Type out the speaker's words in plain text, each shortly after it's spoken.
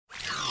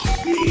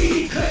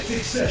The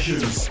Eclectic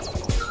Sessions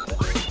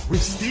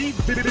with Steve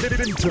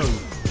Vinto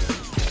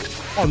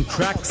on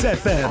Tracks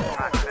FM.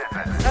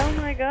 Oh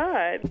my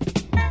God.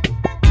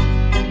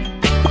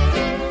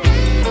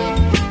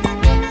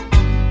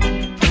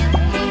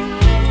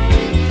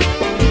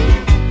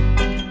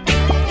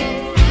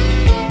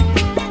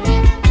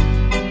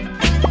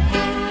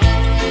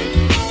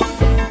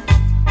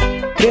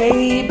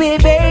 Baby,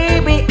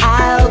 baby,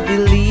 I'll be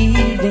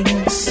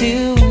leaving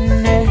soon.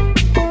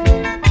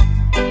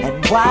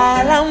 And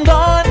while I'm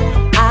gone,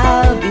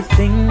 I'll be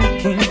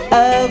thinking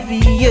of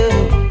you.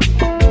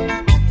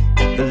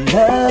 The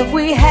love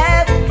we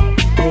have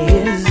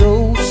is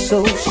oh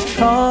so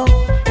strong.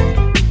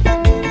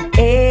 And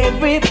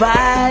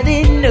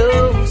everybody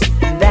knows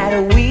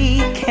that we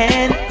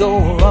can't go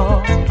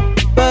wrong.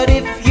 But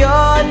if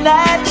you're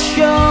not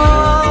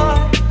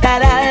sure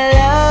that I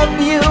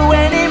love you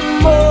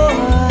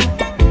anymore,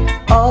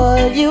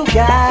 all you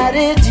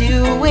gotta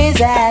do is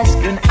ask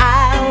and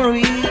I'll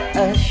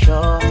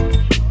reassure.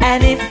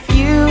 And if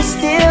you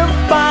still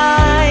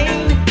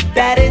find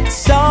that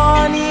it's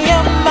on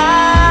your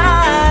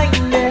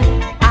mind,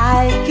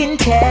 I can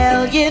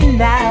tell you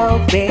now,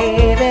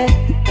 baby,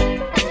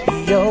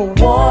 you're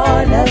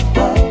one of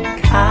a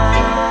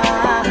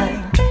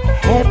kind.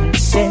 Heaven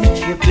sent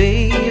you,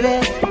 baby.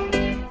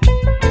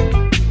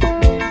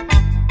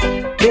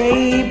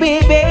 Baby,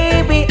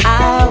 baby,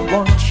 I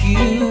want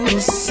you to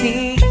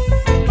see.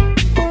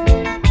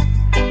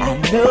 I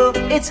know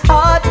it's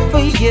hard for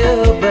you,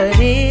 but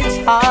it's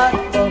hard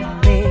for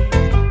me.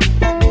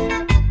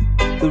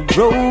 The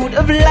road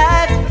of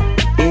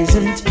life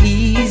isn't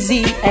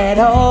easy at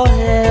all.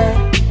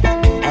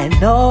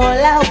 And all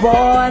I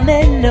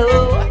wanna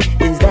know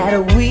is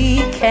that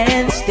we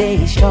can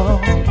stay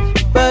strong.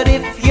 But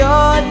if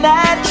you're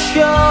not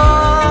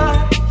sure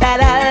that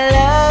I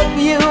love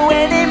you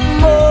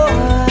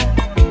anymore,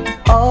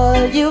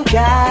 all you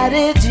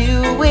gotta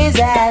do is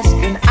ask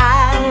and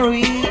I'll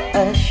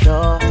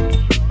reassure.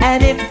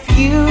 And if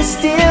you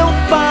still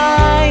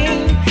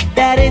find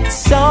that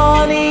it's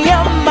on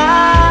your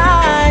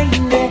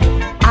mind,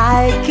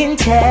 I can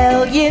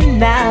tell you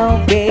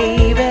now,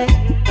 baby,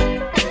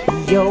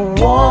 you're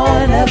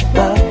one of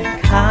a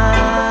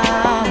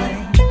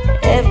kind.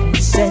 Heaven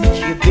sent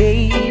you,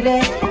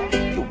 baby,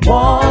 you're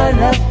one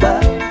of a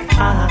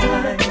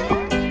kind.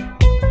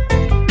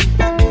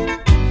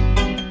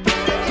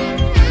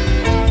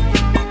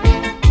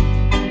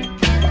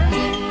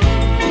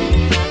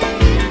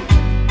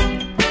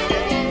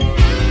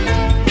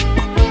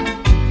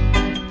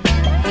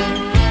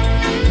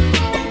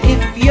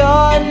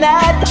 You're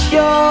not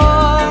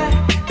sure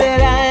that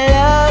I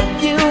love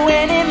you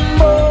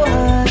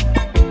anymore,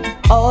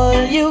 all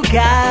you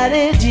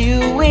gotta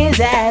do is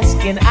ask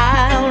and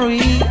I'll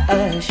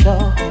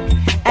reassure.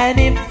 And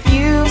if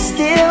you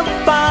still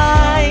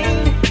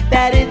find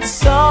that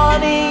it's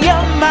on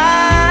your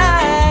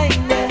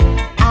mind,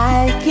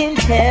 I can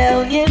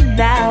tell you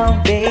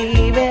now,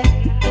 baby,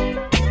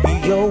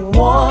 you're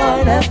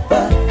one of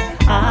a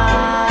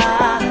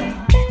kind.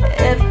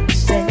 Heaven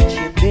sent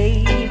you,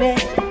 baby,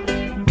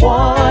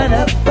 one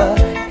of a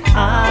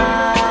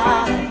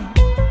kind.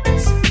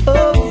 So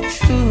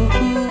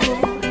true,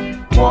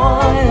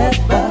 one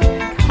of a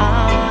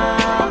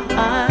kind.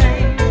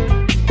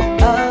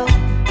 Oh,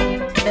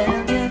 tell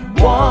you,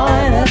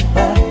 one of a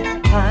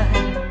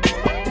kind.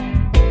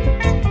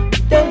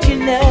 Don't you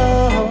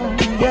know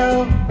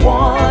you're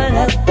one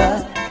of a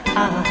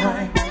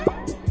kind?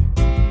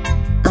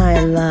 I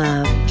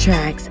love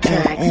Tracks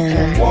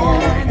FM.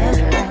 One of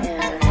a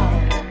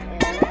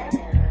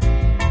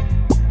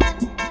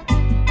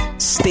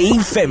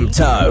Steve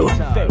Femto.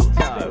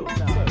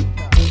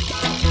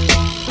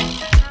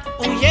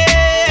 Oh yeah,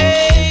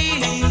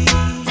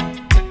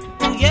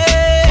 oh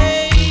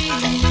yeah,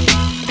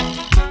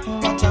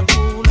 what a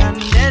cool and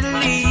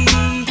deadly.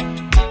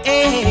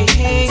 Hey,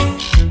 hey.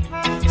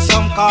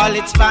 Some call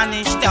it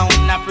Spanish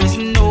Town, a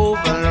prison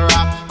oval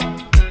rock.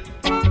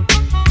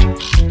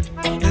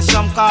 And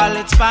some call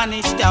it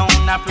Spanish Town,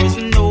 a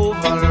prison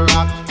oval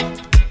rock.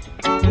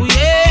 Oh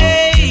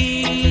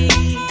yeah,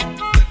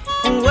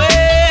 oh yeah.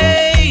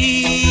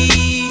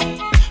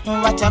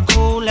 What a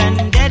cool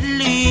and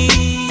deadly.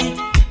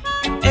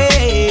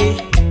 Hey,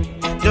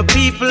 the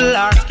people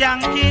are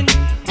skanking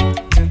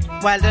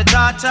while the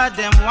daughter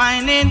them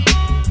whining.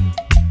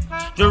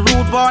 The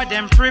rude boy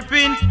them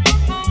tripping.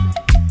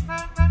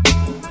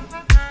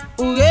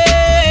 Ooh,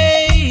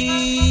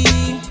 hey,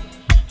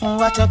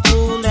 what a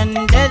cool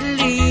and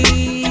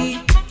deadly.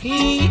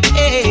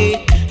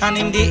 Hey, and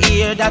in the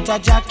ear that a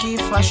Jackie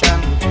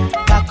fashion.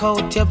 Back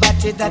out your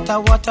body that a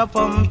water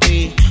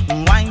pumpy.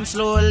 Wine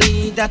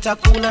slowly that a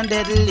cool and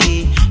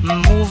deadly.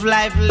 Move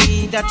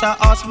lively that a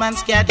horseman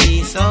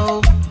scaddy.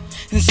 So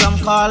some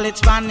call it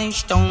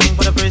Spanish Town,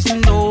 but a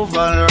prison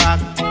oval rock.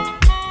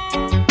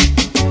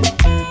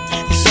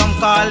 Some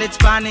call it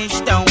Spanish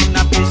Town,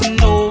 a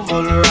prison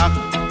oval rock.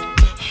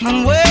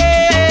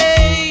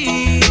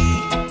 Way,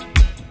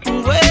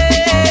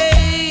 way,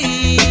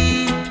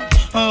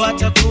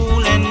 what a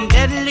cool and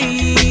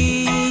deadly.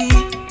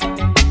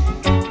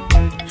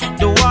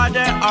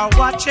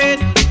 watching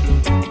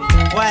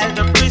while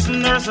the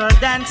prisoners are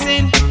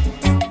dancing.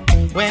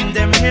 When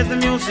them hear the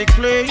music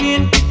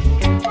playing,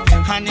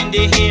 and in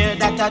the ear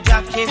that a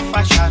jockey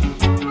fashion,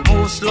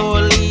 move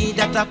slowly,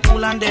 that a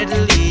cool and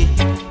deadly.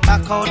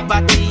 Back out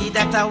body,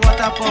 that a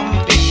water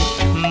pumpy.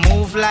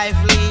 Move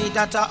lively,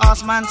 that a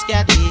horseman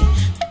scaddy.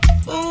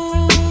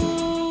 Ooh,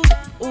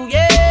 ooh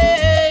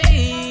yeah,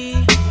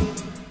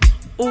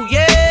 ooh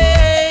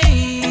yeah.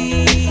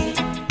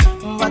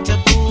 What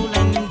a cool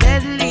and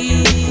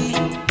deadly.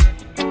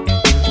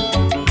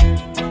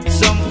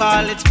 Some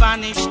call it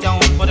Spanish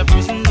Town, but a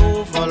prison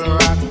oval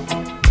rock.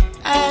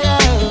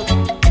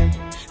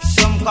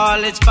 Some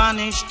call it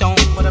Spanish Town,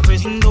 but a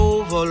prison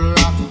oval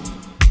rock.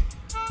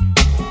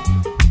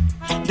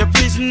 The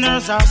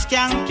prisoners are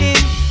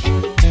skanking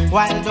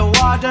while the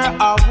water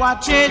are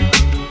watching.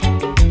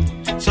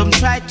 Some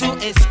try to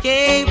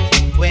escape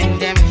when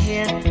them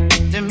hear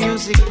the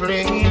music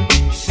playing.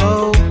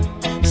 So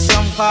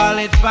some call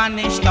it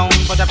Spanish Town,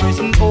 but a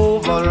prison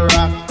oval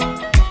rock.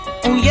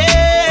 Oh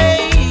yeah,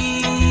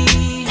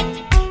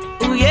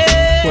 oh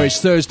yeah. Well,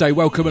 it's Thursday.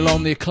 Welcome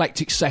along the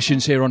Eclectic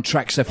Sessions here on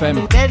Tracks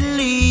FM.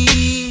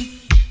 Deadly.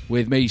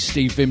 With me,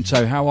 Steve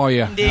Vimto. How are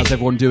you? How's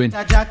everyone doing?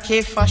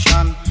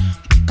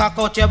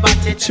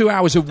 2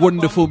 hours of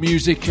wonderful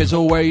music, as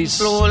always.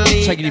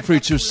 Taking you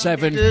through till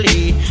 7.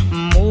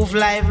 Move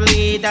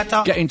lively,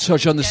 get in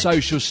touch on the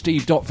social,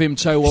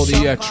 Steve.Vimto, or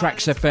the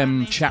Tracks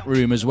FM chat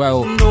room as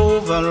well.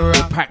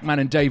 With Pac-Man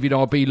and David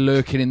RB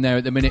lurking in there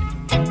at the minute.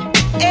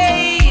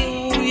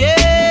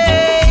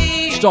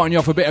 Starting you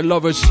off a bit of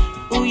Lovers.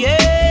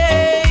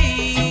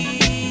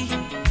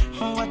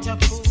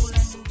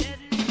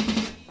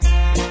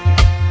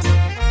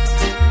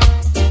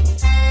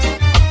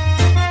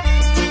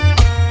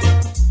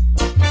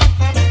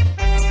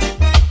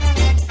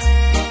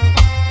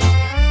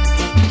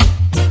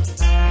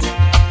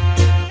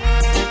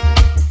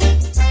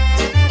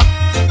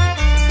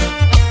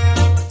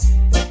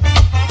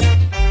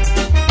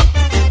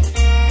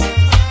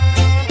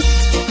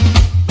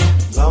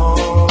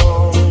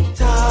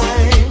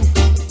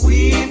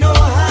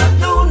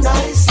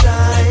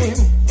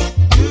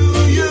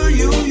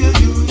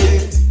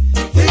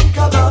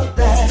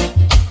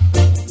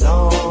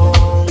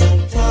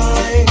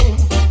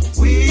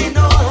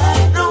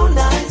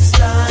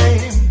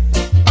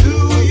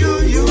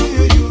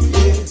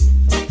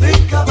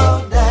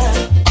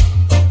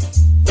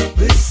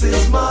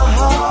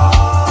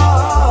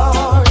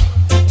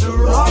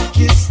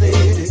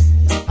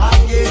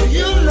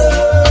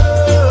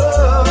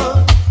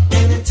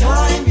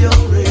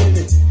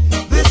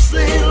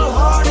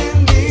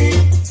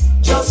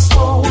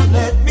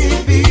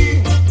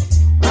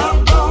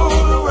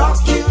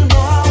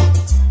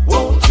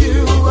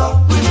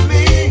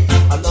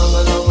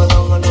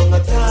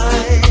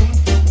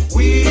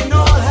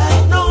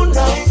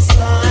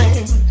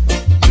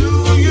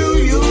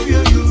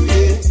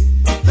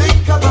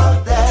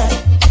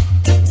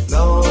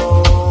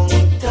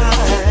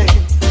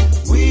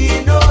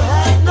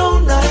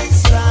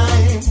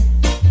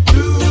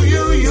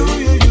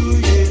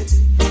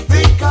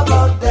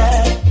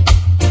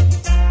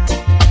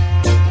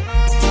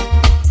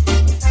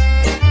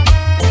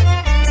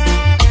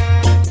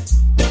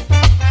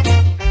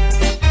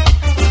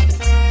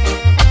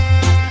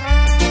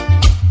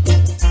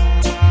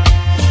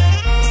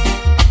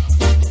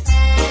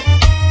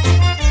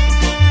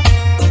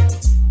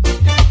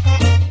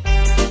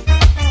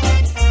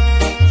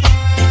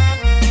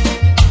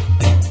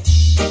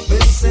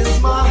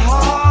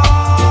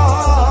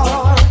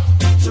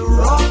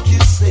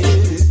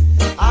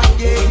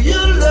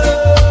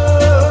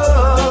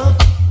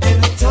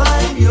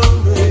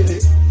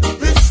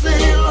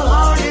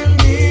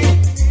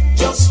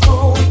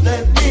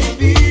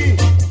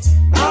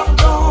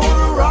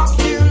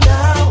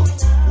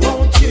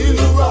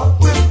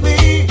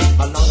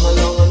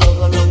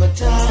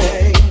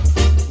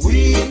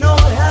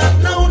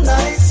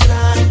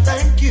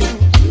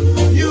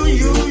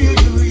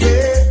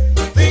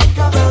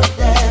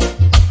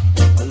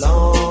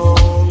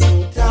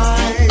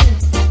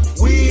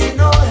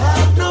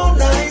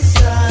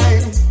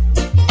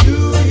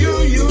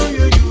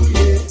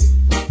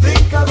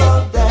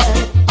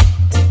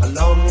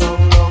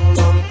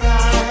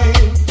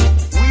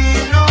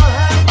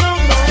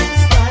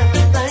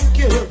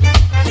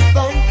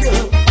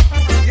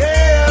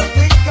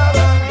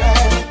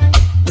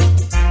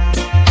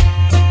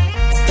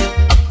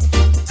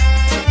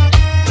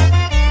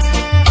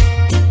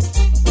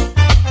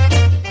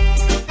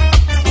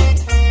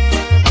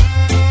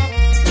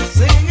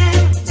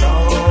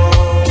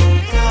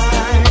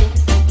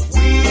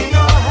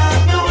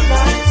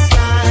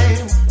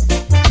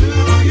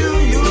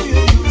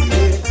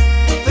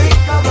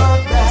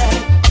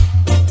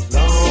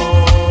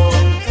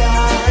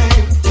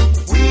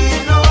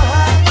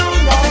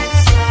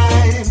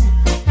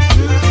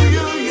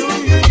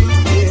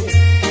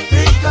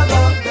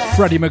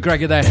 Freddie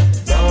McGregor there.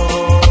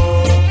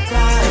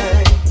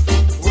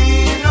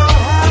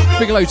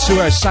 Big hello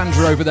to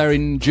Sandra over there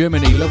in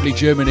Germany, lovely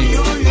Germany.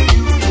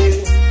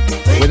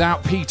 With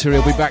out Peter,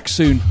 he'll be back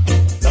soon.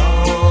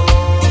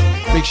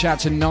 Big shout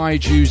to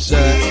Nige, who's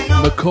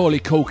Macaulay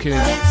Culkin.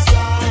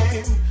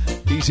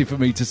 Easy for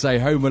me to say,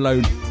 Home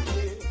Alone.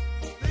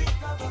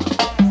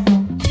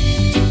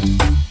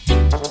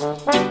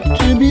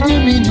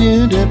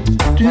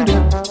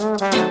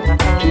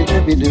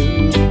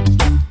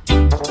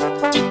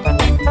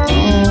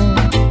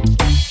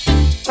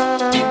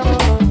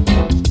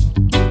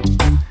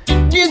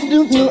 Just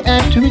don't know how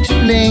to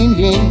explain,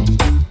 yeah.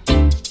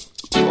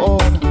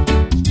 Lord,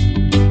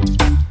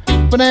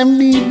 but I'm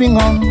leaving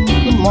on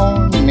the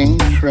morning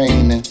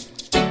train.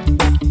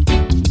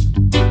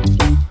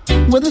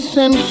 Whether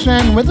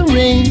sunshine, whether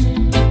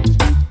rain,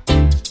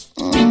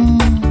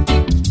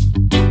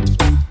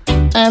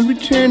 I'm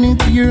returning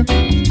to your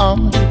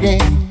arms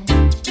again.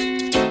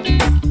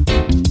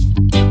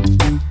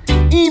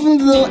 Even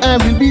though I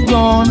will be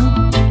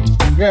gone,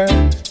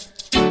 girl,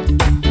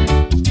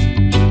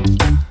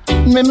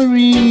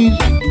 memories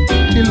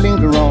still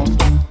linger on.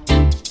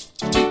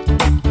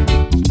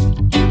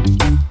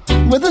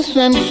 Whether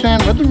sunshine,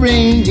 whether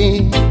rain,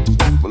 yeah,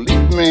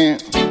 believe me,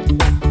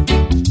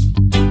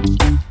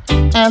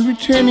 I'm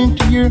returning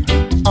to your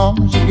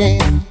arms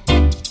again.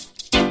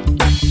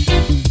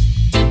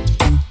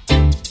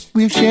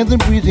 We've shared the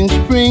breathing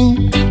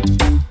spring,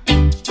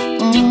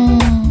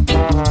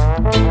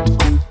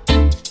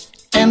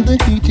 and the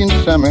heat in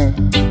summer.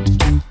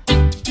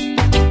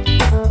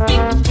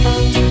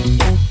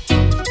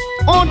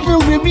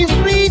 Autumn will be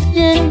sweet,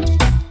 yeah,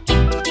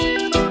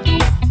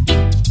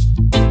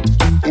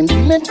 and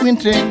we let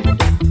winter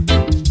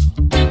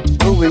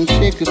go and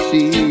take a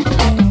seat.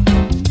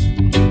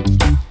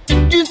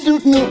 Just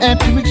don't know how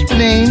to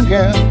explain,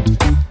 girl,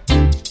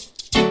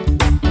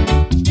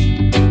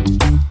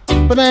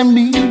 but I'm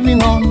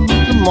leaving on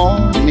the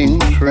morning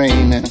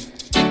train.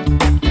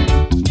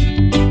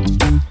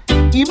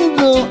 Even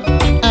though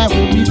I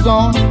will be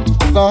gone,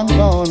 gone,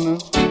 gone,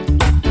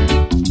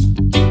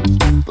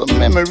 the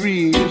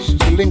memories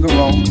still linger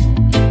on.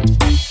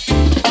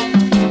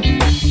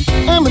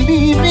 I'm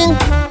leaving,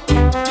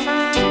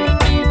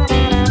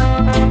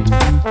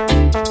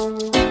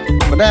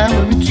 but I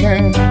will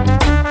return.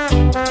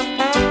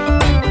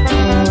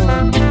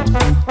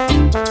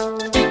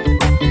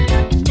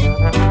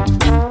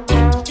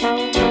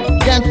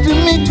 Got to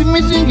make the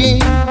missing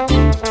game.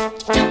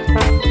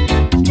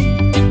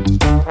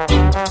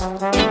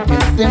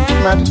 That's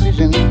my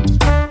decision.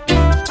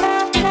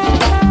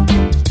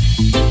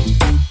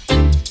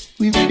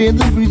 We've shared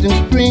the breathing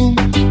spring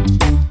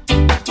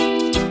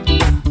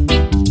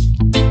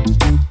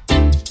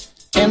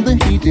and the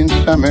heat in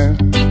summer.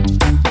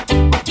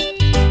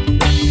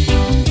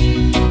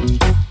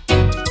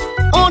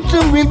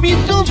 Autumn will be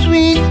so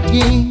sweet,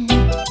 yeah,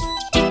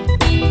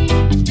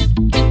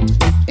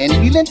 and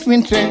we let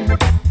winter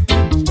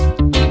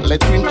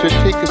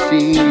take a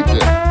seat.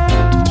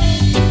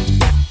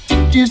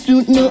 Just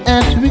don't know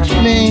how to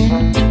explain.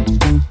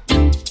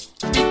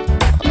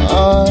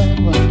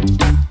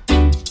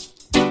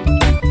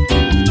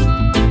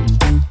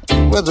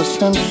 Whether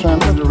sunshine,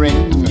 whether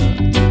rain,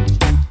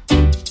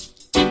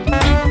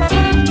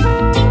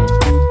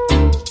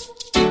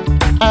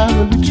 I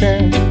will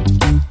return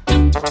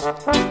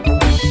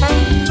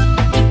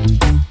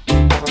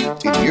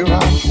in your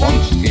arms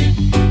once again.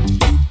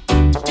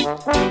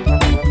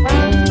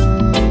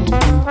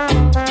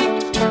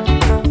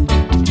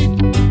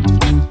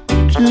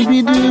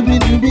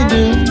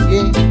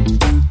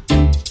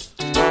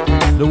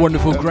 The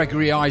wonderful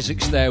Gregory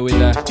Isaacs there with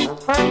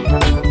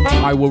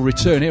I Will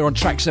Return here on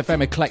Tracks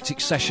FM Eclectic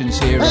Sessions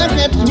here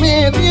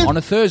on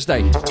a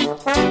Thursday.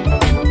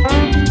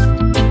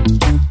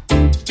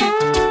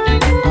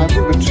 I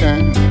will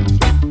return.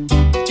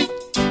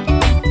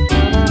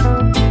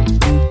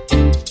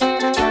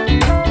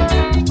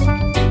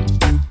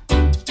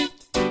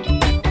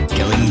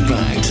 Going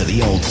back to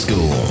the old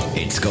school,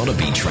 it's gotta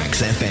be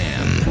Tracks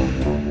FM.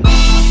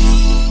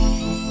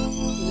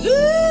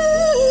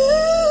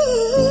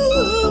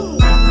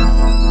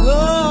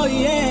 Oh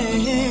yeah.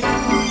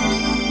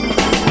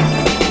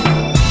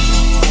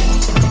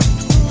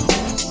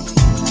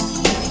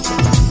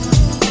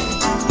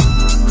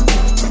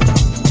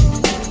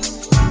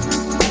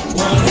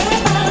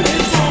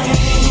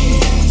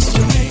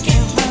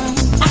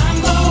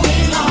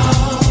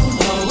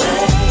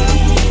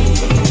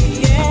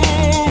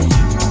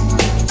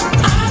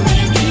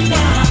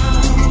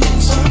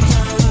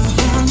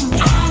 Sometimes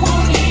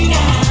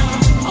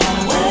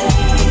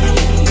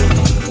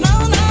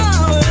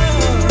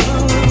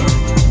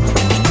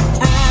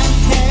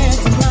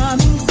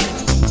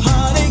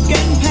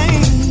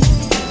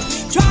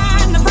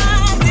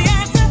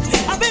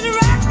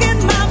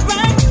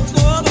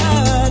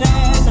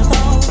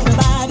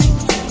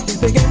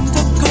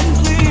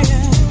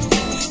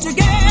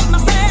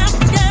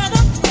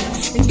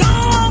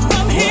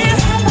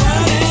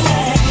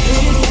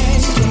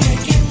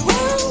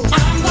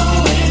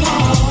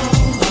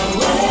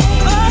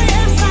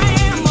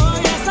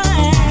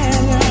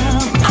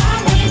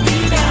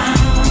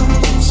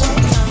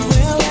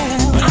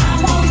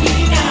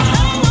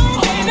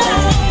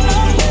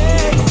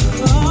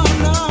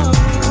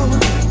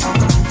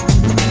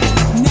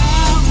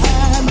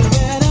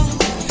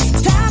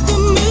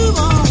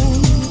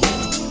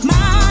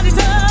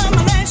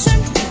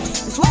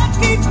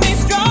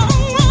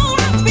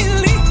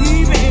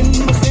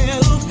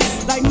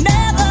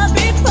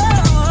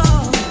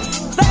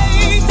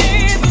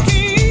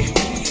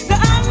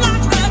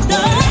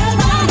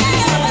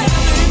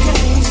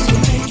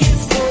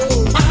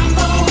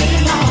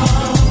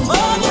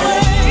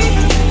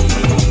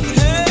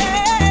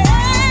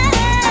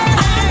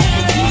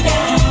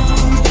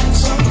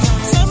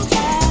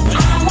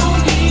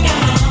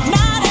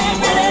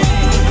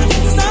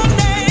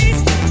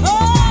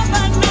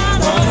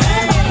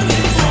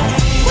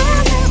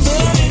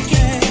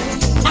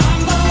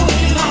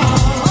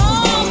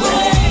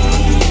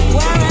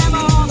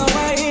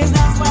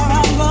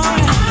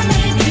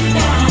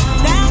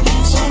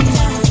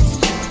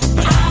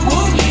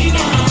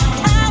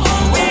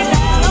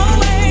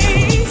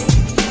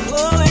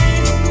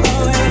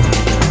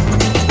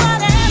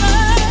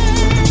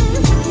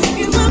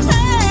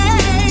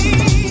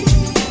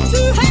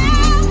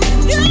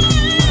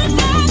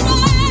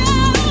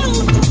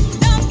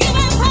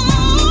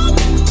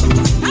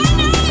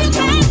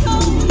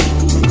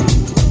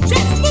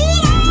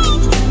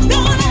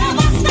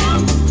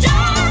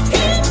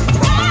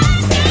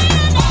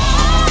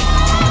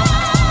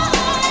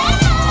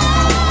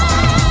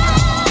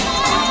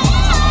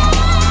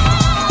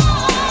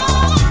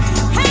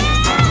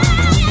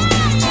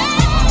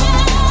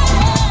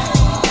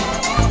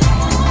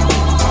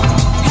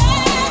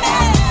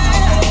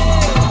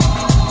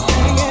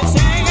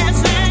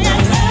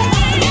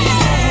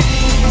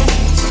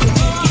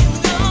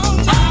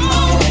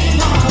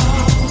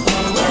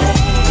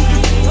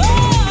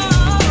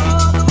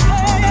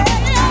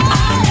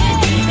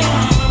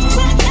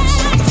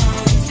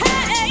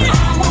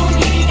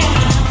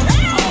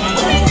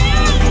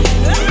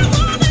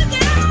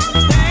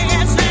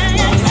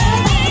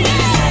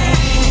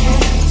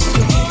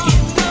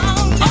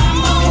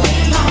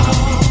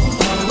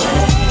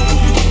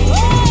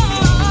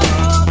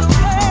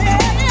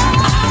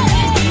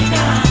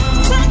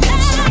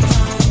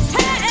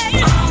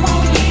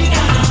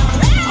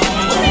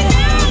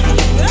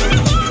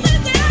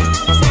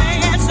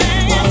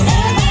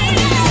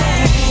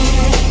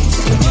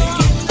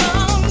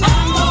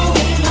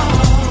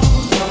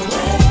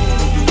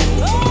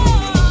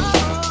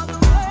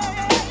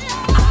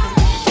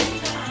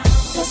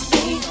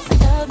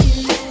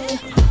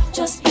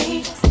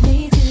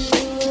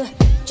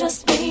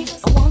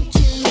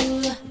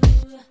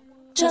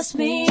Just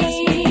me,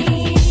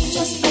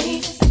 just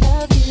me,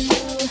 love you.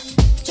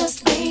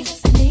 Just me,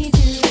 need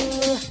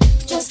you.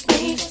 Just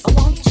me, I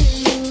want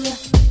you.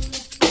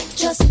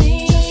 Just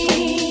me,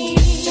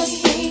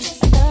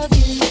 love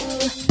you.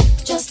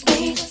 Just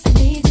me,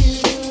 need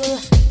you.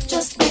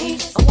 Just me,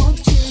 I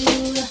want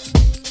you.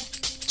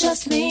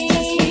 Just me,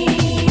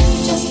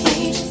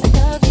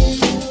 love you.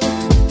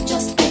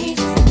 Just me,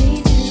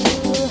 need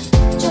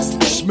you. Just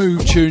me.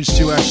 Smooth tunes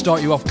to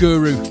start you off,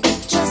 Guru.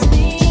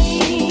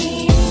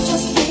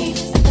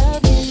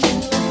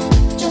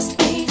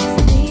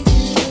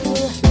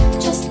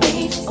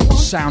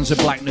 Sounds of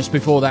Blackness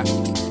before that.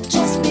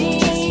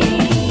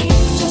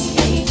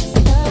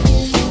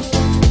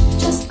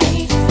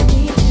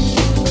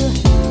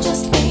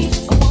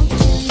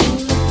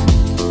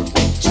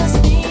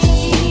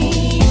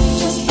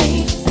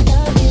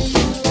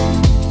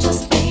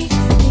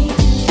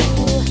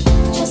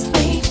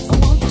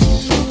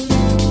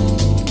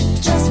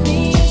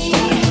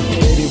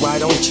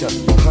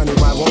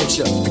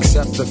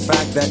 Accept the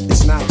fact that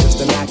it's not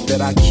just an act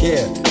that I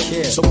care.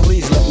 So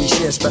please let me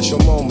share special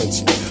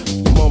moments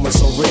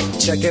so real.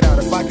 Check it out,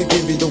 if I could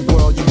give you the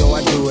world, you know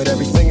I do it.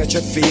 Everything at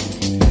your feet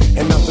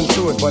and nothing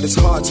to it, but it's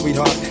hard,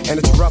 sweetheart, and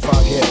it's rough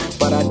out here.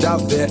 But I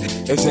doubt there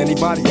is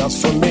anybody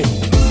else for me.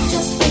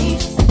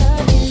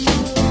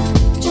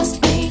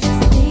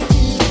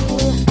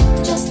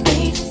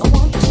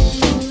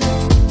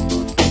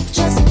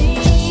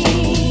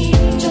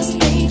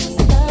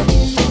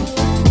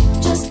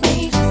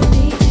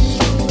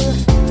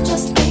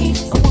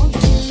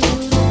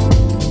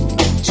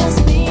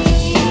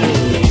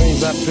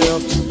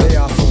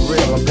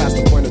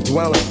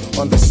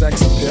 On the sex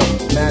appeal,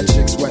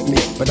 magic sweat me,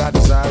 but I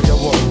desire your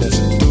warmness.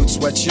 Dude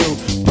sweat you,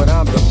 but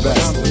I'm the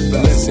best.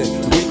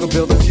 Listen, we could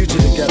build a future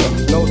together.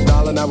 No,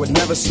 darling, I would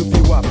never soup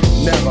you up,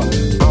 never.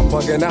 I'm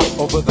bugging out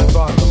over the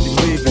thought of you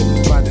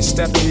leaving. Tried to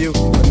step to you,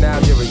 but now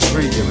you're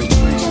retreating.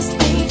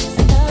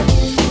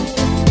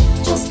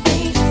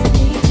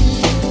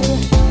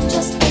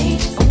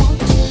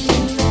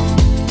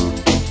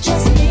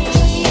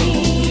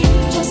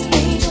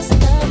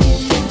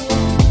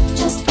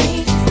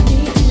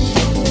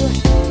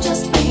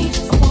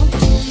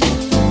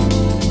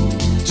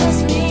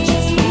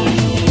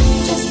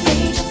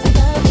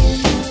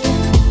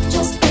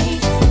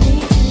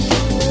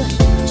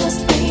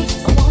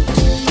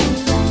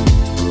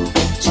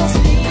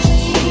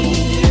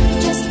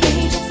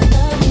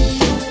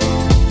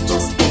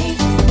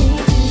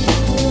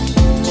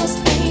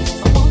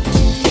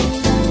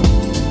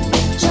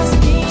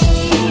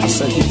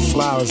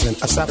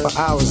 I sat for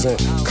hours and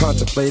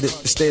contemplated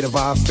the state of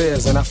our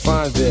affairs, and I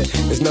find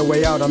there's no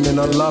way out, I'm in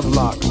a love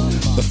lock.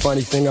 The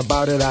funny thing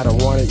about it, I don't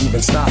want to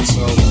even stop,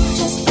 so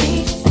just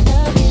me,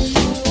 love you.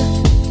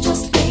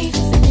 Just me,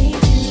 need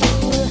you.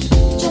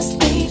 Just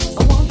me,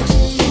 I want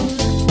you.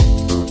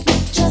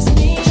 Just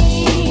me,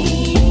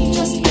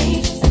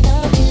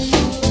 love you.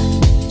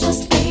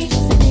 Just me,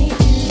 need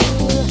you.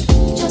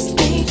 Just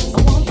me,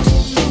 I want you.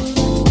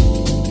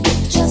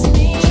 Just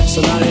me. So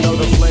now they know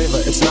the flavor,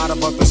 it's not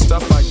about the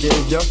stuff I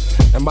gave you.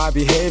 And my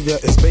behavior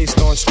is based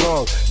on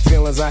strong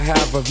feelings I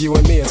have of you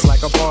and me. It's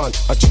like a bond,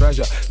 a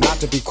treasure, not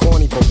to be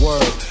corny but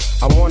word.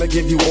 I wanna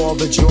give you all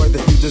the joy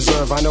that you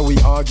deserve. I know we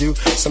argue,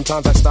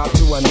 sometimes I stop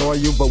to annoy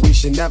you, but we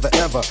should never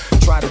ever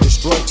try to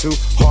destroy two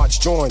hearts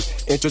joined,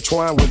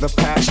 intertwined with a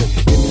passion.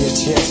 Give me a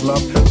chance,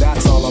 love,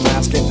 that's all I'm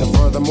asking. And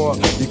furthermore,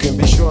 you can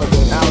be sure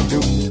that I'll do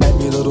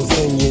every little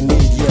thing you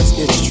need. Yes,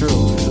 it's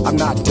true, I'm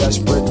not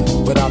desperate,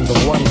 but I'm the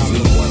one.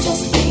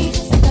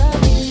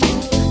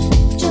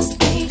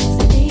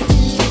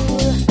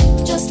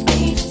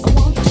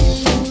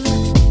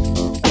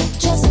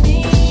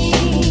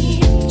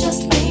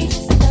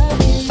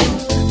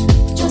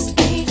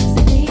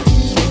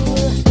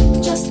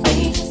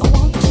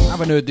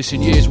 I haven't heard this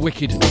in years.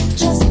 Wicked.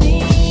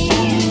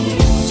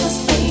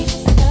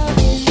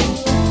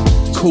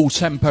 Cool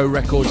Tempo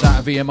Records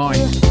out of EMI.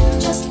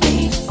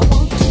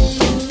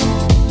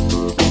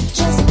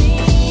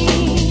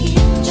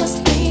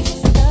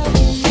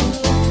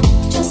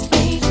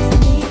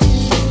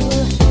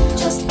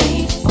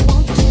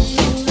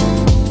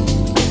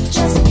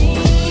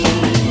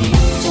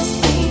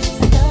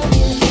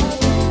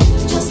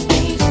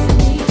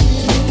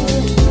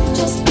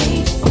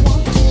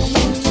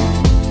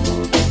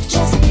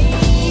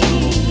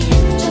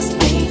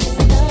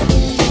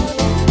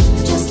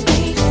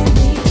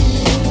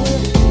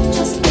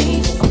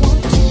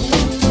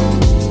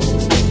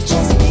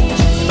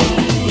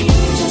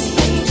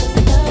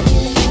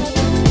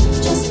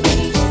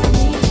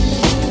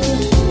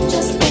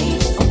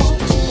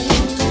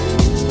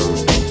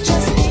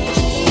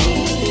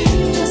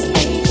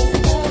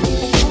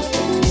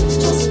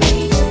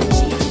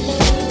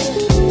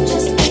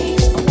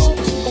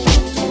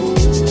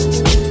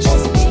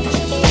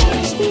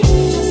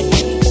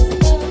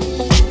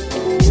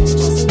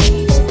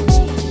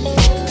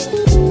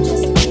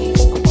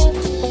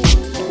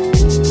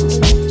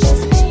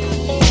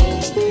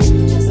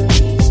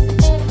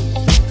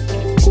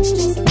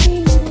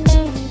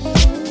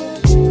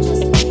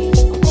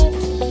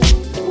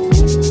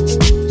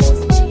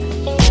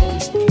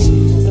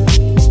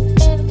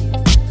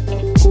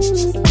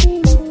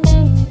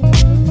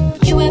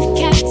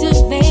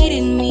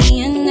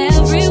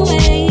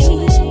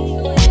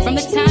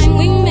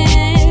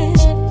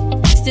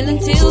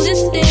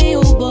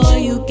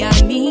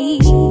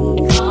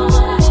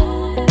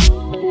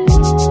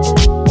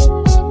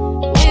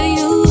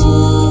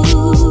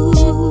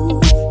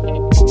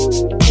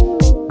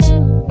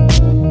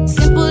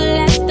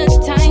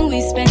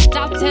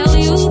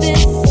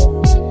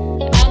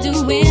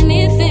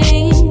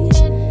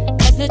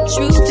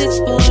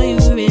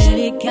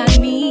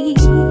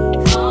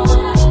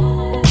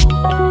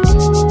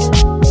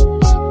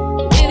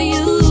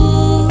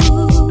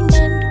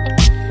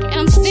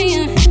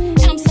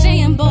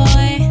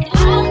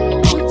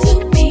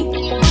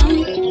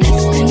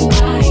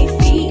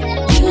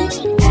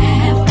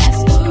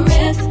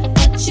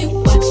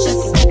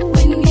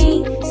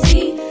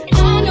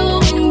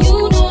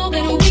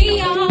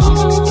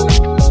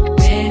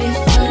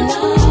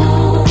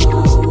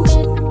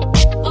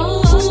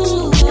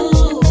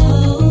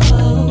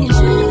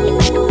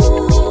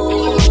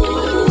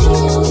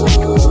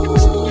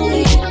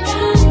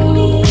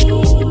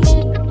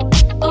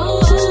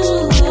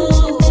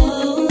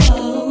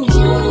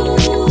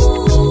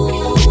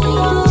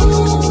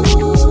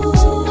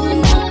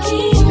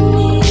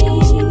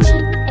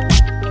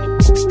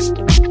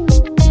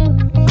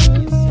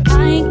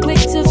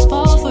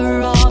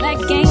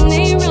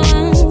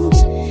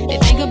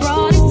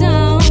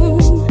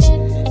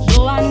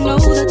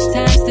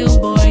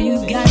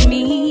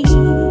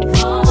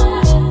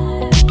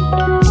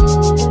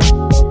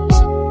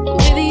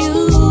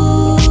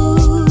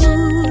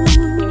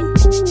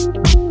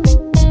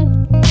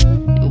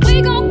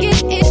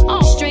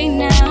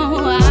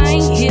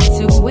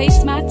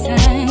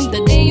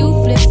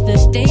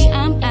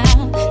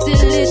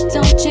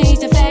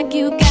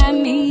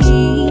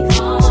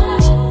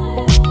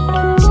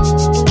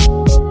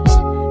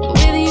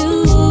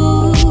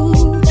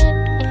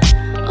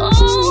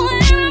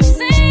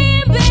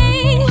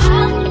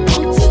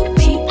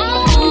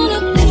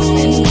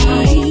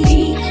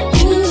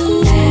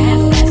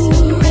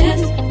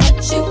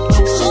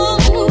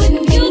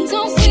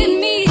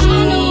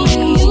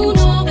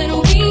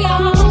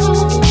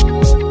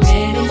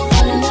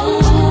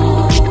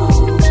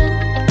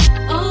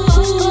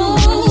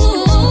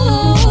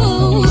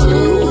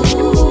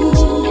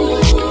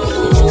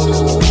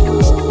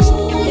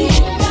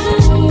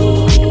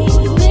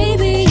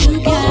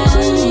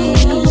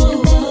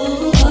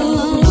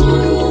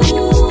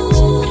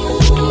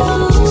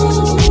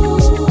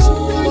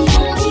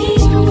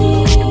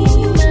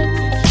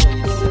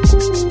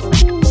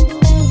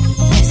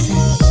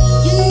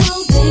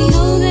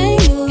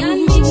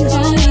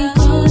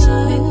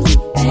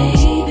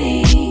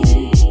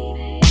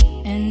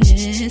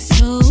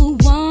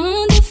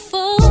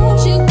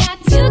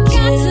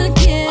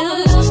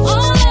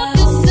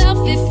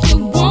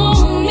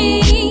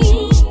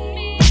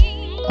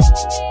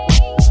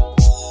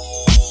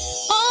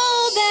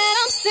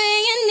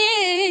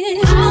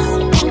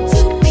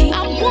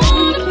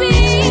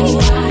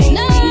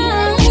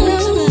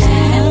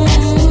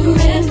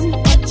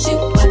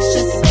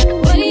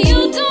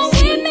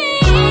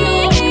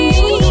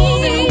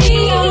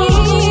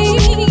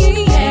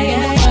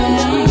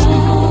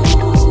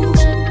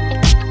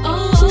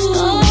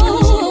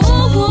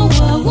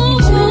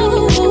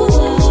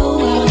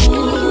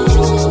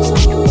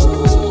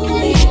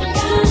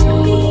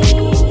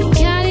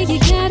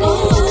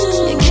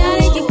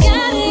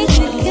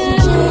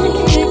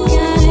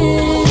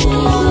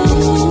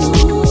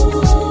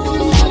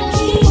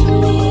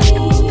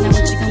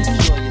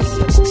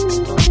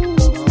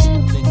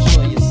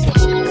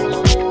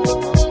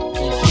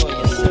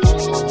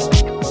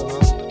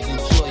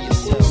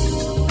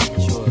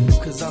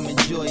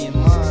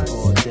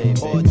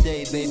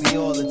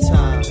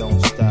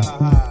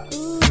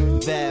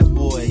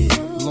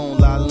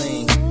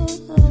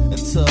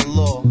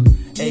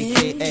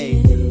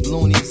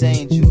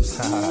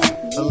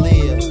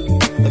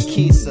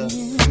 Keisha,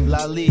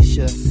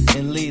 Lalisha,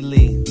 and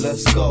Lily.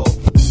 Let's go.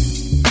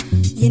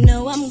 You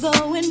know I'm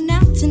going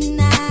out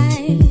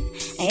tonight,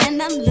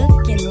 and I'm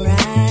looking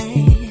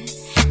right,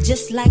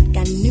 just like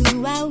I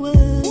knew I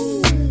would.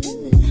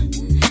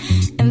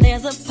 And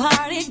there's a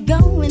party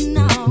going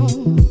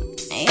on,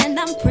 and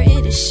I'm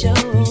pretty sure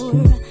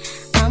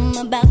I'm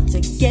about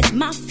to get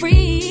my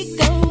freak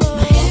on.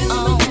 My hair and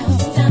my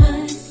nails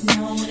done.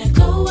 Now I wanna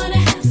go out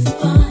and have some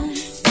fun.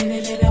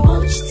 Baby, baby,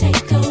 won't you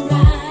take a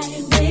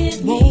ride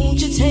with me? Won't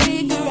you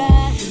take a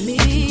ride with me?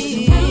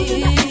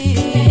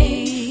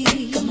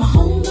 Got my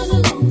homegirls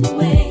along the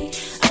way.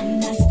 I'm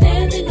not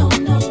standing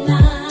on no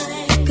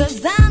line, 'cause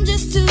I'm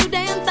just too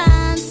damn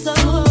fine. So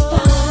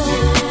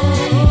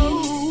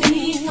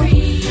be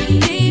free,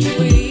 be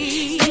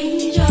free.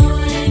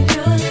 Enjoy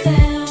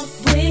yourself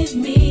with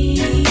me.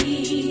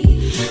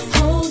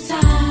 Hold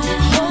tight,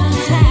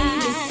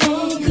 it's so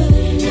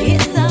good,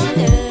 it's so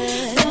good.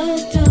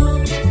 But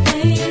don't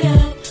wait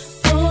up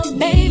for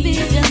baby,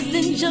 just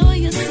enjoy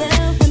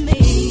yourself with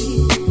me.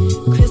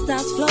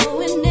 Crystals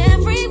flowing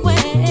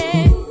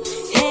everywhere,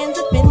 hands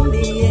up in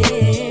the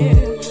air,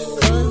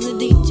 'cause the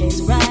DJ's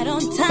right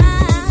on time.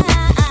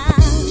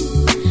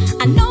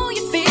 I know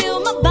you feel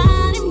my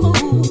body move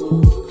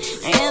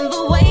and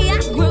the way I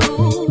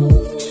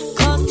groove,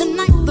 'cause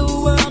tonight the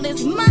world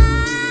is mine.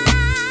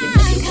 You're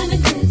looking kinda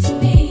good to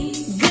me.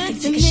 Good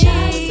to me. Take a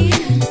shot of some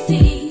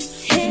Hennessy.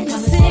 I'm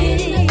gonna stay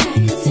like that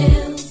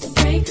until the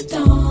break of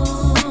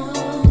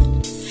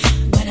dawn.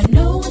 But I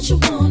know what you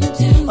wanna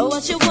do. Oh,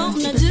 what you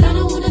wanna do. I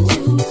wanna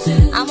do it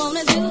too. I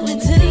wanna do it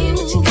too. See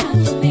what you got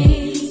for me.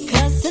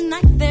 'Cause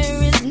tonight there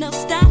is no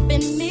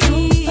stopping me.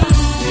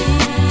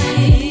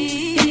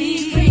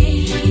 Be free,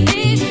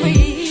 be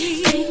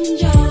free.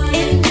 Enjoy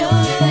yourself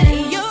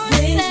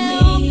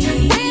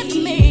with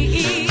me.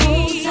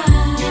 Hold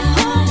tight,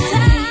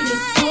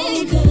 it's so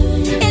good,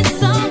 it's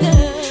so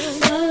good.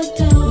 But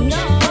don't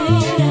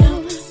wait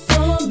up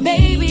for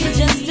baby,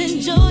 just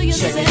enjoy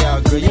yourself. Check it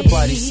out, girl, your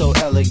body's so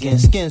elegant,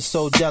 skin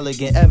so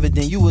delicate,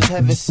 evident you was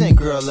heaven sent,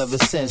 girl, ever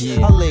since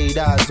I laid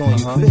eyes on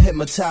you, been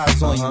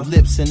hypnotized on you,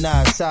 lips and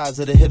eyes, size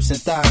of the hips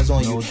and thighs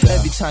on you.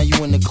 Every time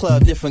you in the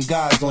club, different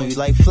guys on you,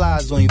 like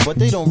flies on you, but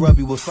they don't rub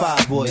you with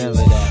five boys.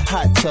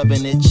 Hot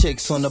tubbing it,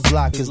 chicks on the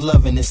block is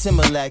loving it.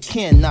 Similac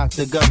can't knock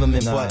the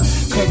government, but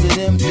 'cause of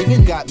them,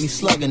 nigga got me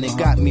slugging it,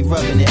 got me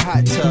rubbing it.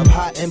 Hot tub,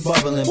 hot and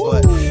bubbling,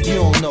 but you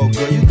don't know,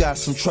 girl, you got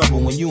some trouble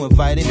when you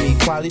invited me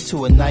quietly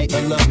to a night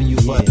of loving you.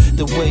 But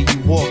the way you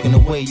walk and the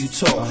way you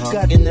talk,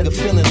 got a nigga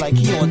feeling like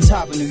he on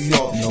top of New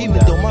York. Even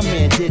though my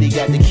man Diddy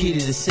got the key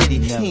to the city,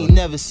 he ain't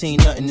never seen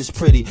nothing this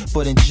pretty.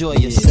 But enjoy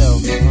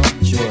yourself,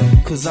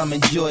 'cause I'm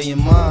enjoying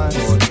mine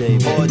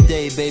all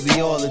day, baby,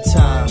 all the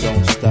time.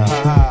 Don't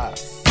stop.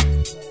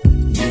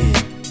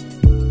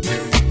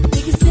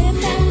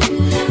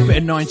 Bit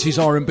of 90s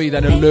R&B,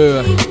 then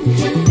Allure.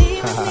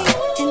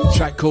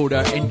 Track called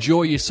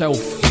Enjoy Yourself.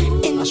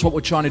 That's what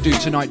we're trying to do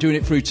tonight, doing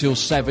it through till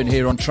 7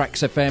 here on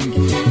Trax FM.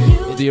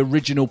 The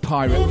original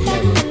pirate.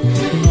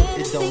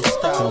 Don't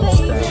stop.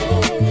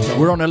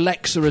 We're on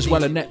Alexa as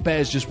well, and Net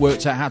Bears just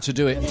worked out how to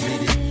do it.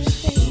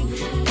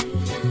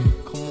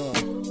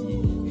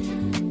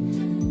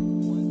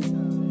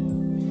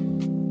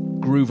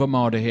 Groove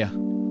Armada here.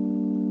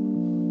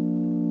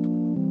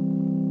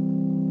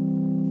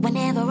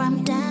 Whenever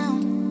I'm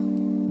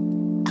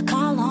down, I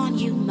call on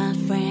you, my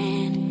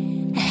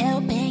friend. A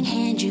helping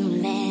hand you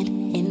lend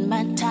in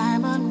my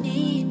time of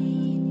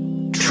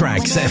need.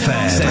 Trax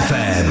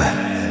FM.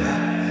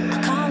 I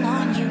call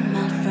on you,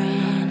 my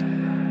friend.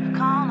 I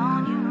call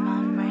on you,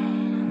 my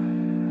friend.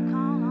 I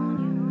call on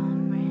you, my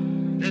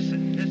friend. Listen.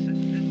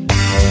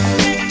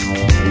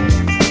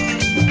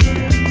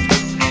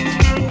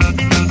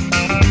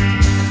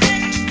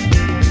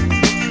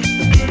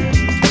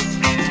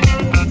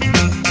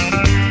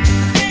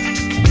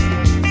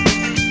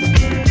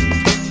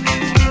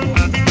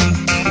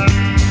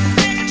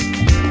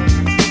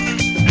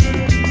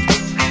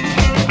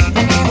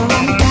 Whenever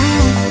I'm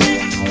down,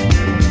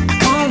 I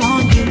call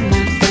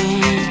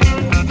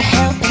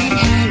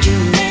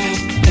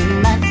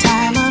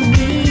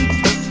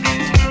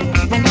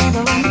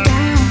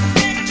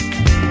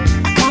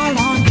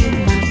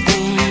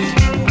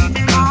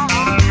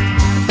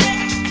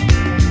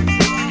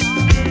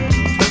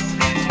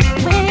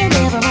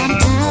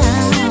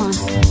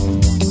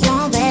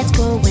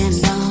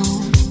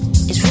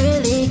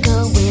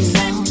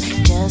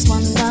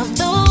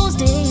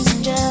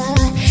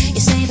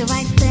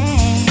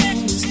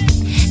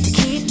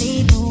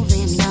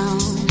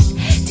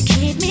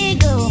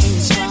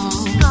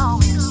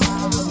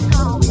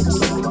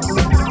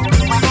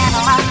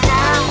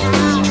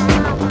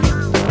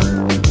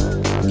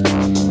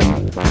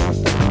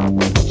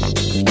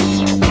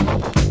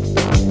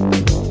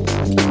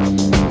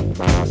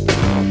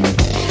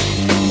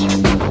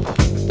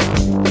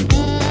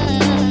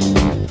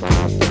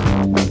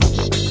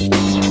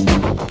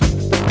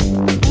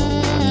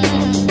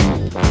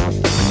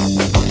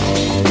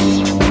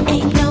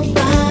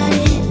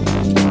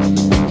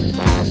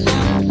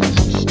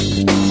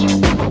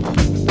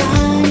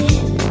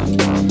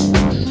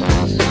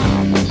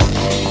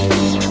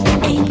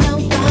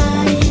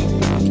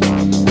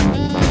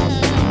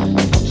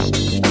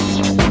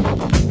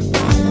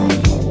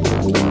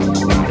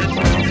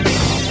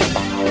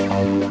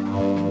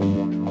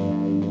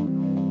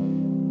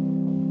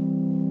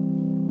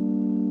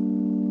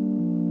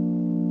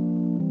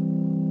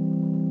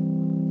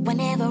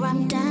Whenever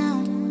I'm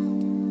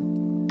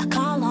down, I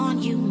call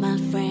on you, my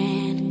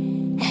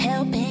friend. A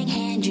helping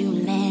hand you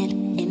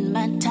lend in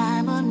my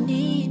time of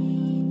need.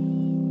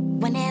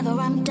 Whenever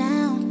I'm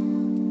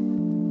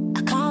down,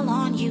 I call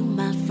on you,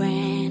 my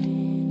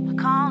friend. I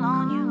call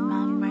on you,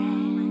 my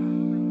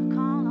friend. I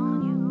call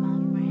on you, my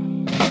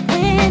friend.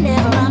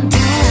 Whenever I'm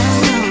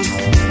down,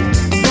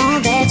 and all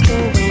that's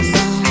going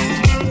on,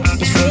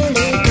 it's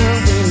really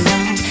going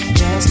on.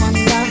 Just one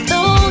of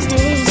those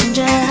days, and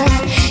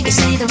just you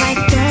say the right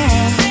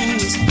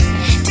things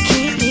to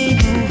keep me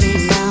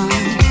moving on,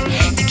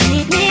 to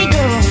keep me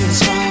going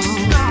strong.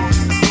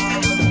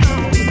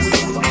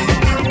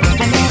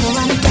 Whenever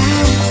I'm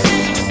down,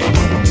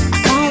 I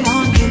call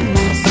on you,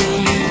 my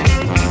friend.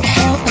 A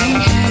helping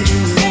hand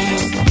you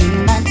lend in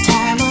my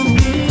time of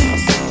need.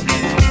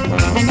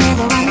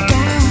 Whenever I'm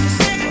down,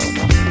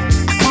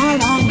 I call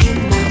on you,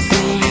 my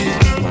friend.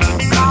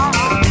 Call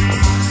on you.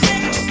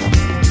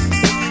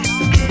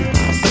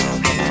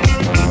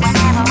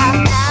 Whenever I'm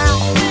down,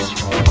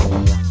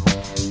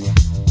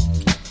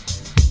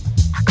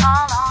 I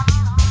call on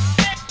you.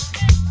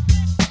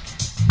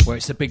 Well,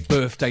 it's a big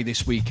birthday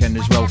this weekend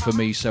as well for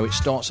me, so it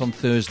starts on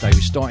Thursday.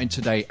 We're starting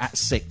today at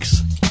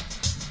 6.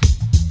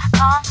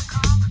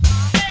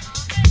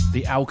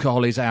 The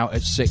alcohol is out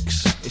at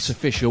 6. It's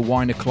official,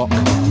 wine o'clock.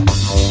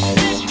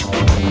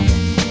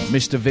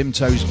 Mr.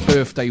 Vimto's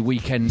birthday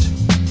weekend.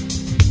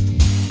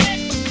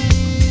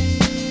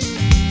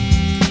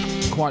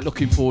 Quite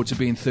looking forward to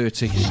being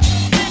 30.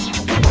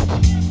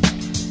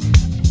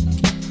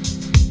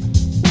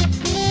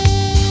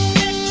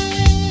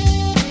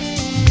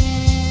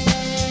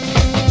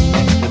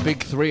 The big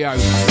 3-0.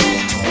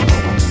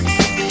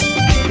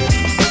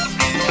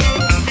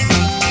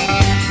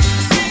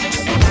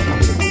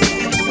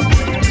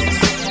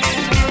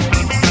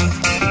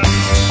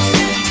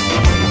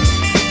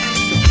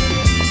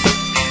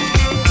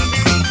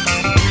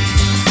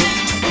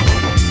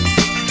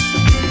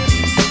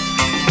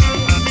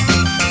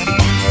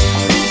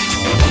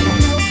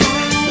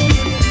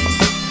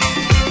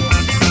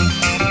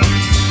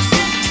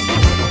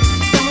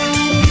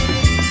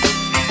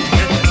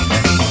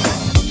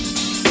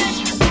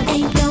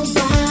 Ain't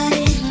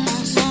nobody,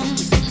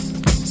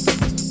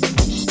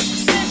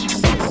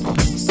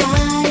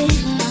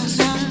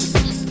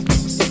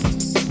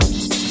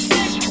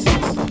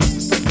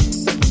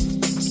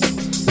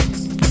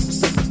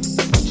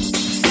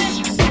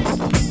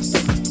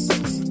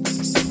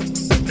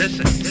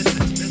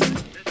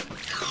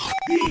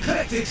 The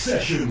Eclectic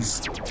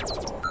Sessions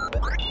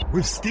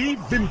with Steve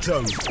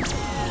Vimto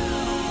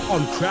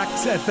on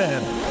Tracks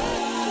FM.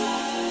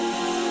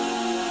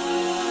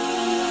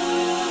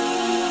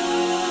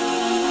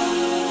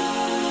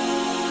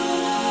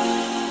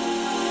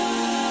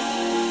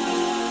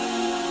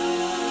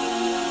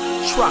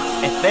 Tracks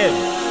FM,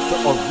 the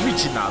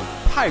original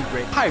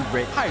pirate.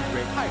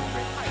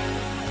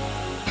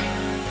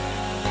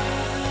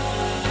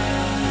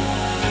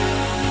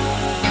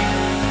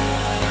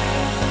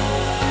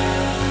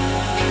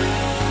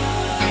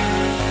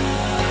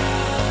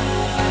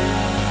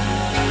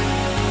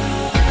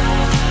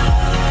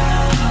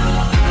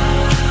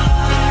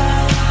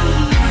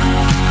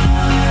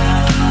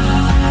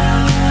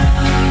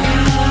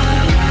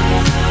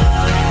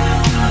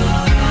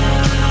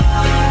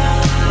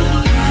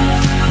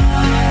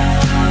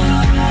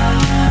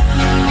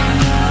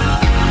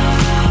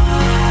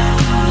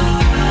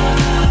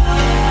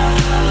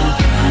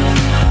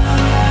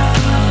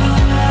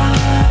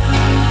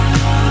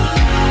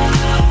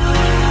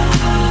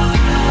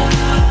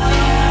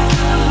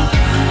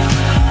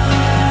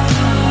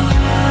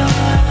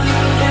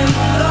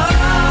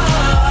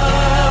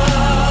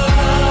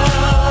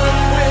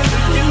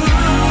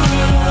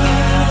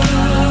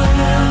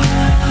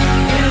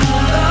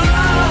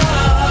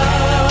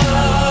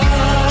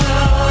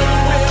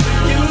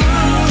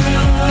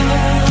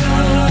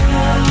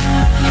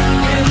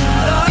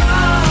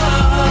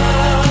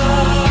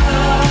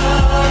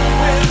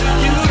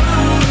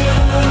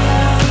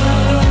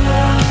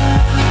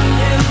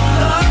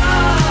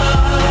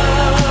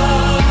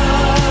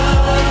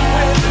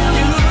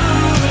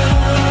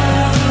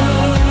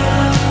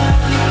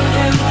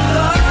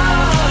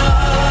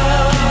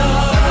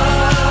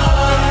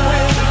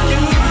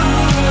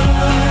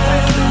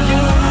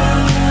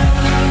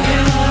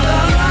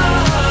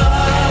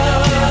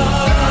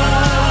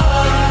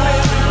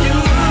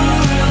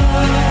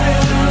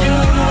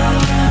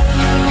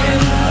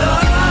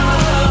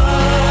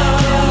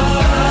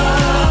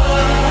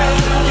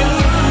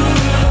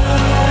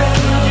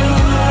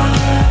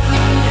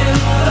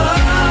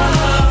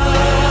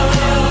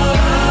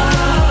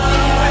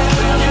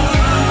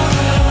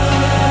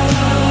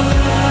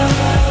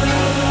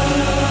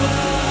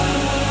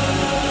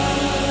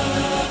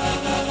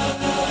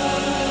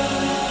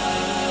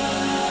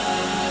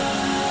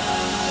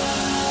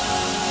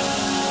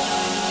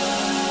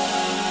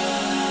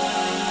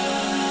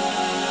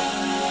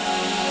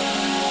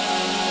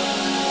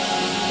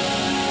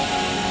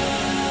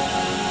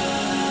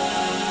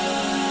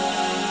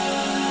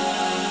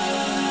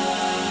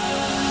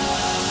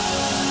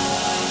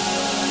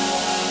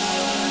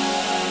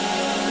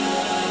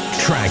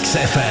 Tracks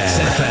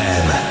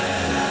FM.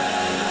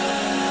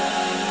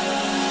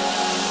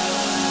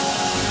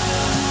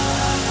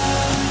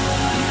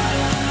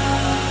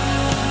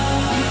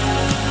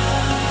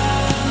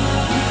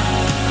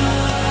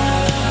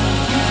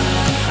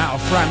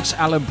 France,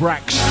 Alan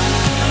Brax.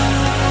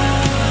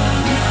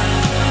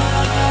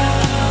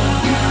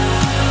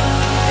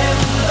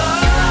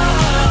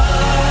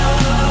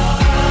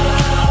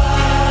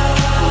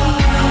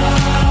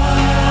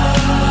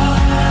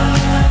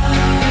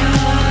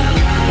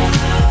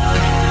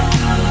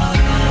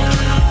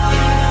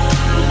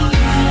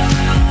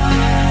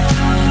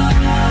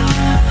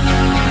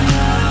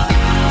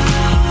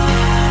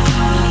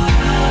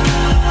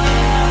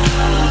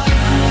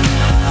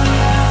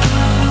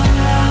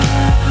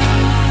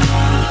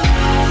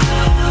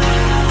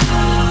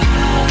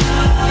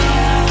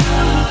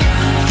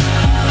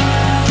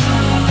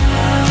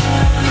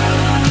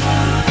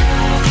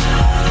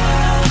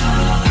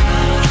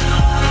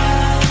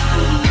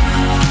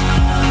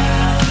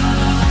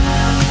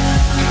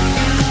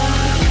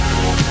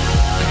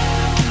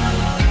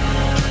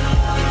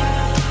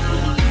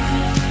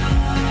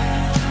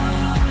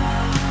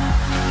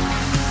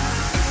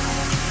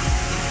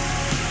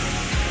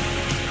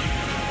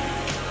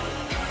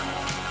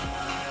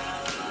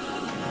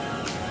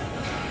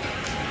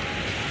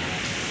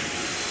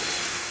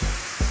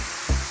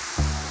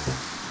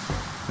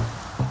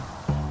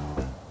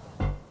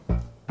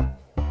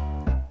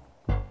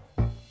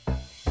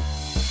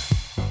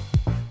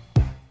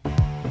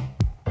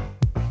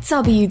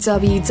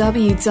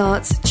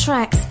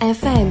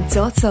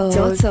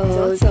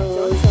 www.traxfm.org.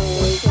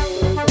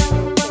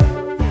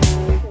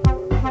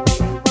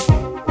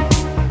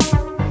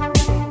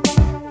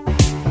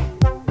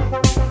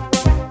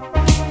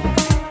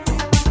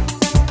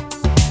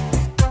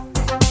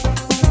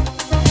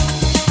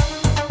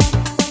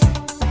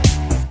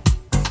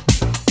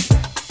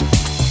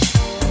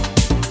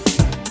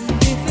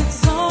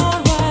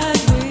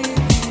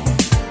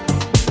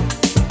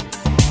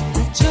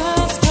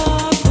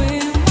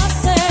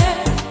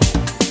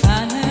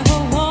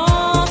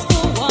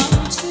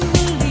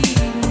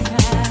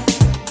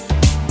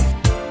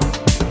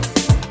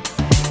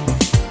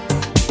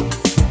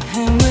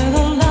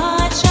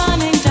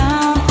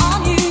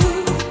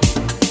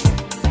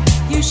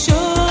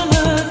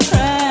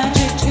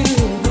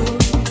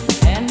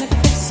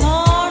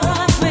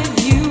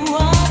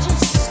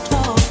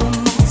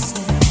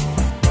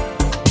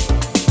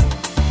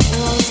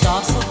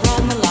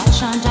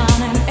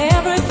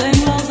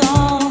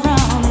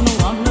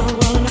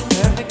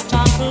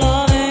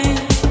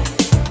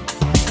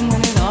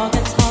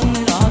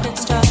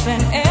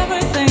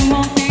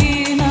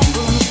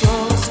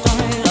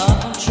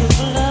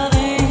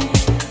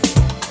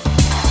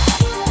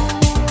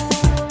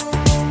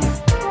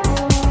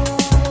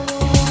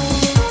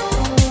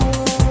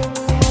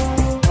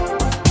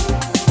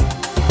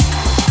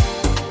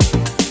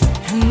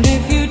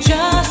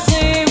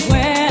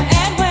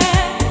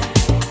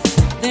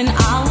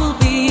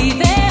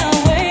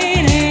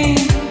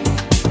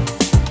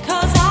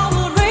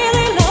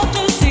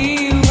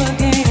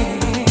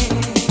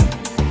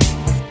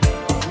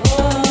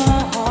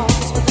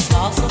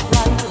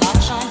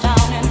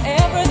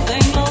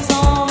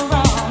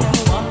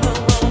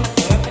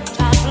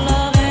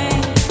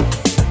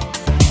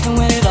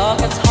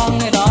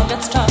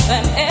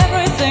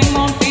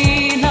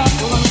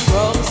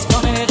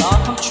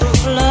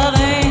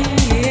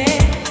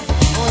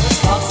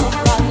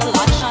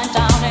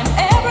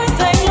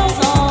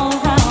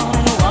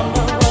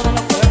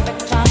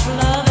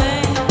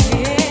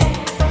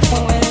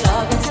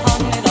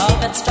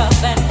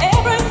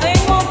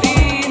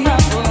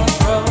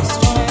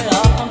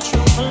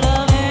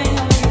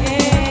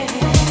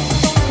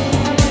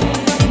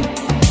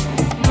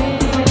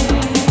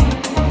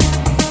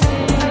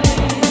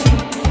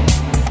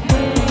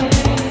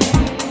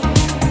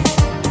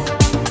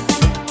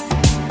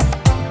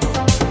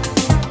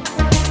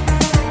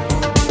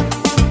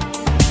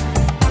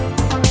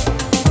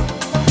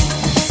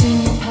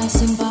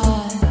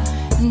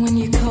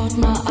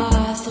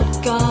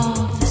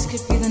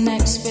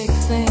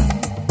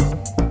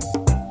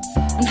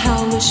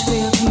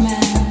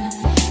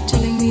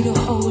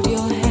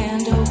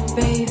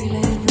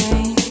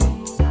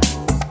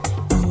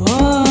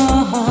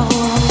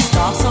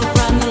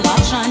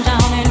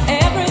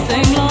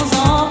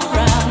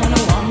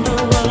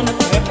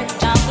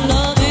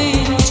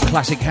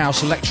 Classic House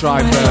Select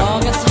Drive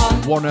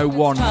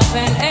 101.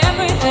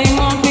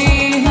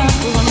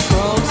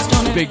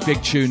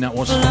 Big tune that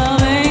was.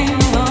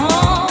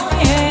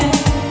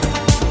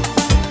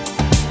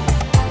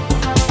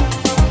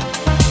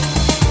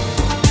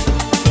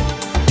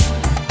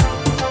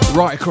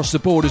 Right across the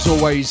board as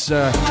always,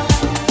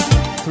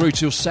 through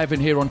till 7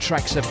 here on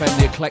Tracks FM,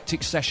 the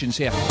Eclectic Sessions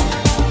here.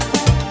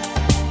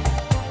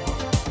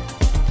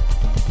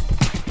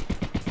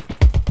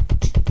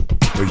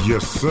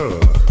 Yes, sir.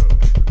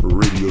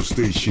 Radio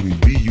station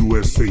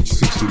BUSH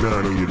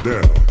 69 on your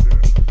dial.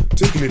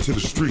 Taking it to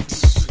the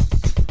streets.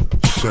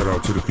 Shout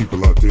out to the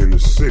people out there in the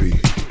city.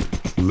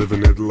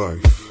 living that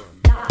life.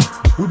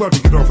 We about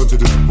to get off into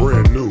this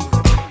brand new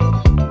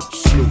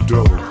Snoop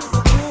Dogg,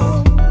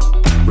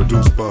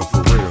 produced by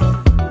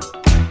Pharrell.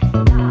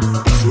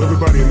 So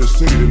everybody in the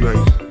city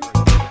tonight,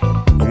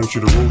 I want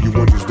you to roll your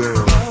windows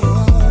down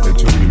and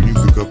turn your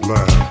music up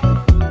loud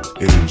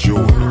and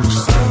enjoy the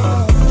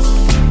sound.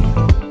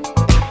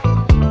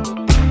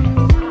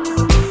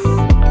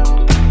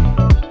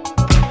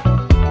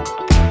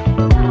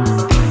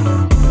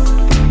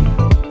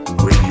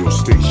 Radio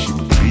station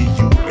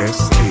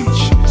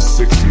BUSH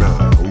 69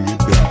 on your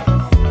dial.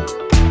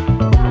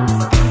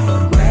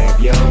 Grab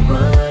your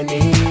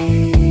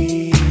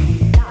money,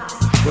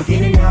 we're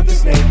getting out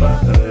this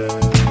neighborhood.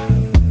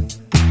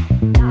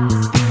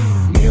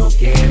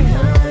 Milk and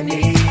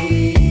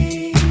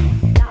honey,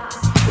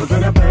 we're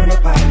gonna burn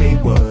up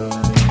Hollywood.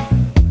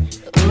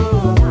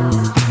 Ooh,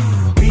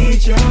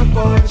 reach your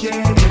fortune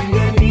in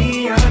the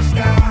neon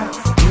sky.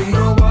 You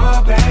know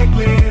all that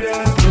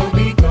glitters will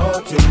be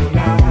gold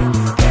tonight.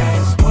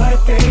 That's what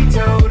they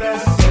told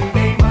us, and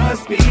they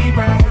must be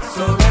right.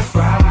 So let's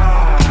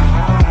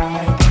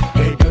ride.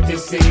 They built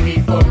this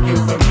city for you,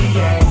 for me,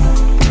 yeah.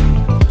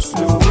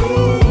 Snoop.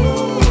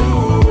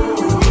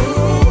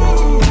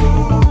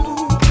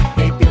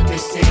 They built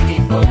this city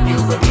for you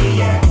and me,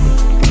 yeah.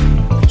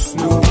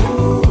 Snoop.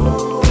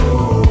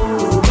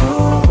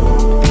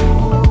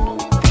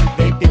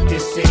 They built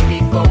this city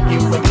for you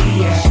and me,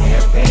 yeah.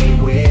 Champagne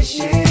wishes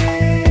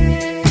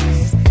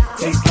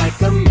taste like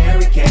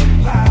American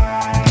pie.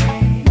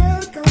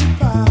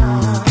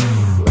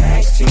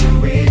 Rags to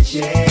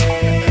riches,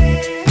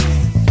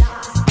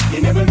 you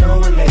never know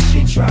unless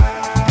you try.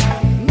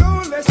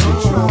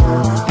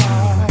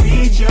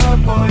 Read your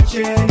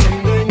fortune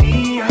in the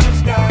neon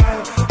sky.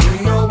 You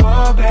know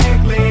all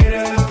that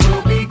glitters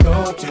will be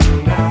gold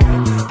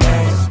tonight.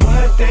 That's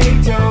what they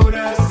told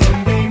us,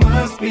 and they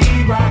must be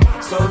right.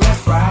 So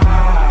let's ride.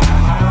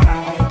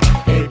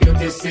 They built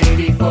this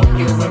city for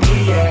you and me,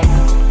 yeah.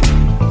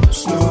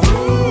 Snoop.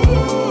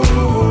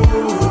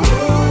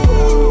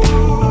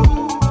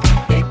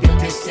 They built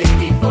this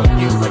city for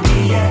you and me,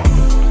 yeah.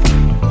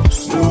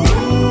 Snoop.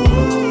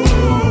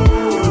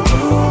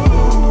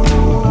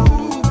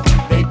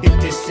 They built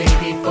this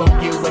city for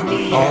you and me,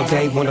 yeah. All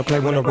day, wanna play,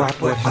 wanna rock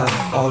with her.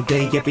 All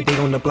day, every day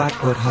on the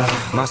block with her.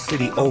 My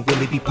city, oh,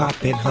 really be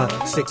poppin' her.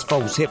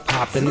 6-4s, hip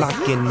hop and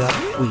locking up.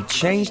 We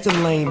changed the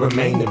lane,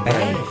 remain the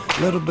bang.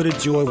 Little bit of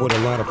joy with a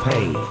lot of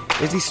pain.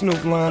 Is he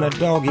Snoop Lion or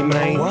Doggy,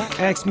 man?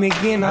 Ask me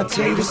again, I'll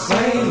tell you the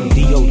same.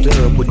 D.O.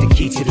 Dub with the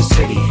key to the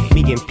city.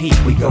 Me and Pete,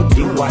 we go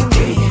do what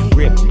day.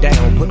 Rip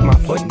down, put my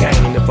foot down.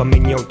 And if I'm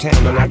in your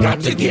town, then I got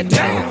to get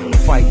down.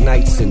 Fight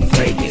nights in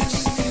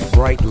Vegas.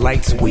 Bright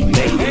lights, we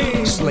made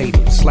it.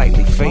 Slated,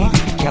 slightly faded.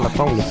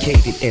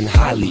 Californicated and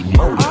highly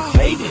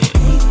motivated.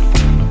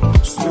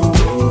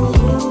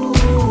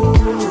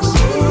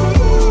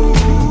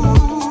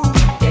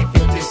 They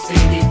built this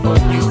city for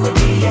you and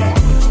me, yeah.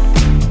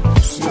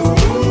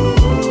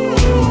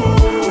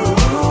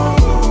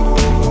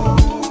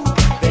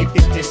 They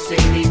built this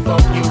city for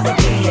you and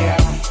me, yeah.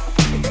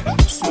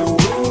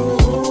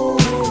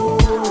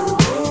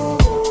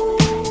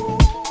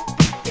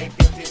 They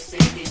built this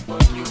city for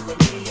you and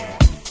me, yeah.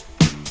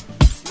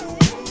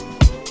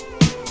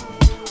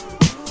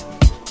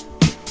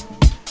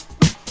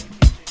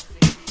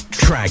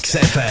 Tracks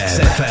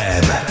FM.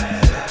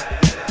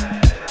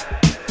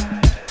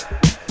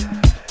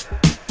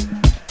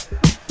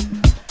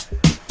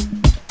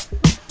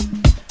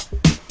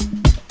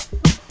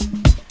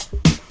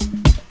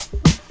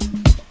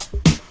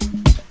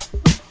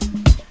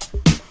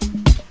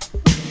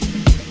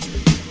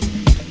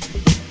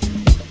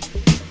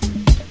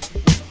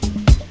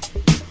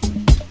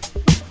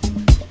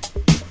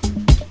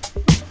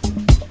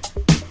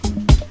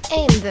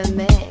 In the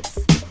mix.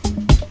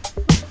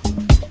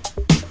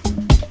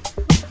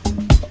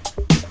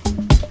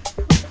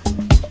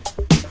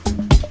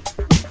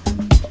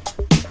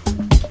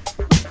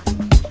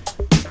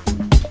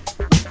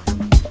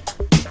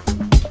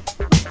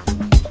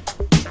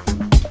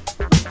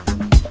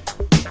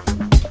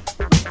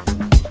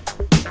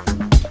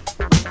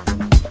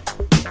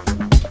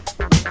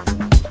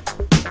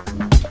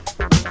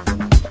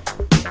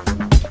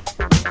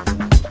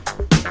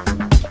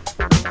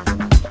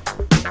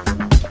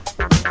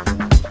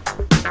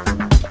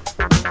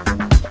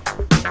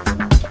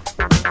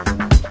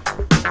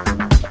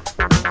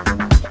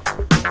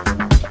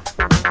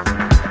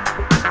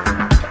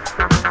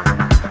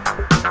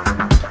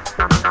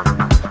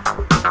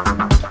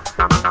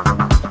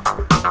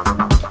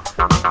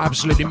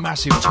 Absolutely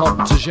massive Todd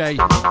Tajay.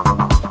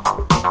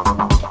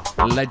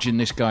 Legend,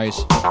 this guy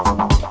is.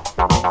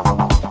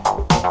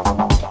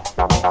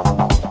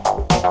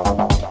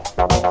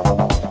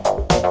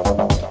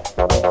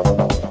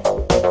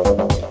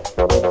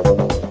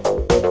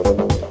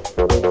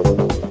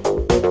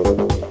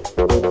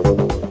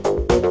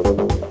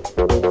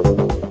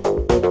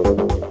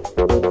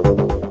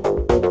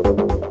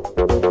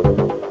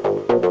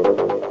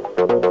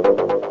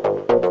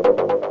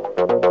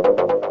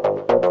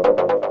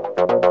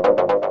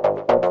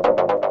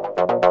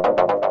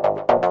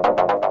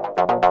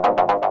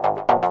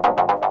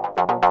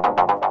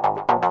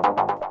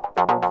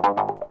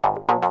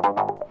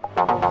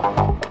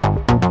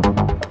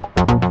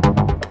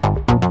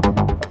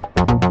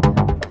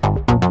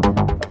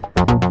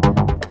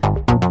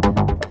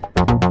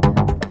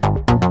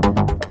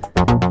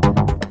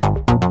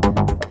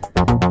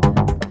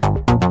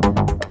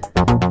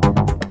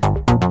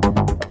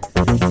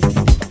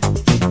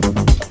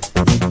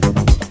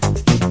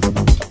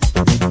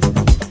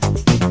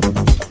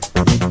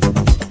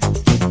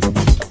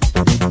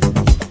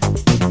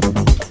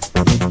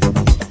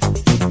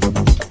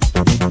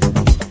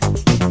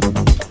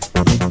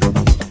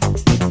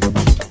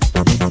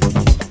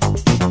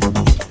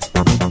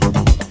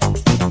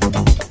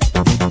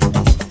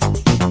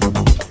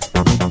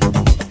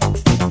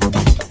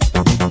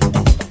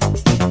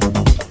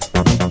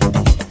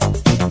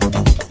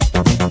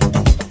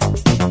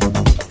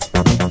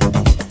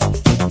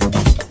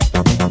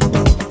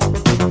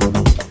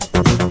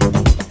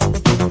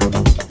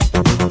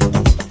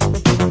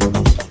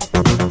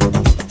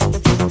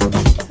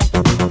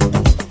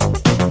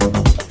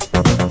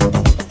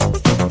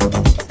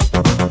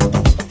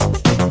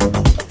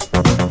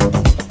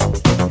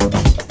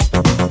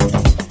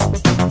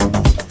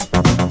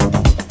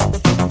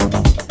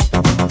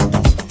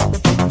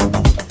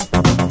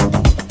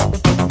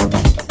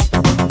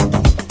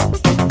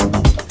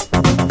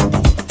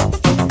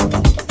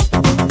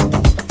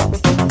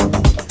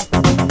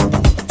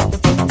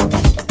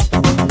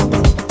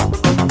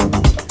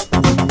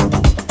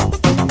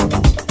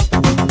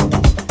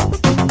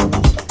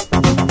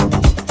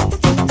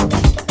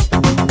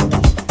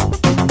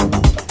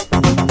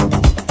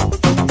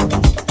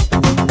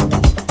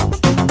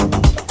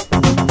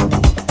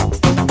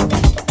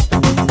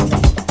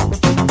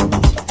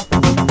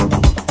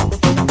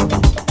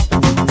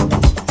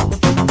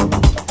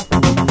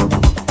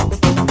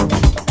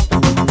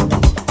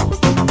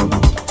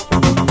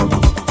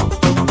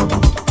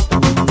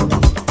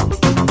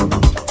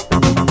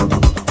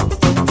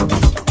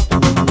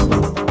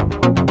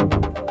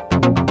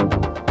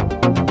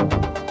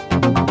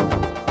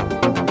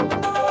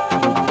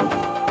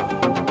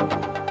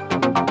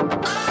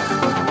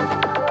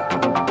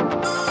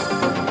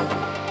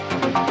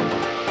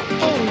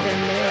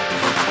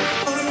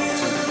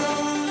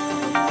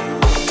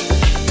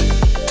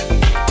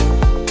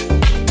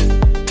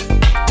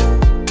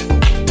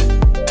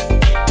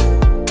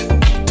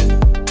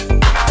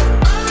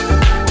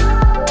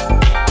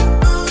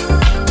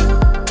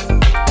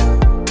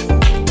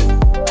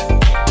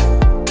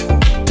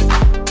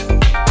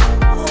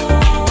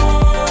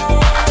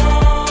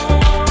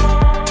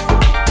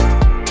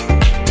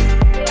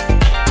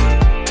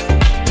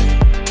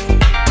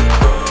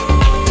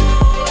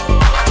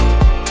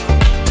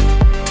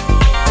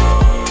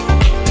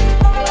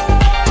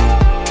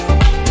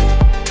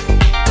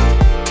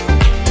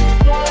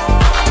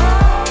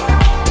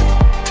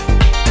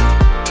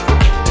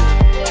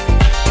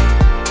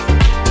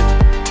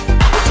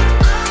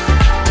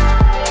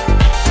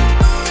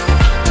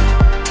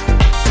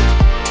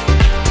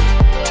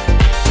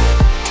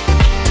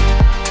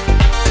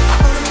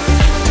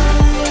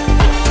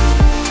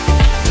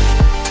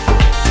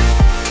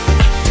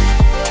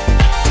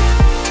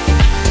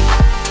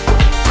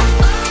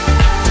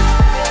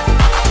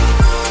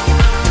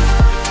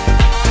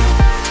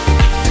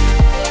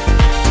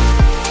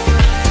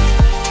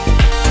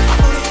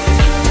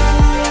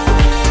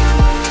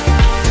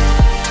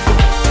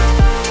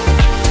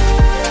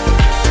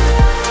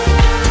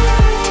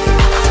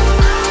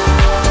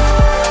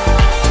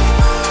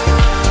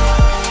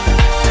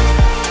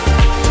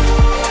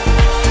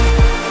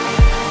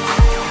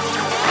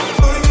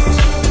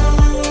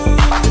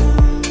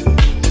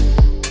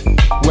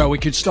 we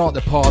could start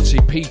the party.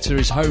 Peter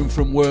is home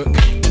from work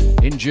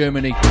in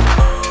Germany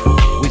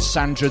with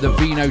Sandra. The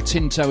Vino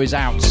Tinto is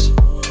out.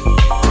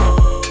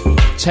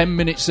 10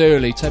 minutes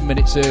early.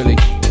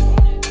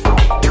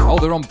 Oh,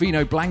 they're on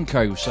Vino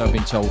Blanco, so I've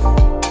been told.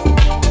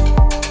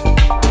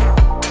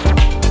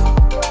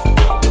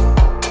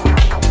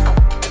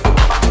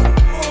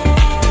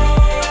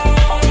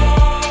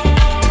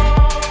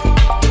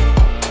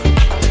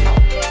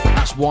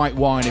 That's white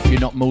wine if you're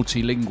not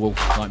multilingual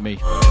like me.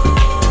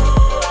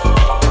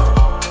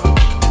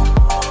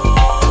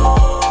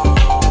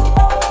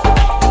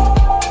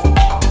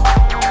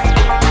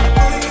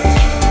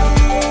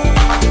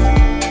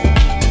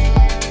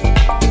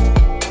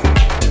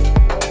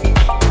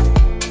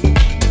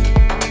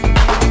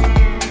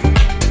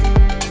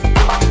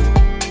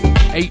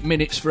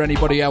 Minutes for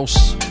anybody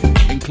else,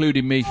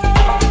 including me.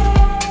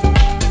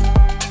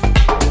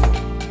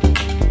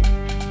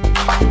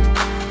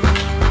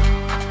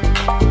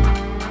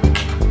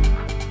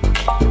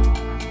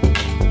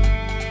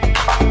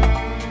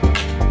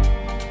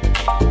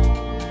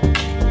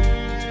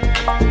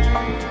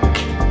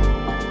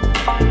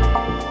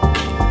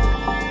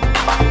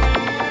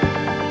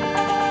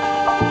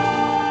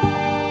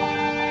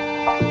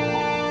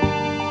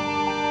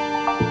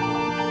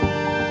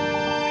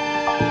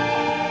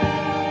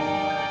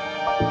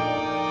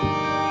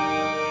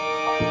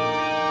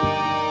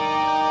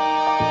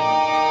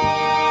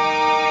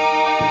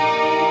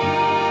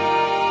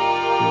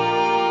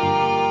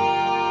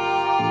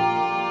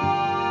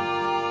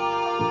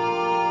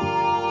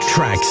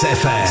 Tracks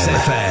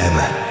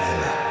FM.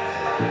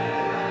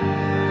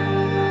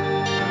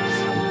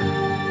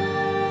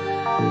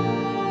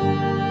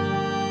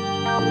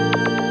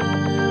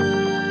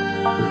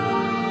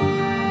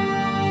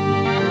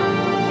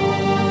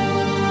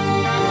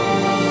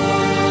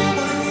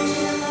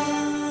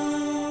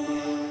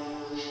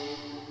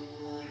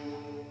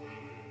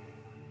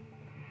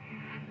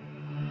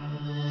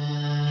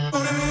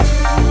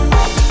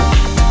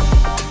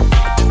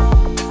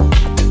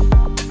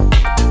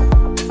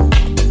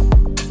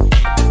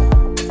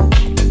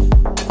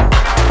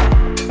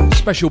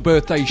 Special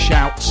birthday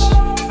shouts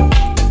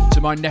to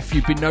my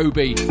nephew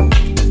Binobi,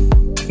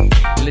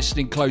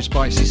 listening close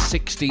by. It's his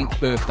 16th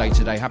birthday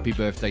today. Happy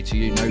birthday to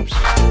you, Nobes.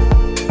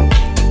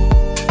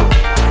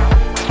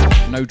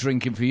 No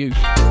drinking for you.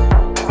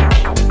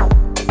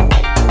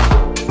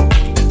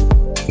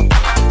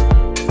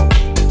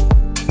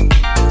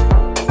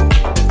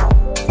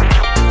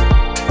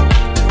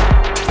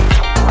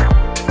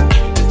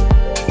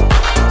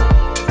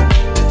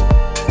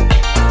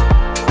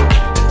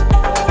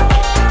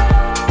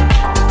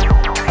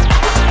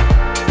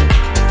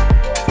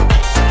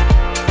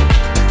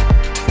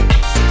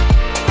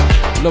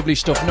 Lovely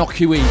stuff,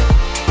 Nocui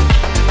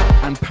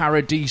and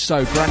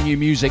Paradiso, brand new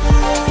music.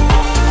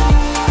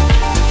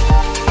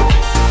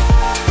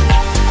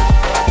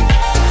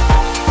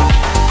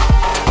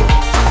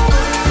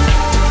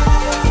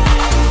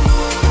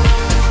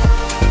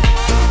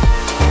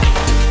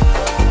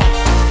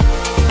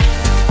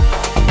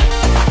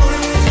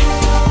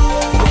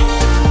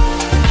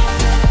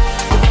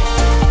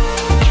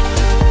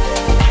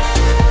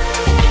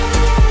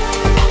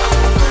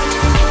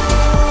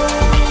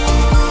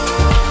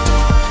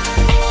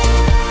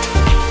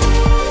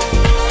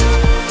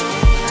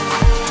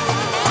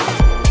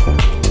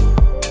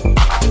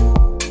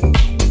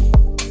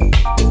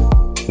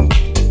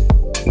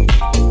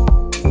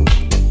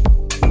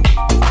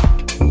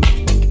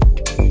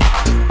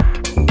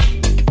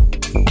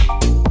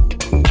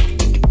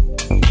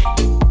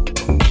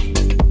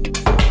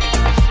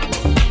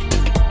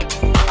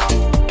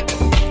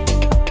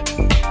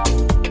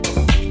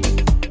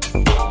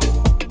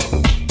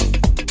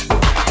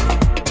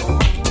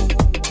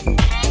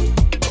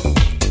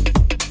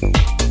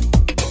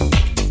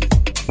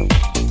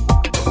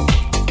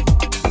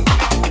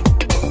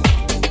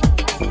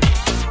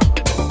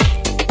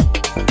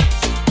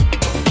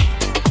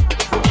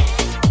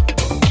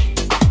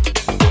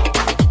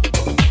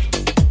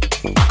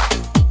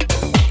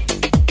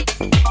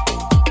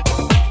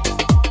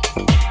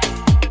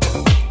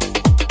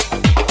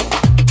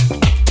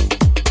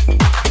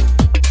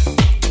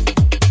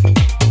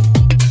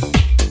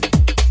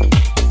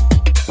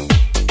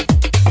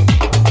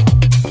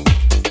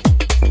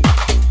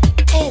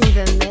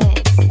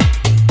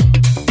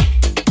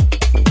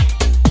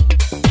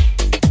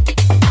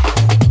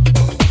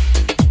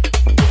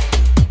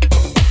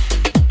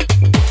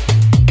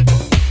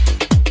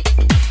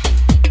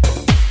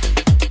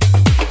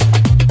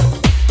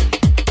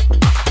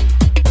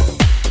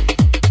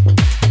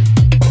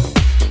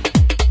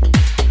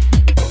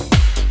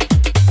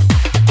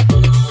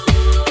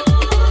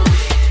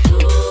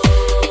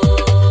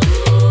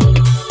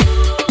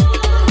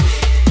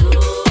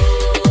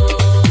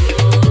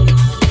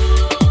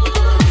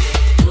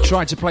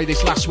 Tried to play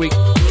this last week.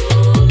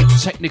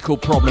 Technical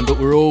problem, but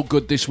we're all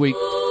good this week.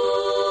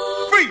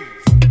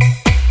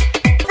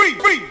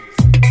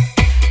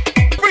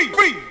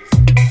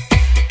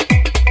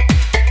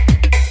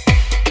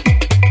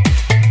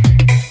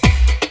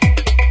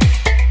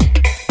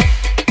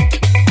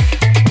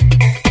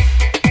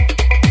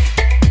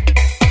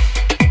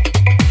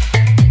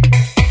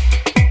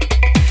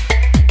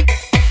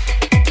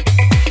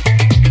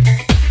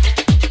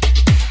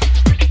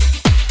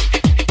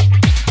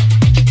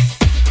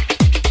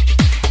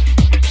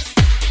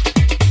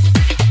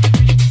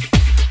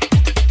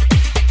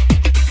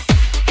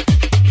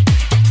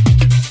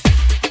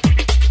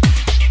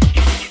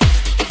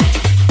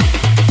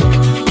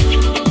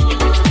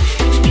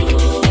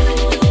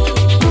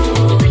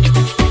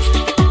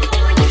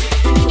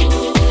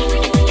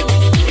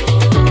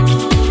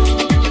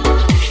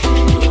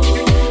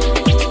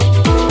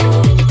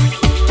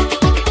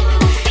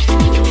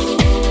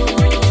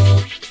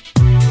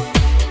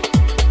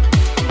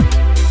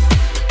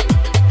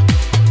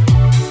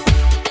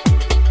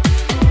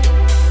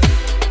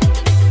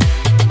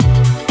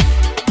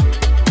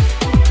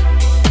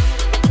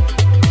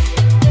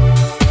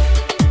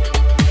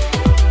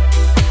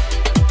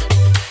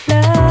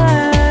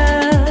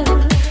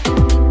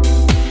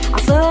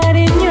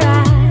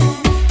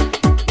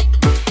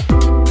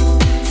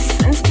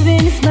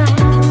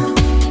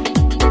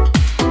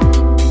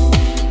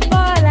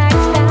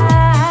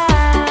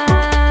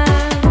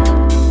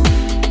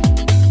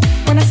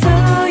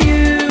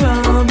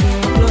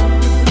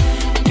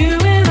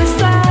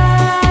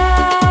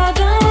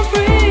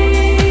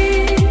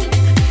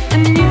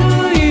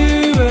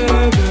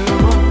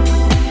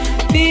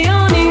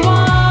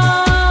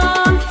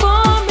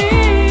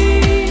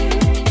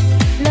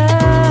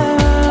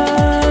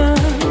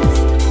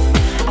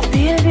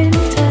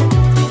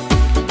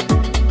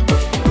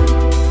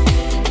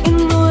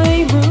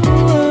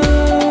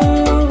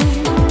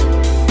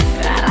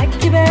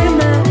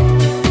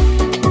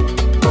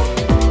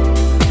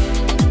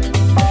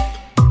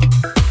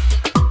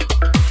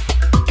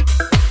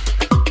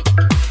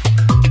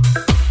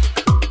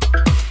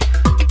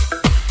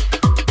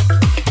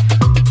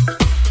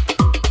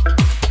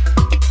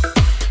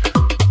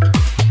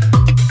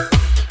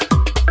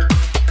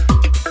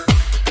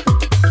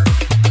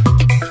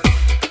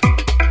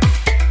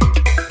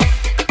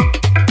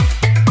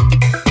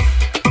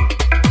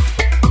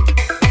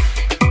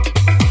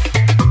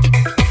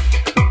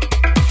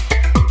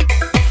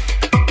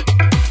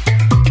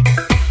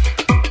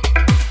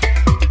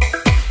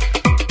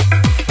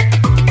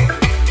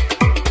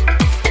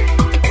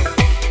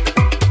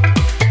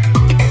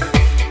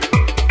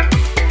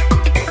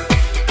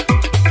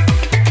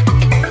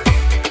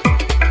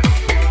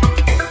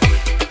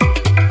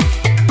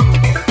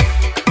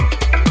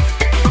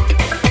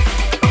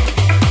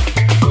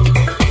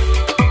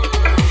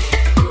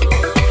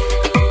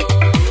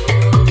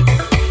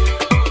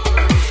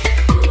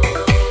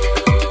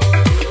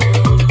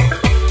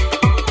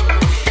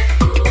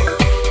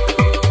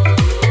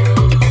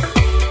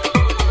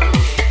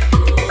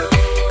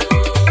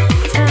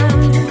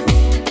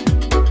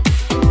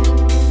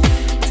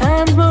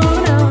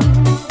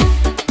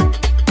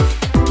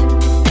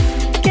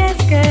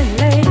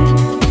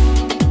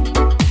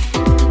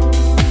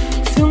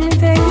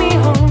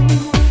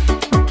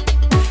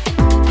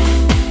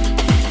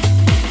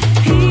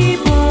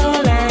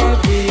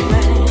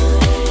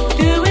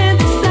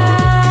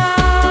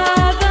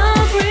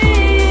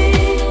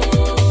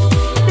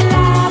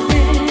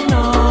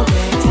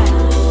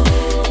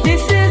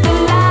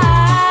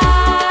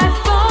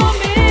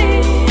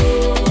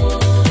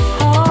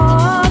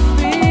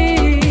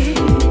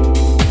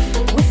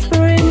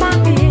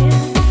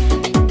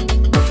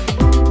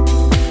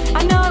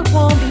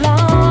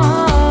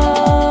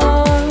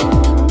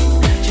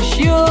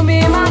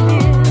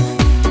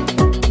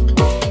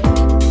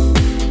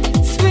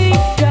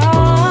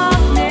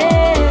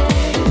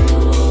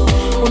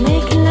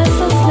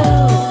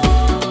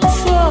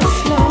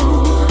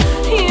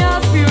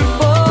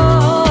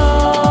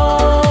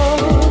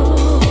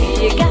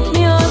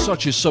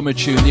 Such a summer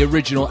tune, the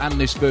original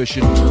and this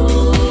version.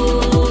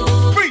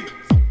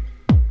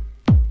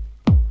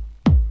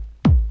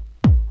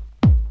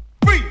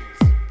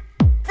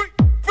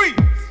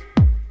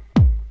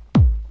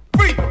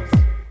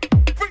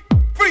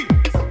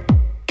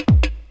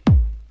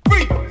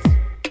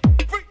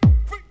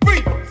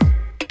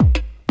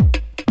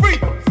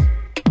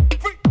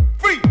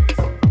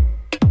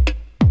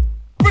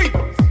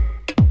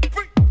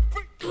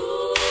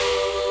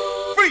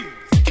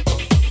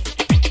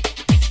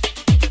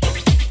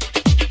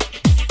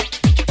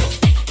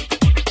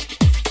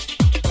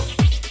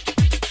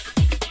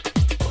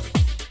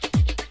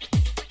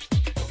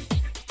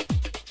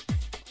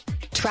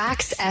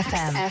 Tracks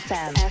FM.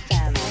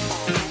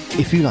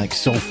 If you like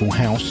soulful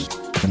house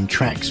and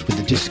tracks with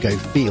a disco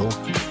feel,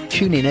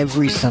 tune in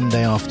every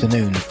Sunday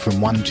afternoon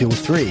from 1 till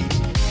 3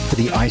 for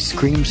the Ice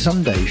Cream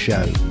Sunday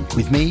Show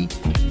with me,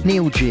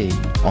 Neil G,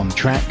 on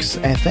Tracks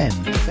FM.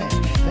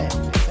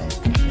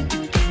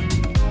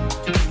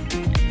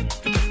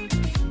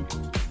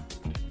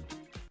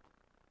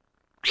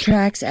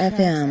 Tracks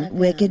FM,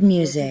 wicked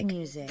music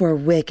for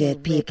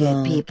wicked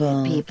people.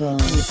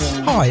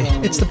 Hi,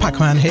 it's the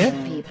Pac-Man here.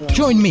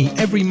 Join me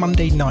every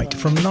Monday night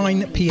from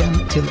 9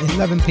 p.m. till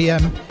 11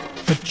 p.m.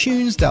 for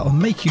tunes that'll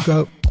make you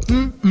go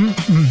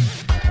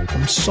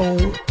from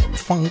soul,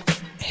 funk,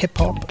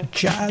 hip-hop,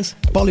 jazz,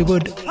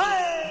 Bollywood,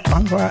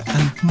 Bhangra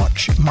and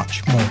much,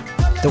 much more.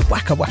 The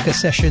Waka Waka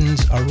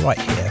sessions are right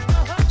here.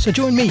 So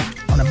join me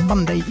on a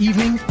Monday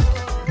evening,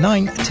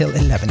 9 till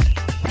 11.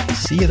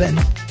 See you then.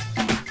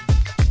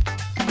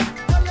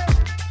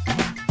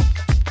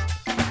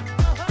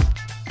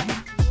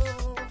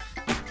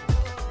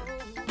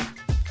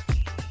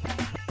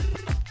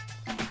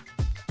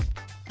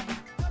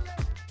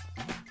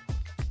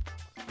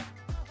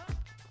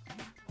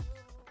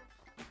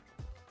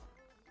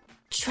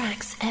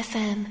 Tracks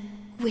FM,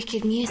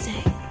 wicked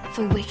music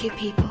for wicked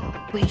people,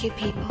 wicked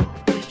people,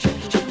 wicked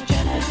people.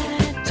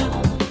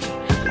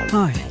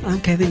 Hi,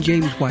 I'm Kevin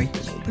James White.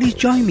 Please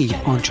join me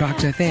on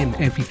Tracks FM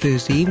every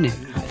Thursday evening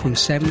from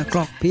 7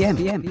 o'clock p.m.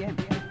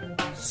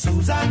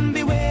 Susan,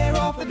 beware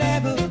of the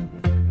devil.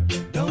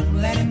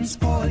 Don't let him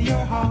spoil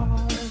your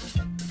heart.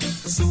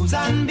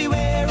 Susan,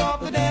 beware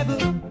of the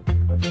devil.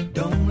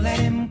 Don't let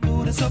him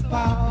put us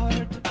apart.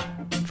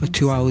 For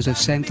 2 hours of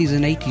 70s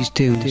and 80s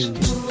tunes.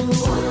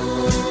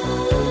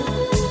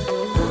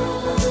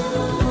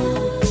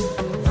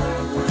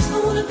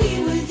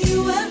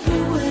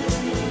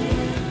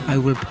 I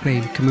will be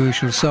playing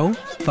commercial soul,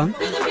 funk,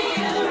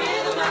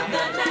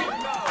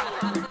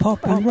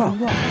 pop and rock.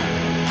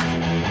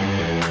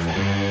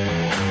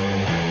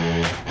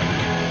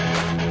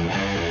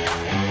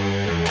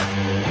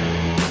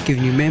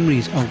 Giving you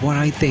memories of what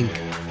I think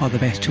are the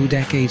best 2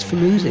 decades for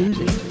music.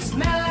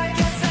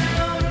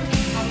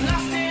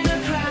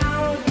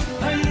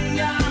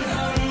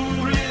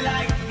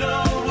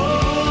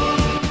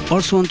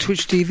 Also on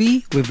Twitch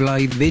TV with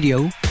live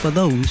video for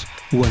those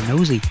who are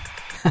nosy.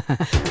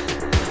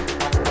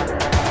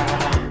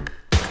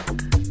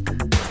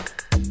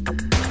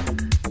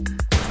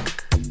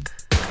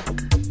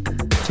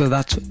 So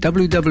that's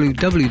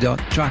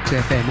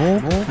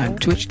www.tracksfm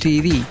and Twitch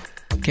TV,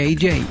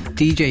 KJ,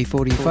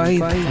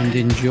 DJ45 and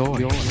enjoy.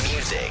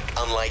 Music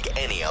unlike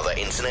any other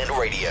internet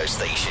radio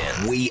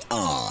station. We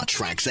are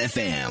Tracks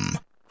FM.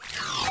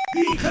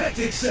 The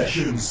Eclectic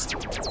Sessions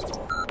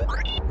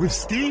with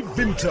Steve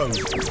Vinto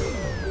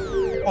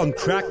on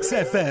Tracks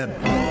FM.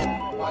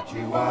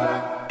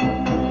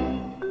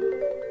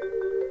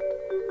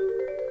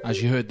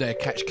 As you heard there,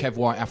 catch Kev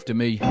White after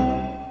me.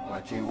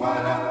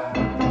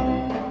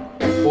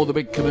 All the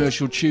big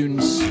commercial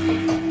tunes.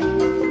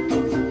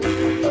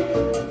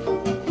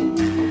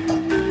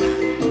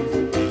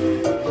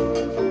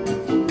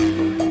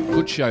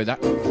 Good show, that.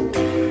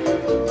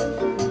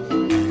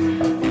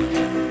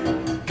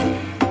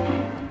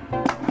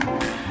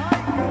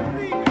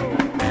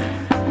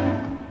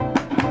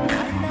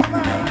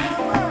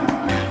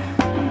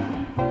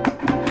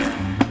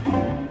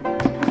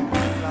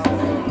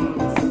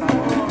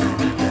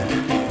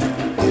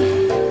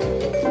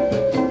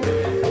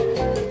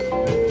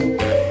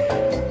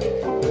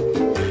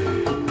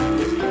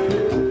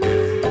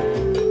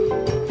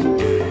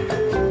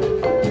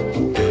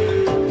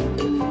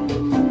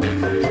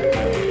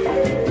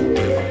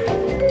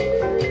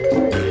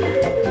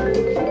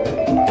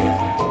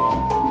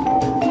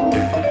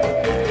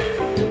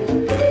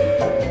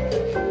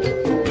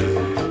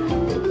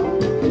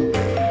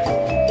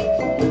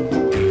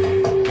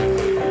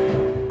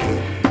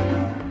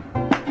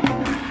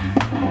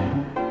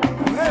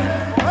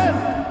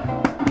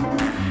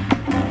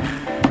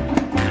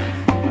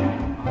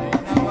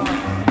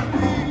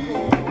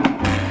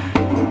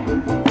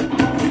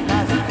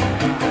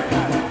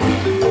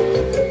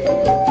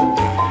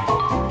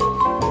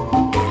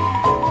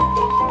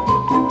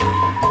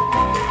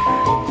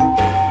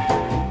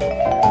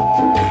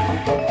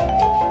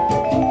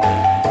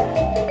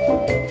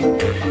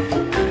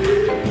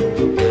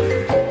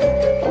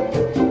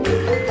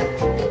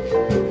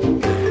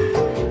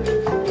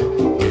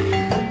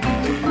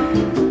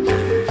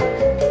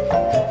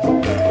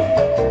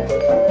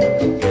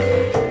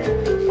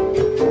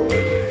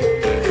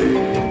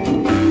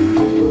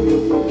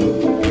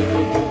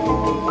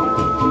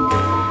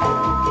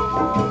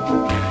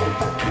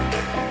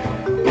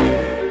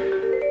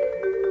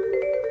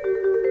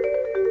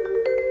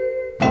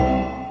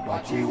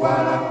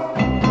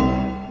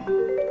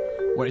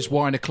 Well, it's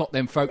 1 o'clock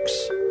then, folks.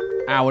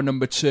 Hour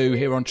number 2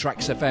 here on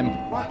Tracks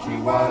FM.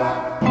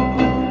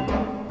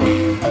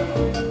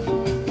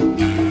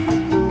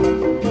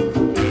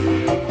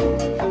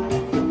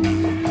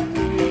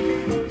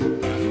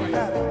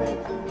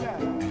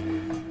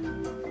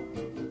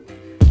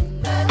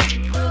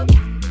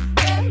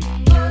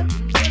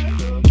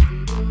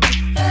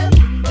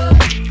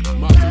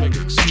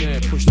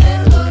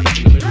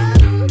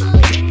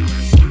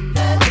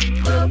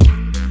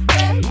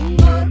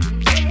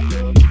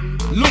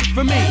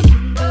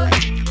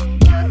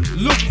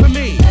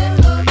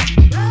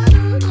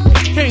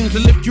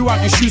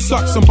 Your shoe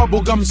socks and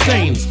bubblegum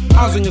stains.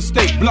 Housing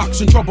estate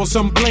blocks and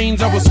troublesome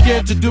planes. I was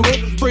scared to do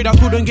it, afraid I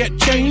couldn't get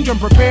change. I'm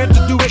prepared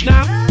to do it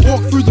now.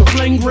 Walk through the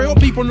flame grill,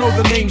 people know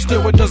the name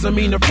still. It doesn't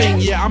mean a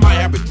thing, yeah, I might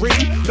have a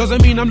dream.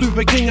 Doesn't mean I'm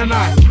Luther King and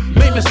I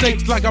make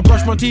mistakes like I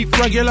brush my teeth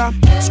regular.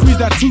 Squeeze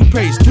that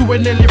toothpaste till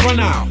it nearly run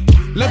out.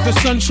 Let the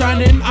sun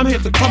shine in, I'm here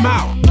to come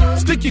out.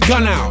 Stick your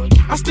gun out,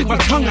 I stick my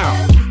tongue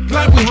out.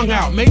 Glad we hung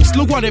out, mates,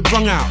 look what it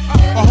brung out.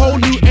 A whole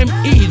new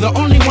ME, the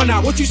only one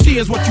out. What you see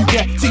is what you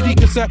get. CD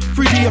cassette,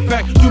 3D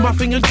effect, do my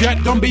thing and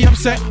jet. Don't be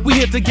upset, we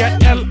here to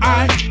get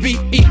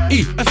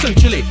L-I-V-E-E.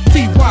 Essentially,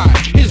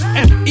 T-Y is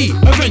M-E,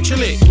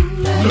 eventually.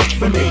 Look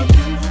for me,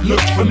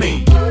 look for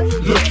me,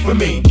 look for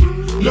me,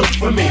 look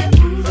for me,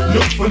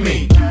 look for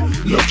me,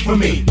 look for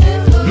me,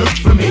 look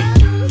for me,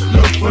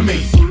 look for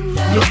me,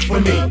 look for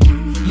me,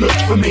 look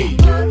for me,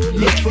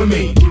 look for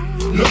me,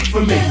 look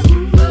for me,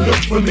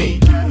 look for me,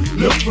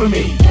 look for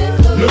me,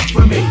 look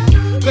for me.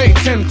 They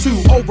tend to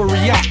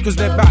overreact cause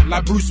they're back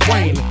like Bruce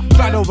Wayne.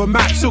 Slide over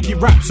Mac, silky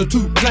raps are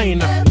too plain.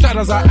 Sad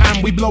as I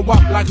am, we blow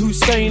up like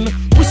Hussein.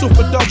 Whistle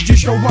for dogs, you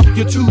show up,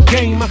 you're too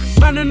game.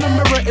 Man in the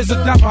mirror is a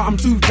dapper, I'm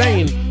too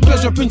vain.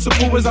 Pleasure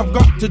principle is I've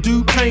got to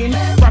do pain.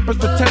 Rappers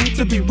pretend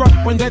to be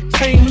rough when they're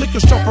tame. Liquor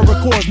shop for a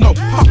cause, no,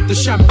 pop the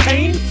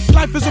champagne.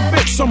 Life is a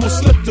bitch, some will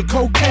slip to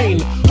cocaine.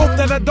 Hope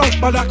that I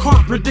don't, but I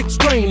can't predict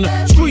strain.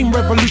 Scream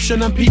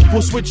revolution and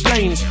people switch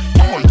lanes.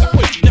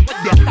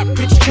 That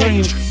bitch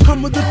change.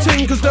 Come with the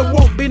ting cause there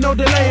won't be no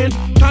delaying.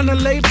 Kinda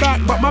laid back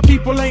but my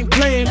people ain't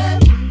playing.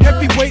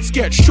 Heavyweights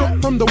get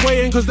shook from the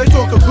weighing cause they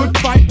talk a good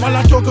fight while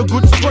I talk a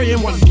good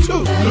spraying. 1, 2.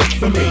 Look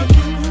for me,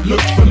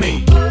 look for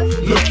me,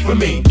 look for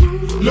me,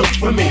 look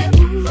for me,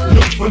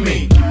 look for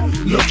me,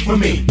 look for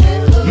me,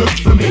 look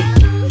for me,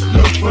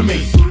 look for me,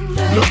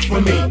 look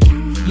for me,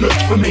 look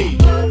for me,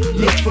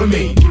 look for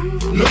me,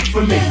 look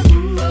for me,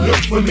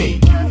 look for me,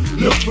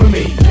 look for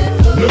me,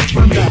 look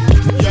for me,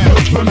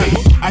 look for me.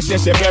 I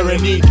share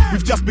Verity,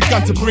 we've just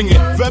begun to bring it.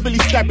 Verbally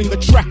stabbing the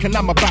track and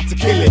I'm about to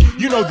kill it.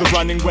 You know the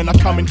running when I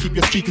come and keep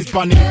your speakers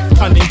bunning.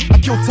 Cunning, I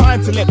kill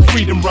time to let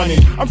freedom run in.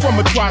 I'm from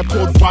a tribe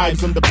called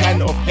Vibes on the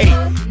planet of hate.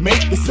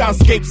 Mate, the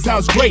soundscape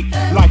sounds great.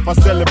 Life I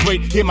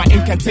celebrate, hear my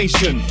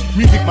incantation.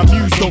 Music, my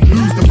muse, don't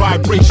lose the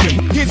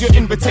vibration. Here's your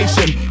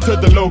invitation to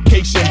the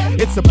location.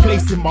 It's a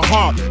place in my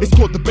heart, it's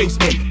called the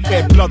basement.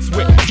 Bare blood,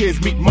 sweat and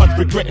tears, meet mud,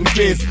 regret and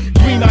fears.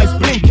 Green eyes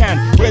blink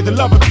and where the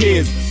love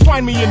appears.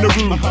 Find me in the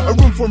room, a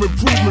room for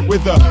improvement.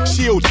 With a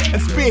shield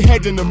and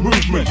spearheading the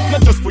movement.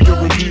 Not just for your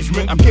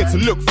amusement, I'm here to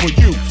look for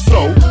you.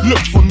 So, look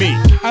for me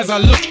as I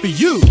look for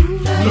you.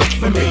 Look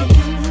for me,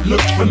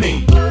 look for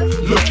me,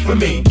 look for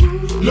me,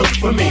 look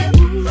for me,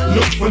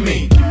 look for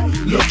me,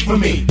 look for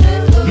me,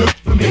 look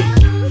for me,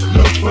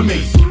 look for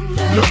me,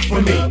 look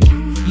for me,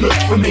 look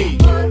for me,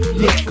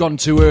 look. Gone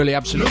too early,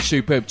 absolutely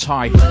superb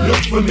tie.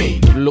 Look for me,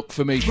 look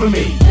for me, for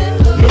me,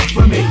 look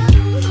for me,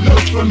 look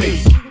for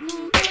me.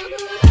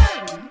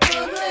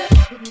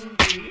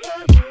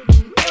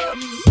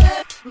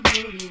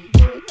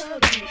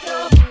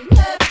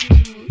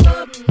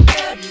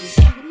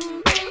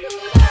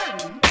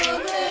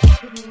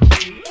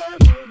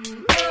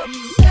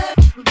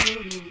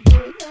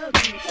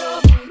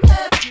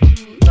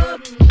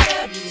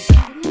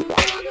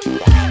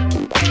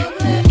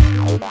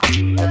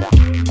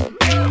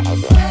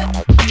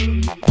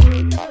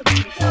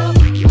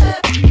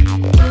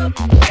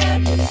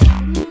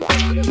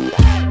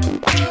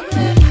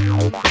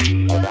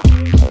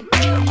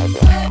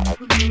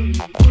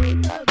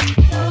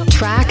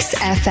 Tracks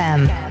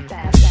FM.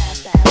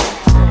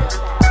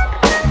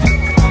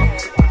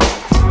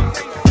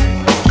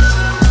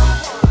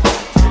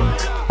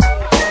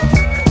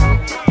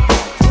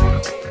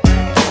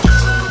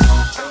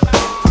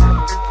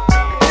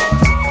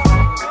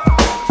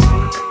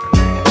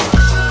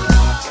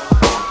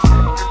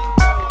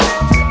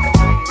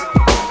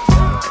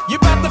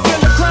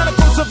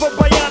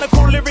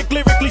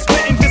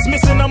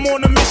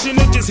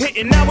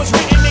 Now it's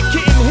written and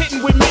kitten,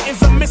 hitting with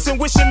mittens. I'm missing,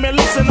 wishing, man,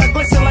 listen. I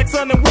glisten like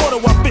sun and water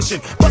while fishing.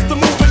 Bust the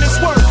move in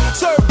this word.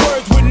 Serve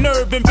words with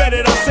nerve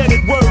embedded. I said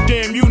it word,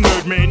 damn you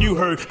nerd, man, you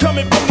heard.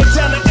 Coming from the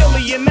town of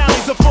Illy and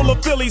alleys are full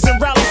of fillies and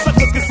rallies.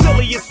 Suckers get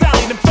silly and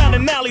Sally. Them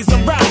found alleys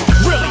and rally.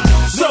 Really?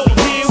 So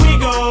here we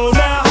go.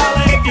 Now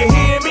holla if you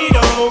hear me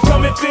though.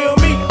 Come and feel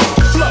me.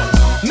 Flow.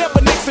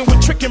 Never mixing with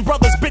tricking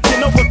brothers,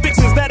 bitching over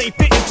fixins that ain't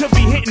fitting to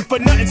be hitting for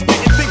nothing.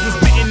 Spitting things is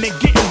spitting and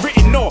getting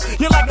written off.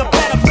 You're like a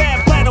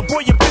bad platter,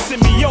 boy, you're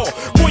pissing me off.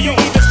 Boy, you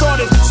even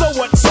started, so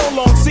what, so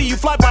long, see you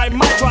fly by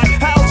my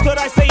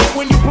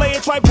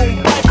try boom,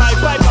 bye bye,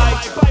 bye bye.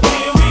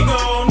 Here we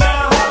go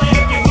now, holla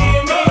if you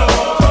hear me.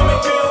 Oh, come and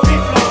feel me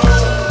flow.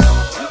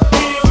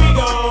 Here we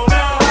go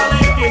now, holla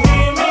if you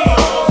hear me.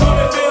 Oh, come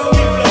and feel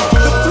me flow.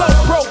 The flow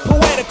pro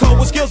poetical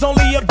with skills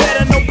only a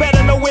better, no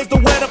better, no where's the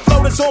weather. Flow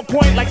that's on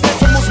point like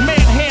decimals,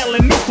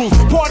 manhandling new crews,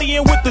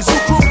 partying with the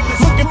zoo crew,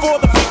 looking for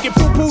the pink and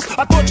poo poo.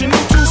 I thought you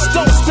knew two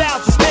stone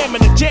styles of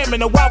stamina,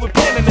 jamming, and while we're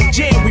planning the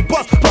jam, we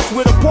bust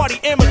with a party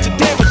amateur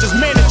damages,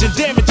 managing,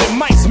 damaging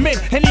mics, men,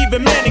 and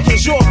even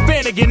mannequins. You're a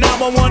fan again, now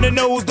I wanna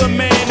know who's the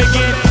man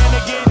again.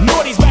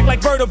 Naughty's back like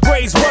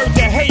vertebrae, word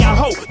to hey I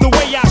ho. The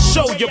way I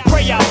show you,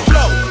 pray I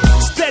flow.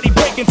 Steady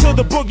breaking to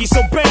the boogie,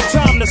 so bang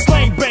time to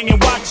slang bang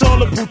and watch all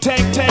the poo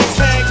tag tag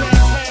tag.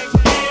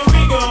 Here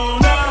we go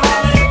now,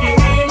 holla if you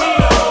hear me.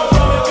 Oh,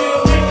 come and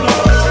feel me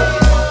flow.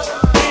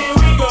 Here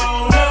we go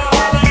now,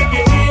 holla if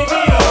you hear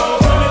me. Oh,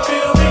 come and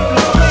feel me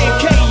flow. Playing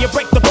K, you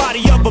break the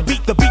body of a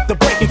beat, the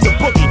break into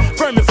boogie.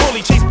 Firm and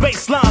fully chase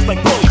bass lines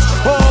like bullies.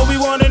 All we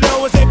wanna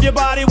know is if your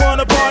body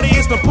wanna party.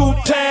 It's the boot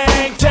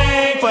tang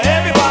tang for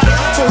everybody.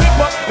 So hip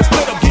up and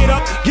split up,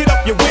 get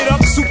up, your wit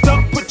up, souped up,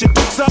 put your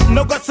dukes up,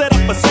 no guts set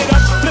up, but sit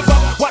up, flip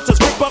up, watch us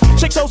rip up,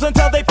 shake shows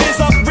until they fizz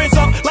up, rizz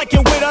up like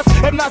you're with us.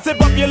 If not, zip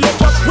up your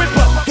lip up, whip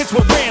up. Hits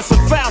with ransom,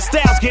 foul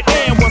styles get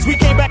and once we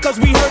came back 'cause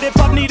we heard hip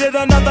hop needed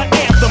another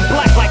anthem,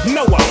 black like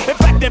Noah. In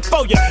fact, in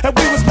for ya, and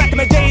we was back in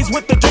the days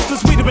with the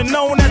drifters, we'd have been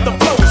known as the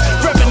flows.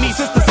 Revenue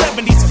since the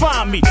 70s,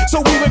 find me.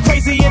 So we went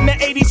crazy in the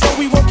 80s, so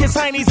we won't kiss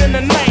heinies in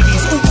the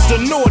 90s. Oops, the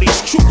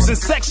naughties, troops in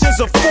sections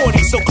of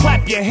 40. So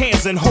clap your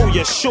hands and hold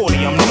your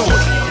shorty. I'm naughty.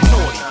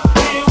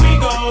 Here we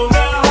go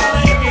now,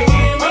 holla if you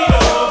hear me.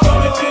 Oh,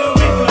 come and feel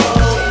me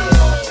flow.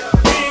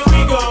 Here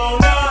we go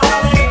now,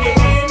 holla if you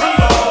hear me.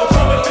 Oh,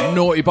 come and feel me.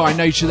 Naughty by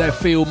nature, they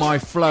feel my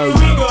flow.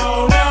 Here we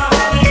go now,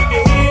 holla if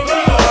you hear me.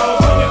 Oh,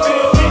 come and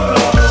feel me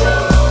flow.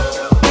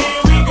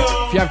 Here we go.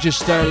 If you have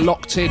just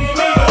locked in,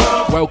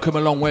 welcome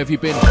along. Where have you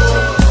been?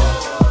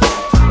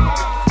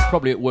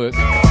 Probably at work.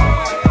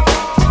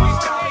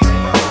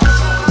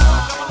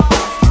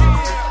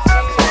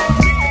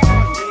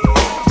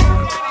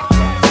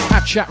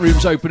 Our chat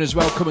room's open as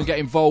well. Come and get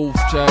involved.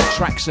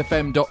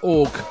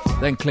 Traxfm.org.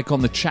 Then click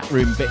on the chat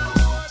room bit.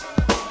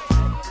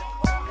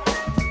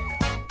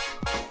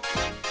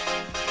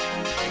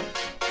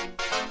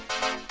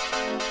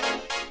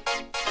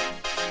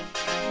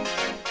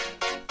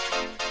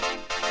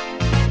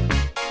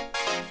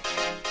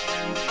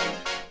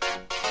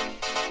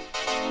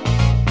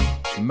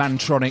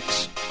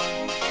 Mantronics.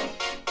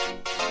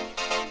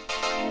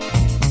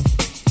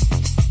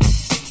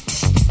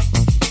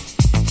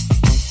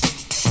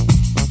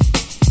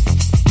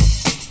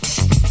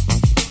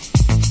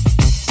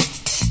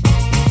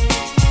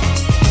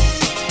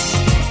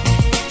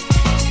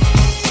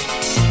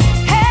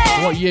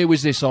 Hey! What year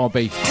was this,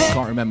 RB?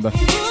 Can't remember.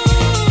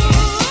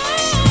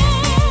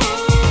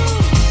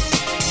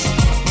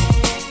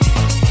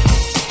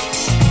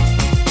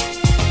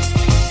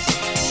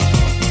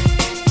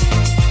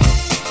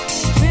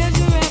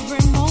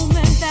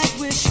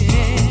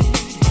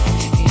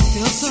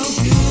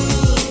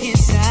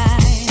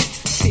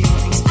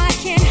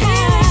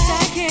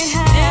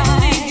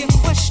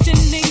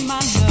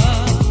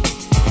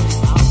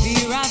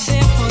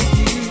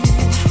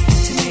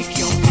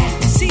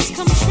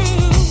 Come true.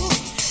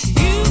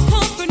 You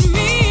comfort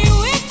me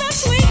with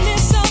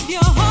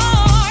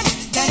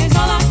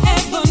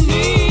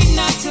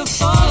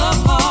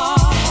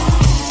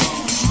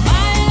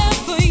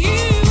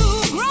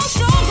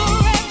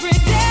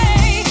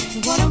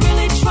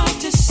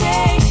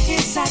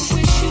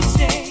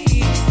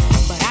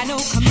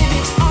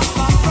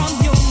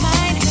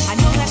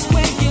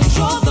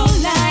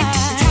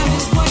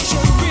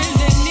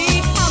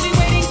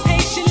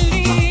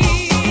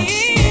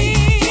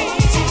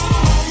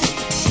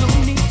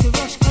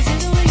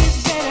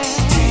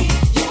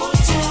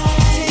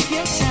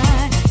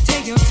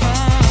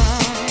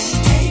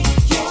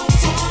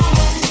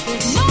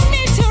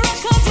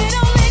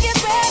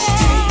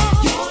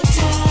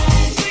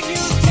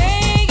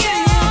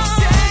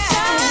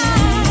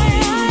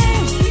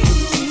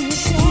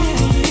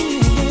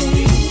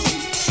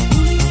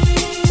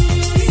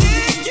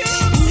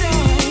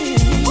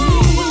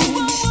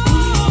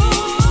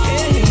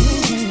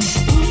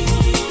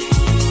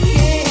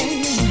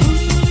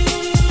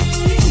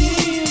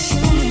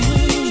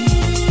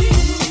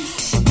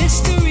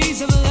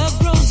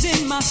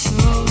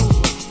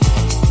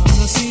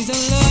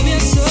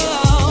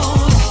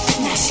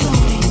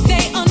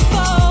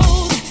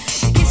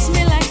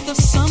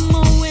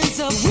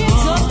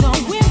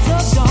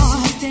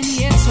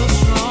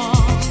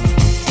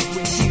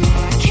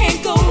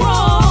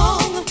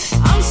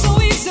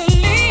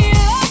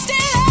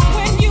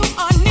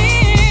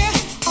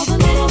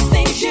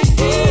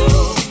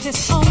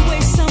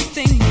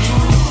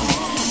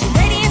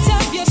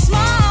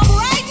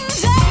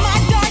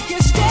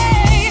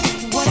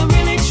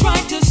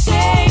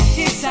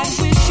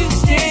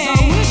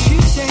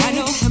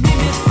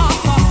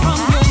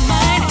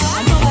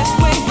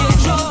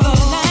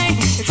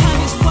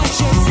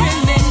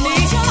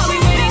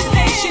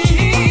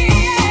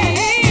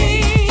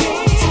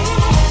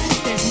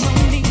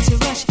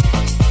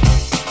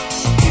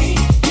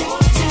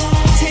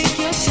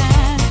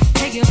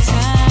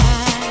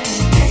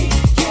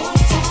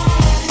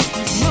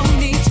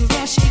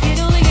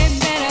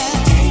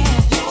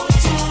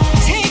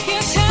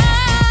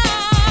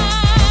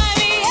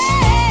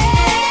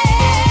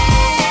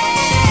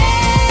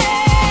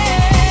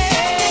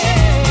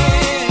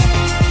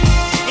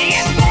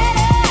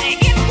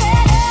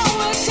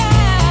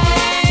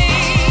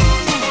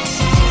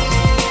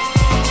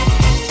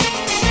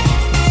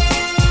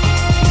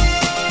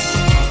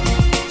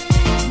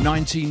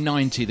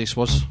 90, this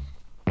was.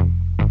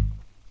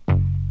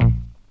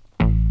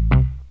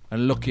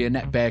 And lucky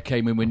Annette Bear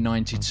came in with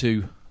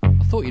 92. I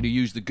thought you'd have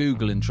used the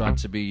Google and tried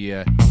to be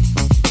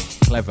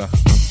clever.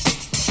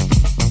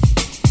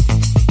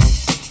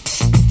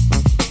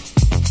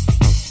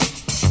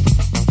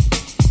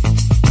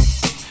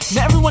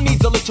 Now everyone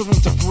needs a little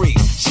room to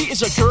breathe. She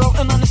is your girl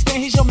and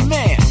understand he's your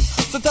man.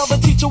 So tell the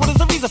teacher what is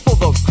the reason for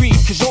the greed.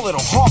 Cause your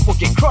little heart will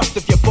get crushed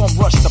if you bum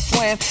rush the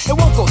plan. It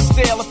won't go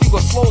stale if you go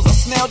slow as a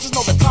snail. Just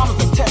know that time is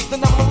a test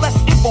and nevertheless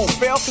it won't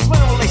fail. Cause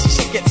when a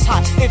relationship gets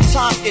hot, if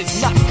time is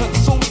not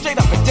consumed, straight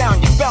up and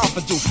down you're bound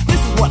for doom. This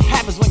is what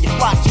happens when you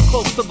fly too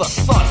close to the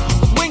sun.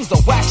 With wings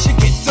of wax you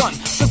get done.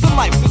 Cause in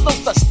life there's no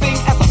such thing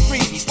as a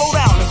freebie. Slow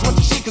down, it's what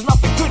you should cause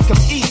nothing good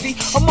comes easy.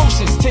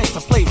 Emotions tend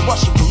to play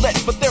Russian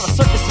roulette. But there are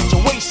certain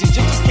situations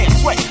you just can't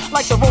sweat.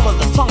 Like the roll of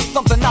the tongue,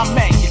 something I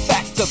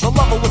manufacture. The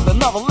lover with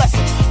another lesson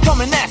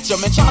coming at you,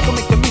 man. Trying to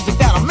make the music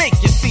that'll make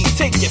you see.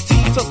 Take your T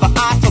to the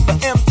I to the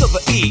M to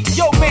the E.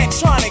 Yo,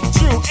 Mantronic,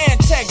 Drew,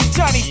 Antex,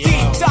 Johnny D,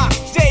 Doc,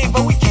 Dave,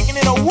 are we kicking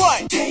it or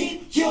what?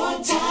 Take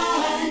your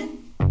time.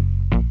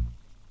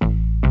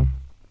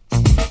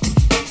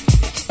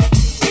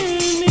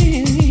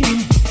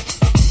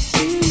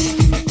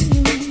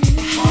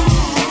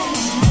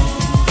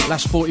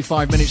 Last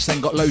 45 minutes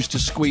then got loads to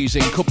squeeze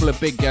in. Couple of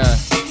big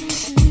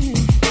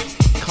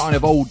kind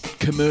of old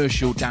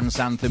commercial dance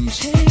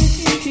anthems.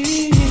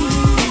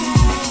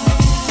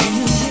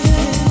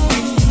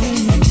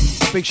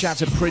 Big shout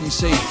to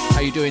Princey.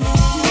 How you doing?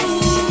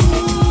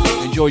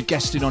 Enjoyed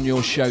guesting on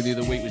your show the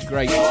other week. It was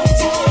great.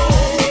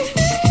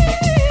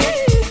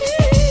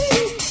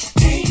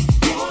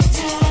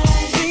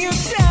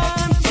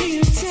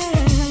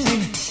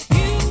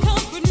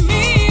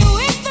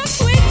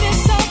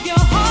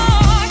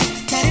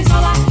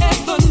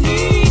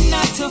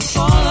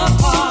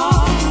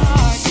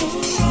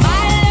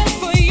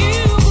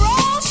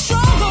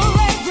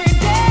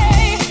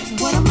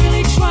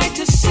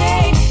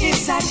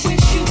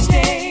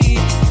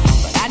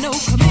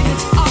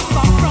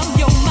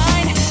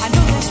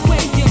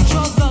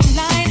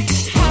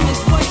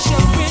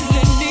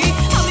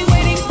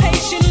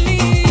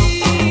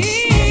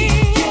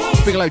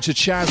 Big hello to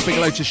Chaz, big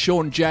hello to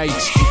Sean J.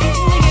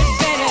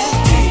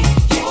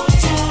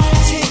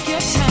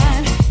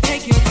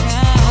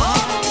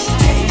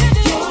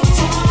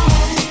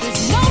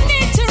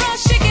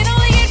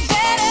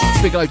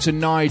 Big hello to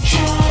Nige.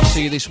 I'll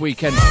see you this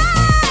weekend.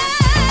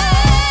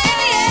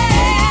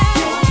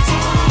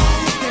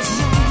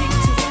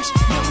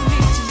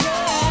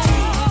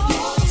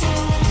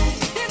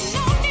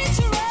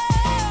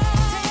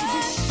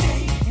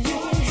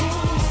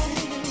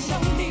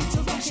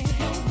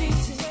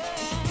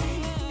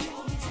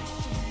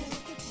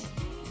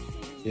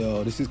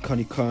 Yo, this is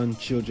Connie Khan,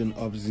 Children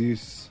of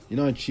Zeus. You're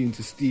now in tune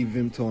to Steve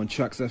Vimto on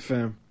Tracks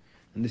FM,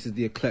 and this is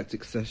the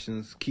Eclectic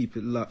Sessions. Keep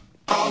it locked.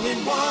 All in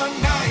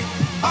one night,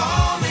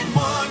 all in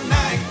one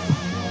night,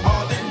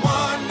 all in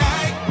one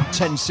night.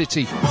 10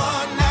 City.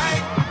 One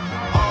night,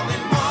 all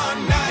in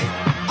one night,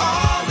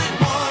 all in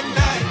one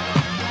night,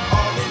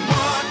 all in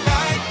one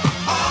night,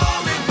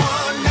 all in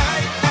one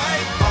night,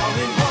 all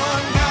in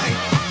one night,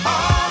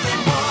 all in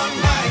one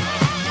night,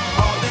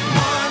 all in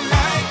one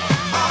night,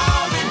 all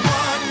in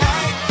one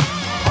night,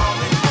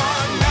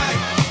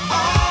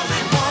 all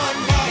in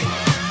one night,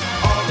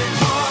 all in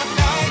one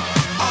night,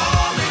 all in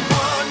one night, all in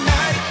one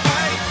night, all in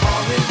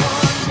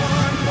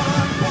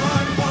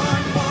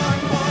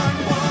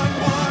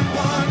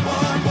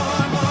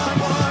one.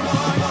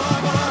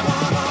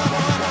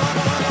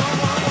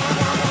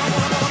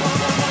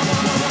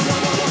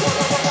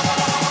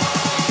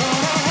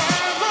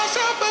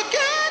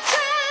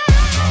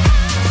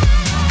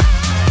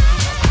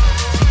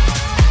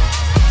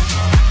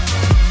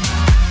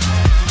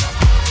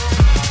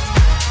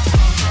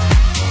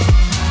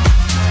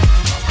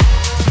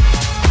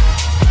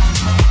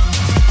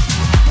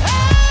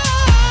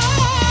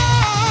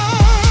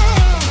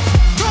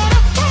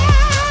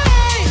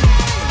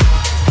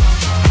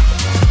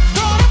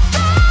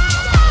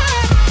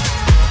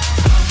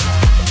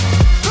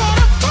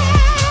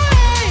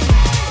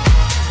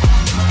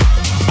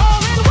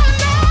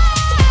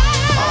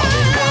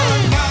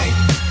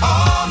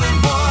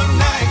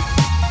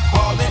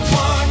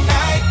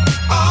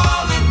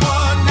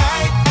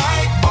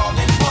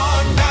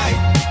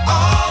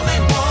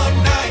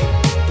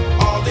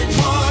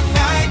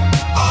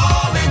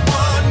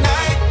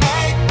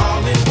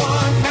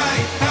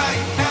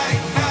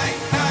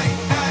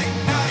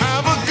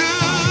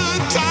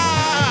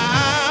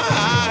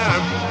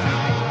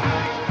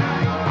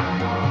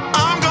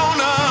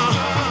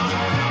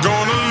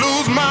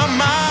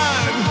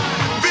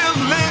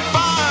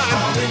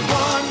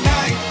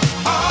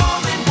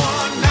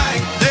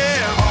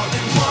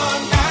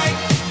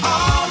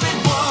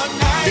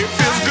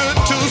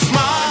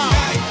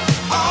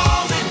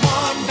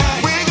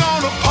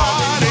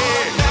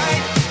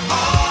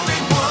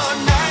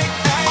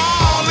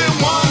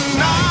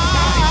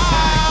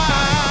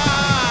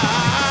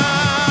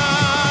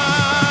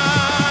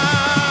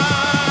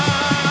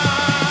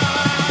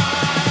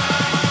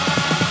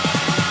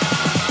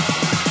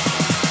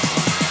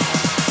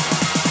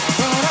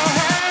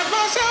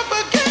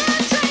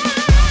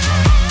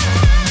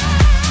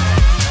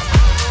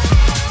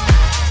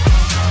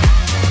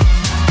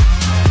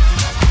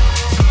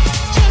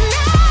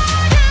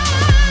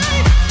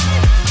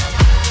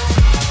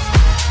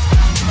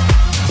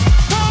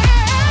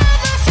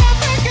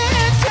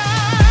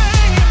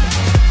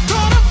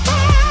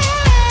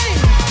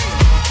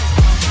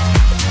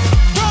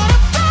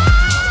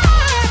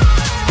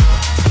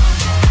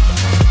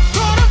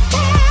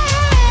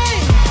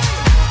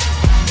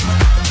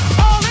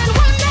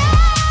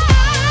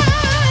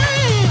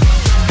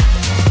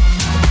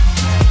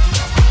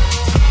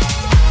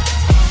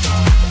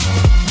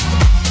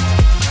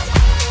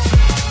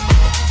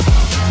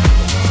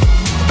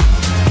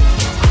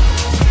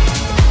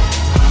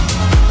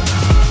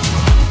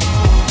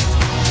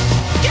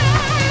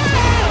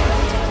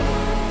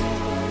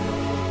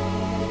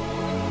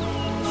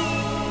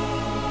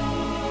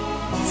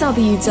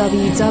 www.traxfm.org.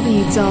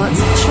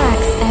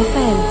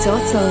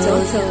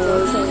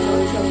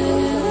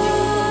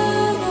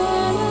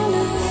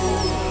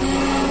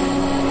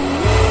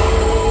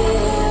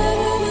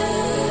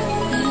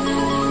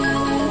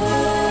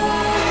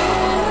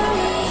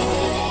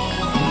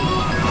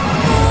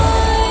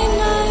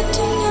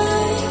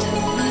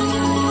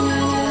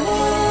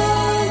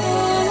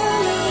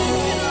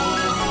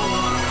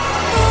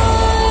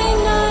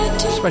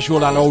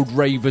 Special and old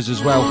ravers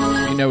as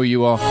well. You know who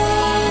you are.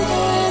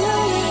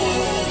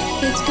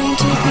 It's going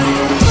to be a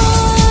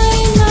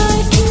fine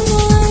night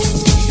tonight.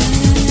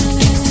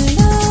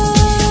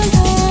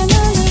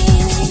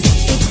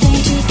 It's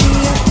going to be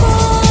a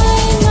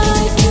fine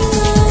night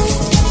tonight.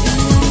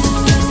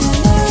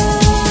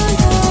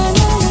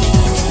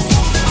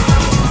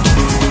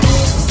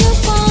 It's a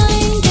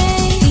fine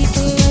day.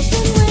 People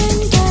open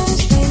windows,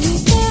 they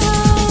leave their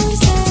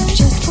houses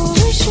just for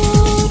a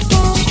short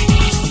while.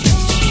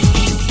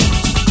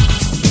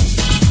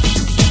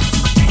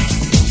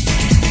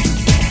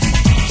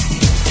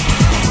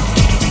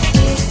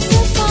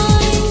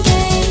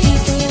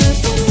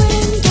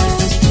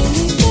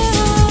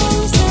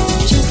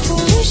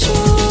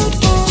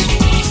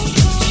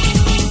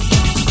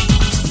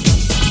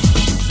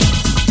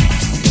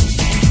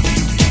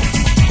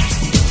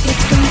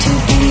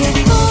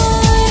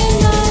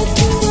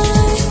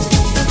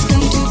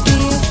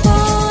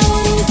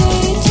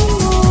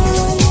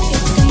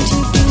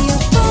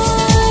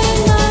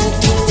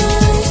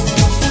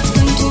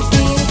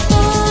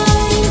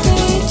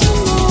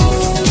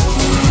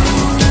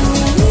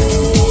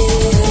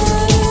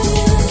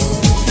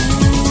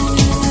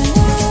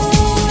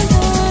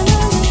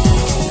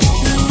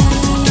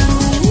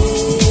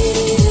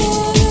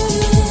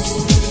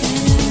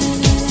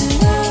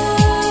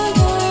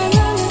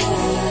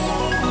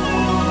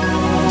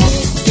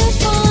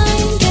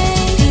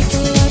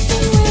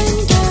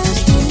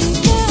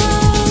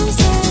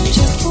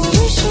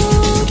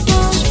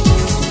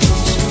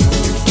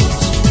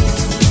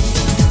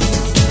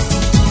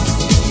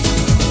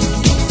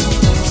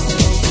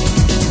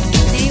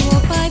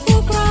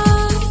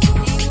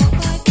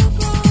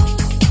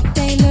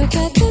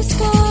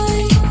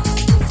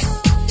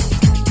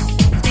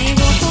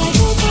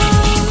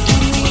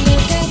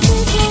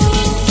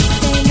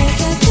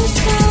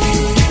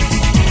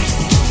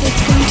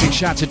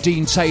 Shout to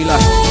Dean Taylor.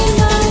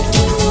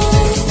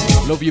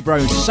 Love you,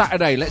 bro.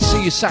 Saturday. Let's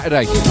see you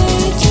Saturday.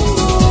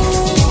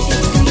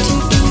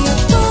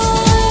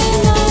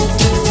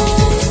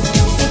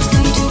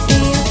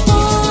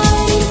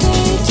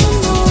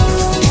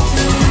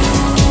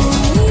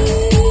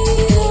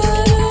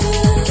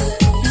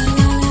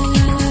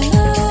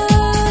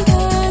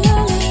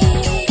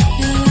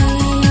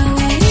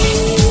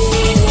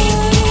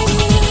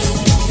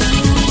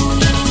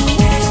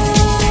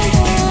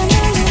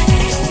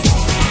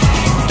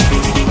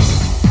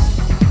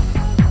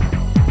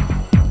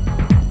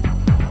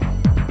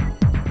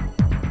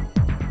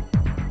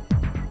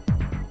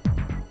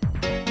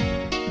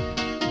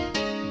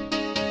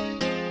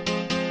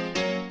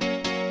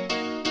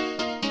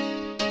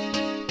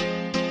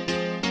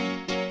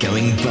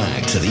 Going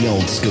back to the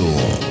old school,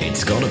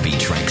 it's gotta be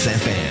Trax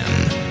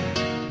FM.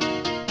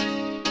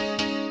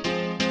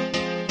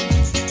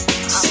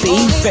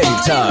 Steve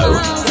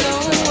Vimto.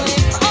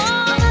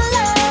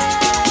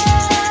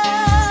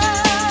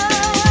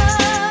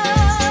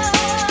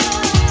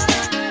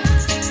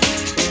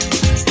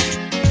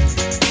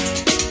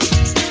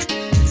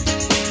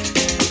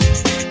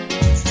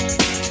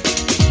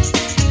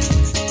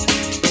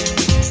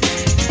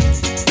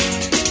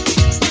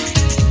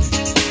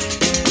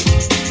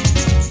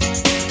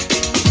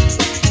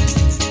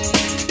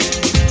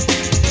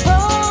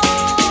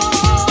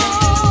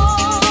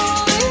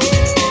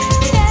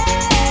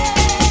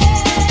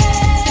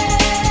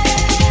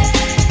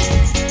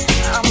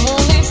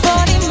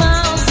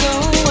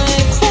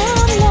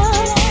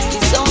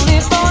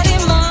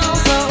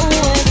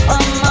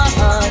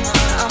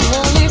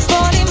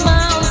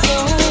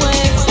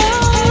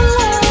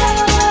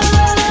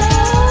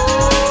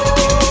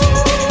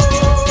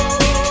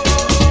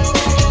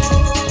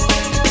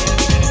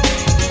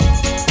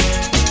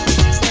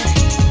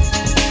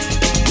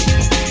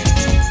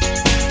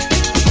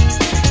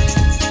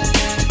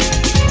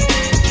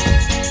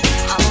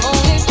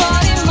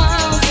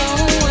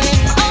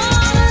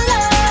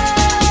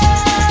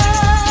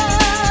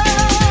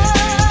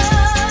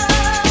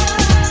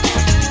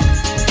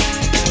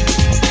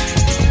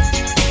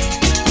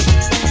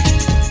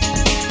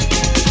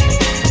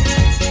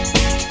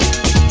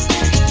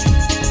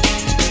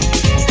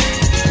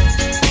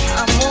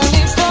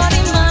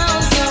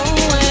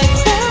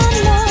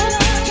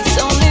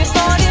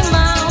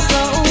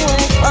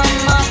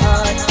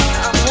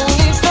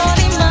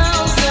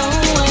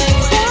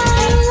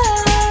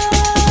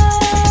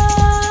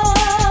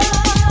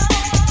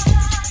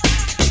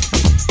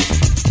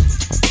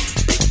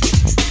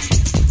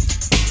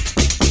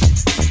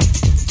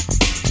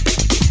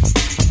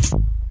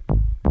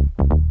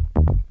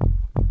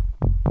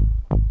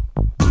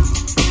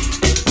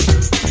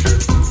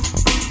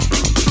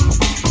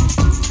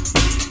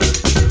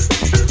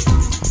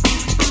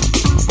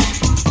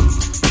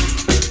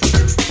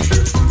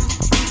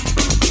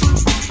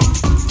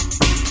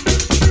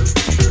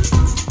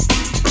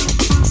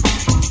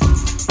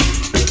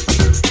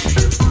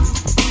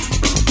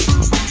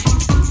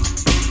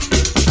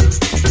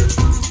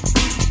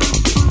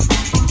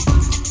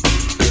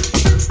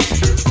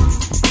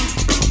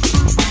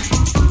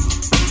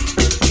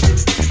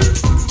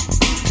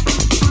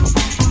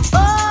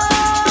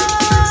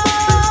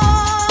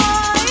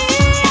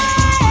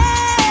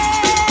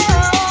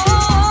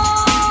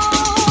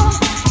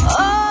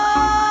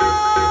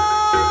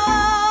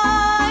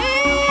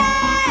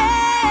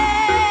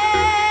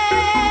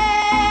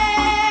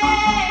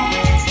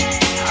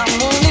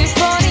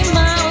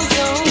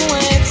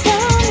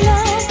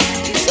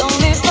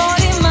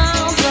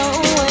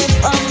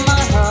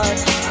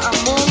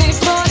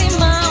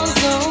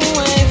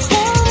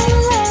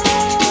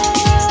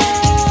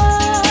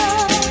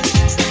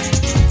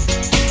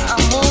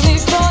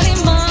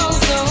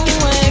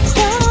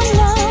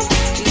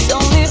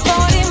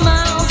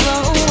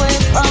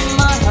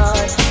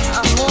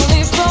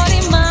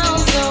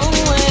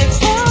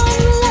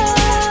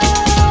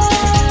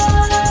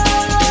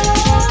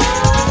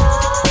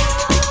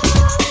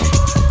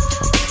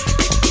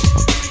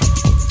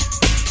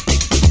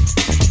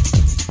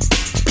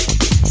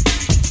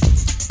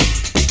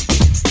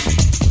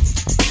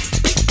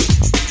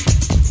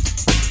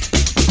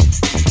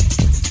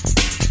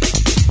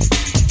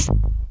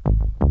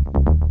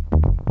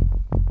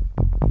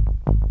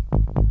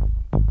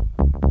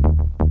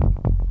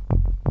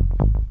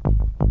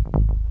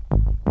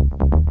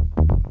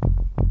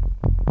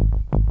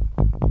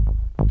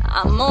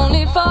 I'm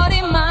only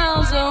 40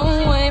 miles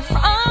away from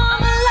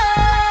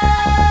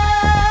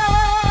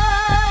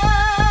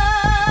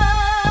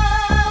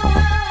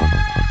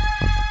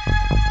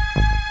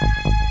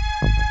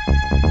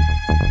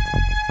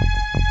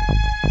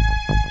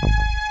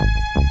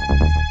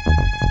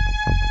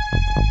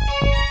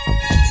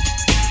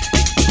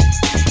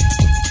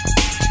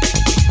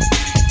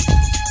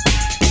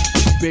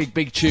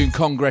Big tune,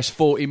 Congress,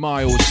 40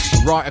 miles,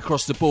 right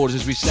across the borders,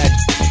 as we said.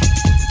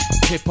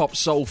 Hip-hop,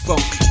 soul,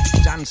 funk,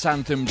 dance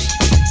anthems.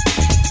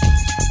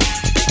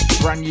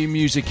 Brand new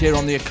music here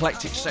on the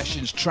Eclectic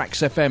Sessions,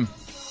 Tracks FM.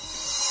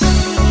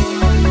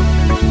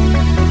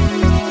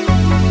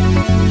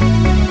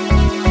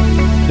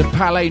 The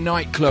Palais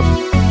nightclub,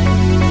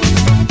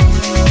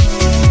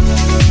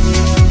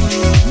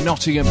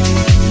 Nottingham.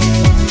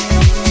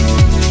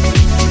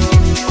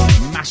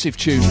 Massive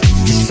tune.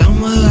 The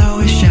sun will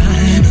always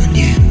shine on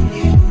you.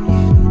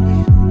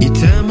 You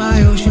turn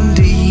my ocean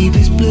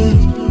deepest blue.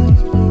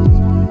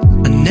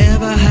 I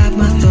never hide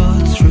my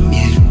thoughts from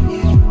you.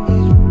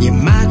 You're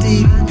my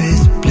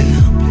deepest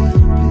blue.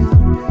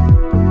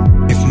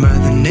 If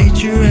Mother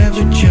Nature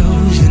ever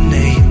chose a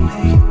name,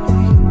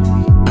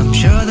 I'm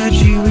sure that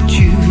you would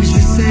choose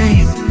the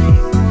same.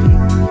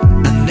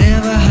 I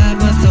never hide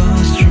my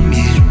thoughts from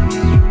you.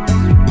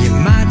 You're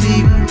my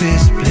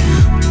deepest blue.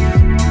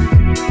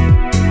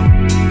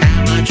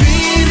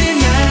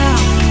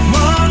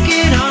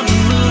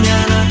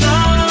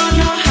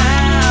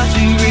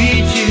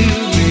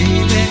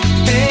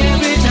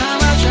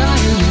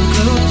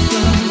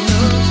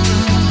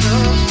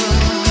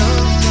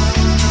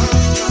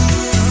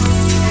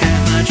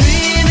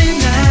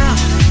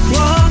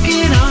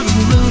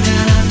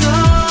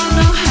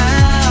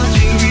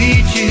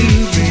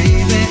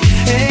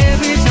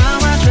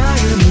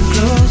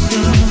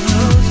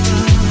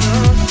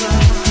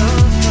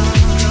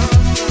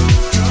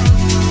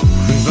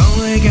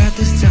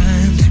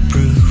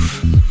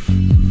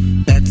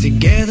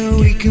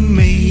 Can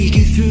make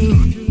it through.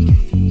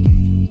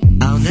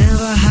 I'll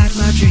never hide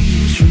my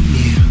dreams from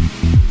you.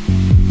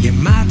 You're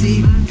my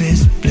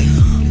deepest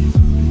blue.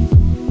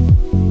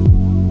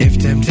 If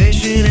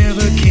temptation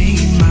ever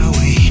came my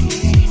way,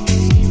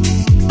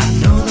 I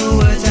know the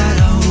words I'd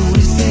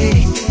always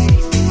say.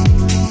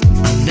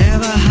 I'll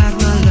never hide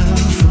my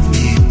love from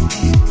you.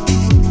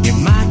 You're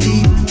my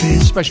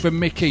deepest. Especially for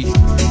Mickey.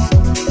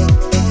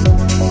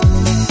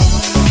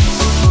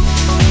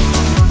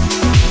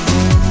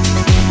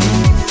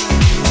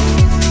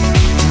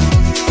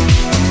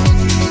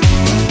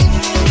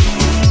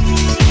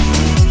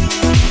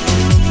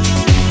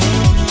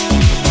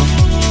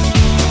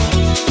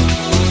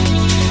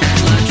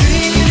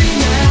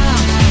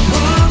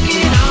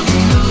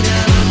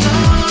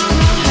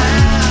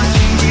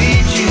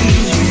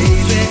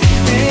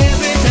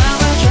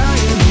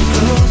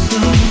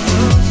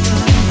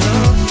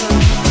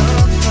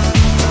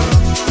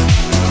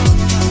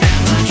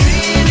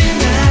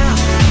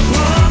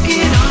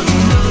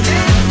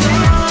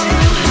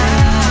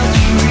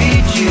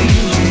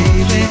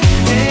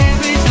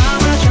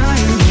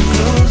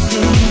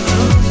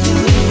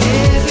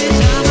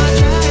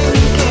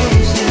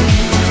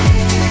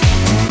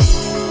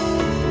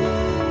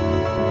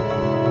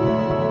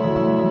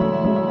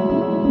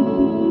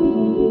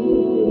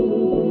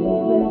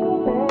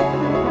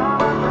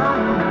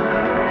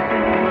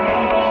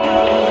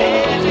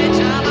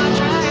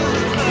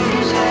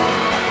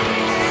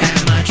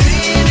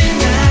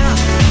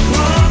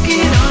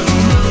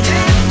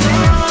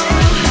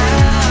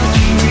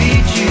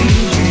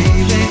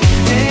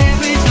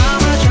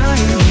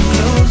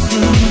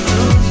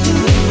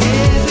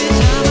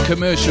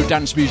 Commercial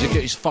dance music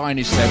at its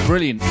finest there,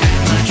 brilliant. I'm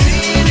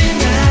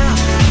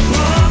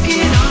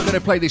going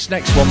to play this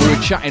next one. We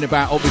were chatting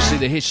about obviously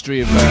the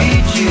history of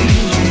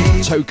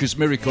Toca's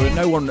Miracle,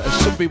 and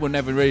some people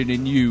never really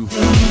knew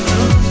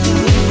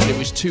it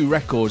was 2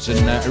 records,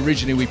 and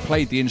originally we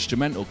played the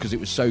instrumental because it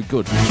was so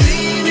good. So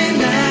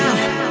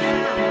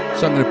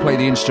I'm going to play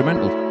the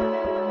instrumental.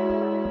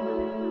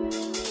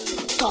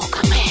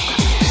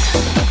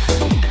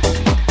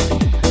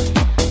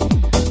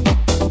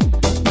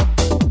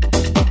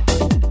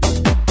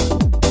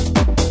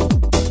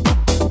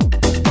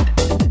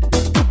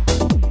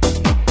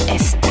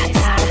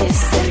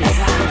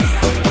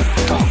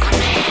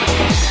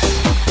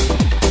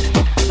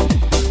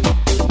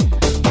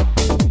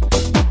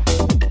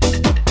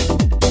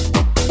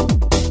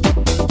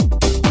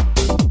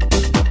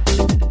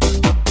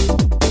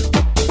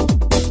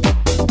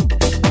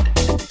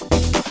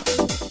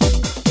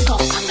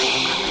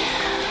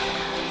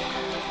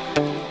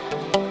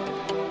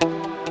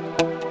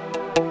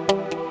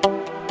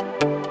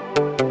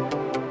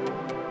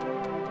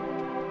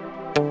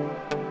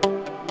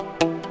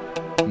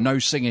 No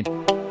singing.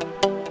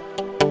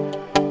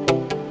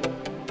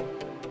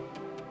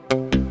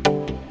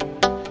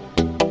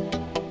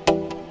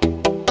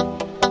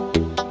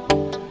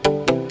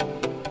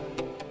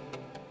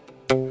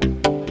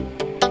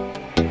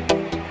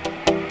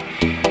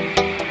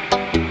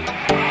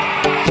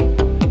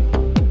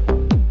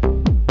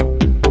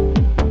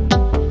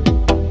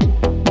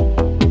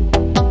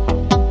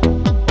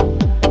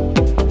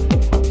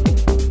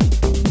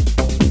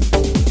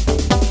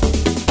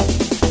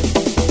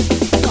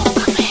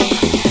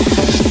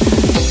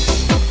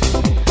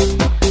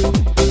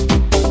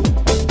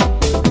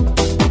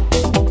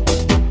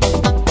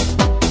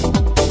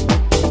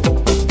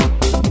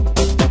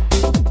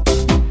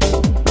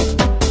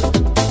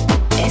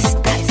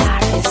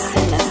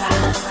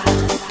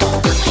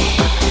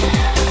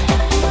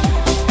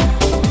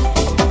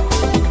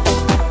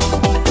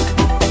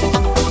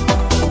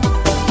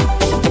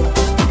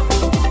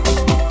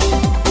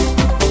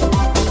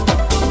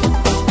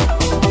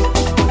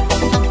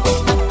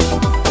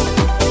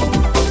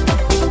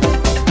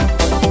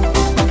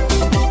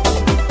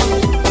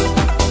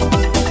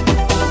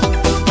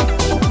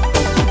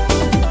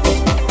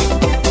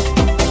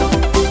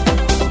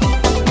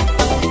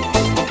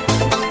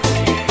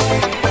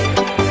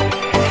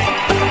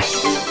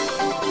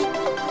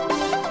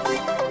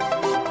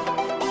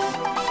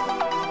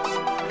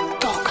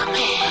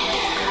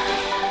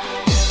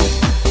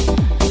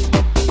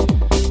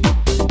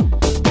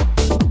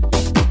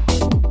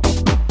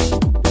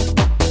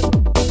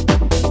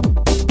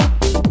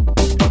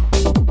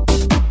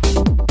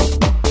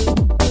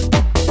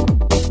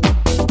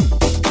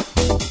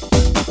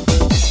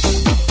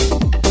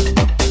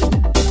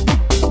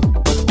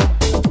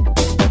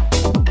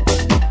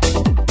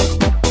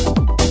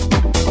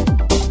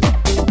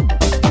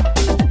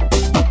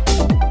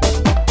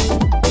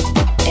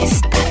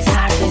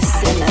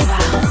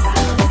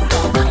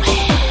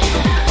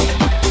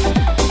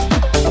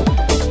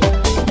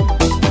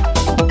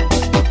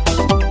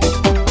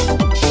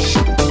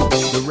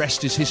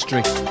 rest is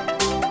history.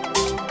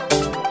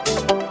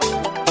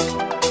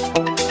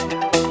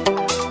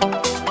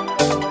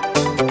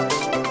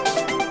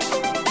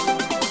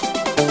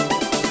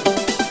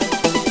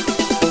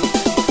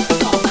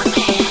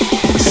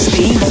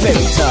 Steve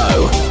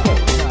Vimto.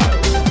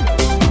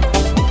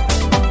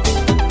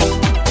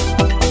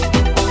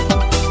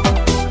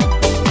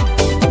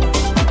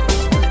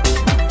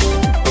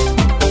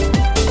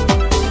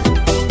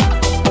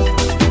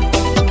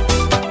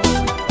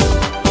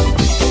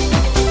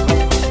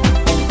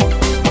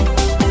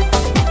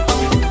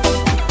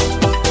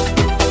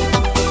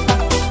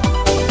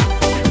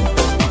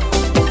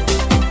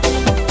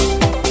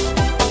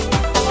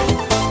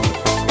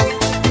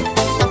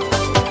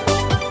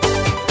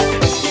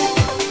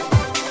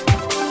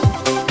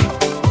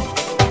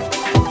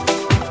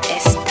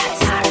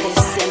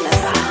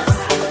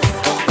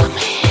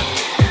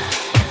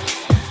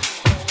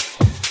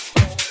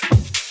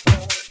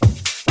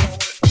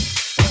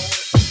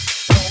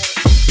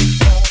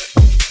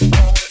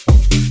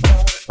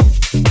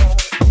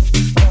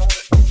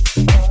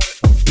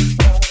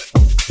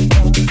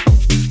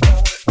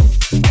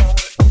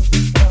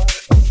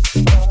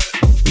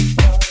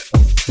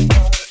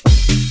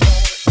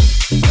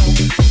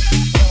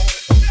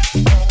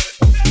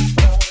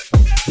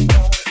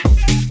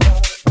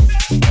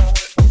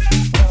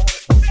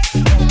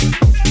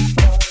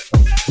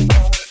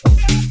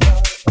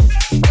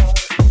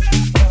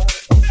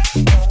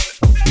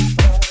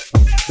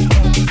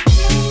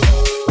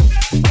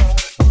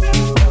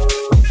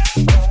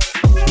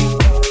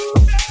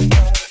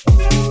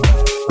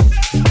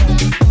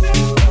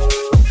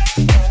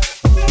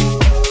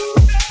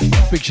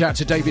 Shout out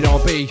to David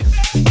RB,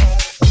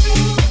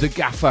 the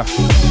gaffer.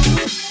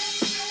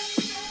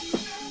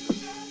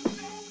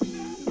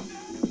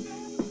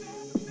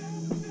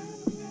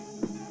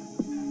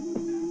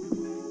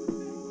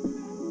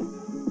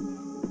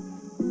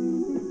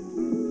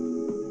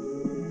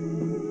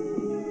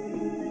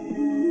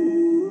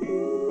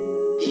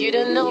 You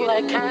don't know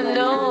like I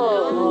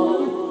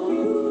know.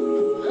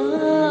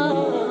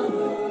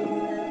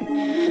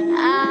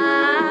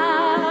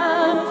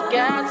 I've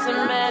got so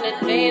many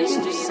things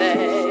to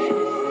say.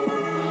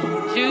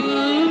 You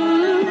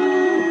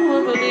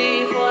won't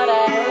believe what I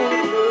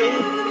heard through.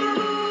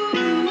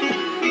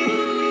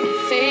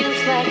 Seems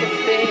like a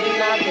thing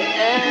at the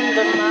end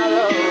of my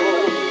road.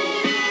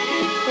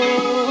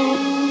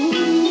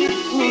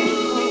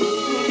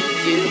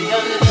 You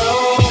don't know.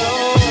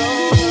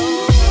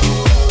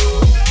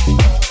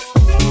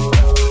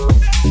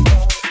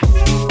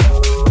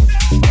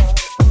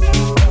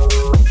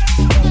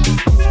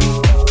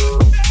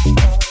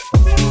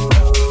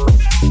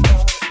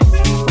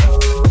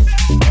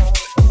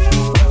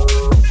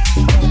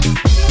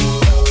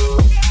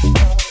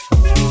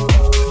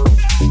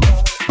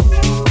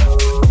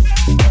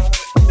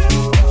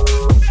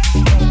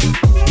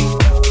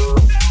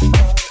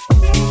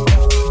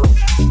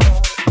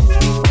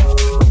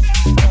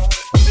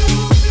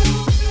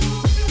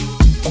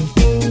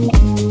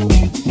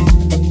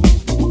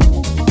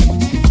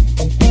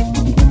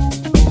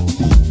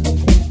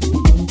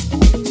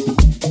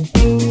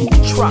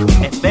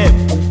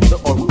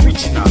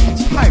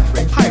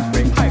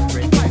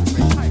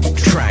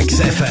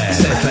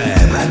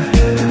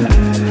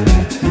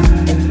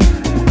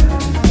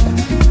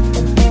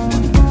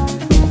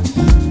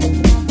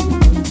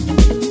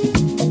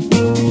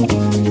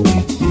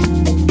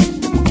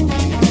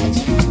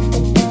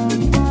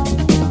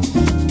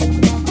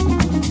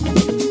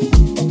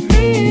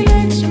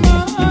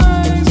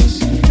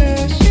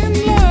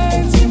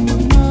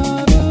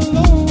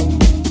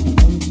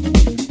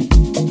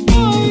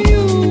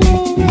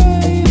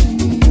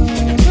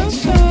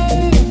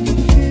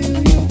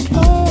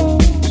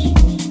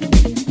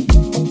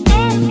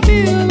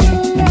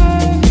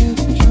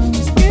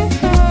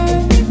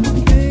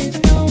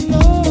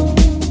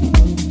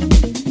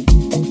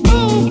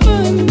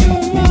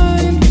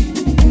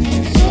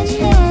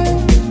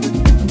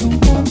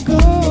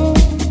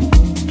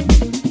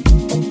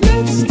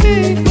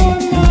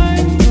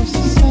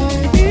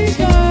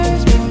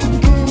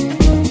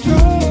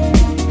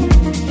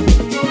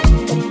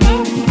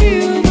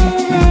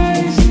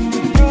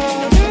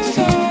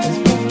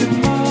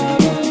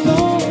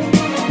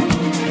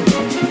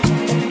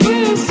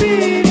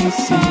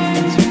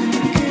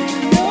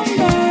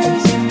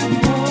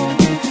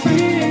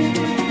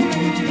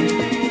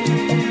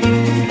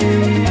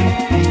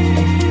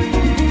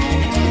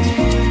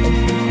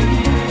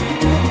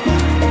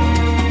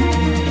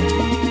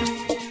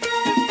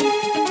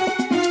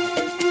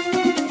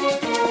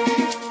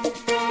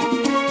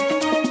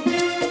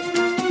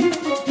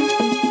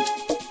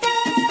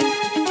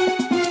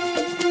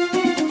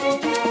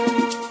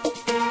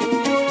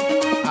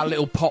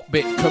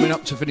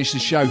 To finish the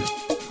show.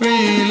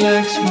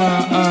 Relax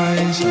my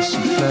eyes, I see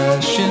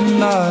flashing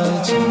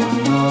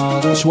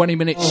lights. 20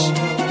 minutes.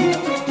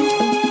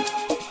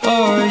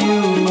 Are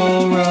you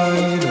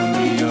alright on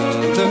the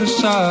other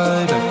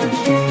side? I can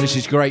feel. This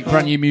is great,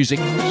 brand new music.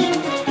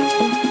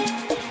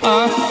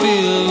 I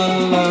feel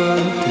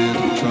alive, hear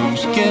the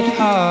drums get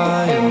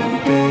high and the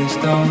bass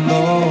down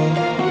low.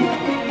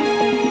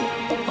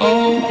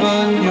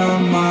 Open your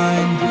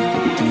mind, we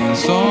could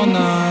dance all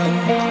night.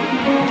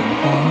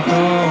 Don't wanna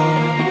go.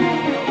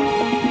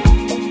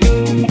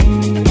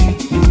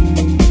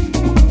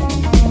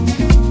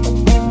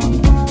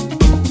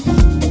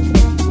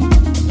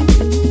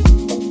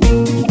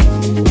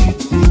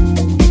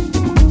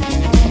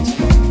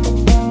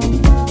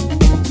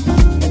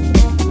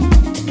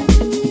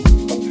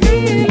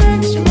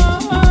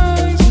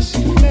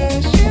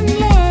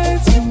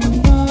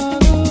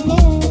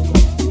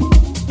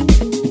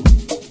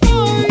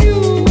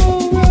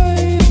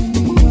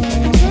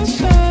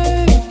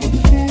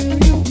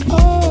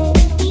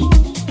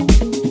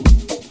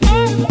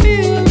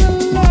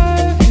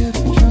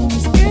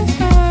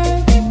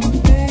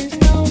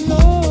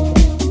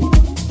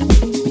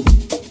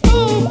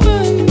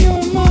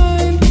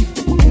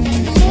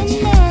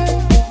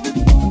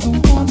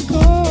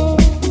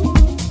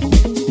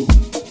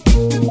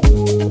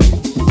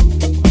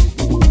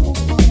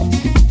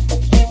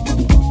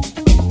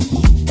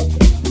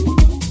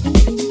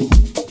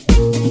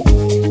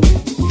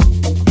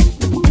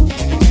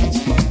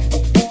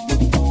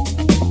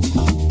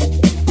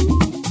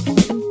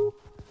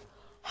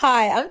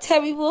 Hi, I'm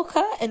Terry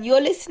Walker, and you're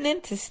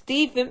listening to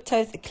Steve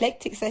Vimto's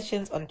Eclectic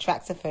Sessions on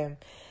Trax FM,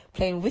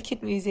 playing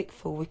wicked music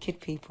for wicked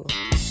people.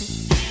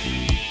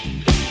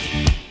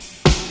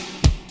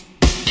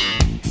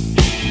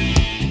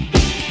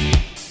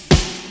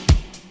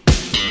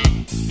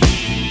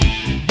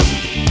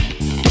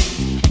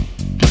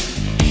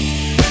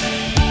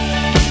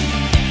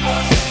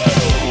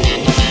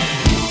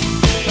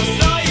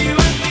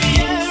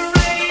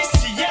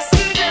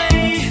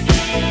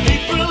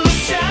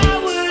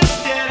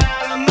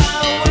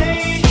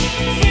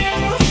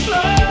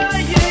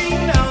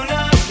 Flying, no,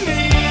 not me.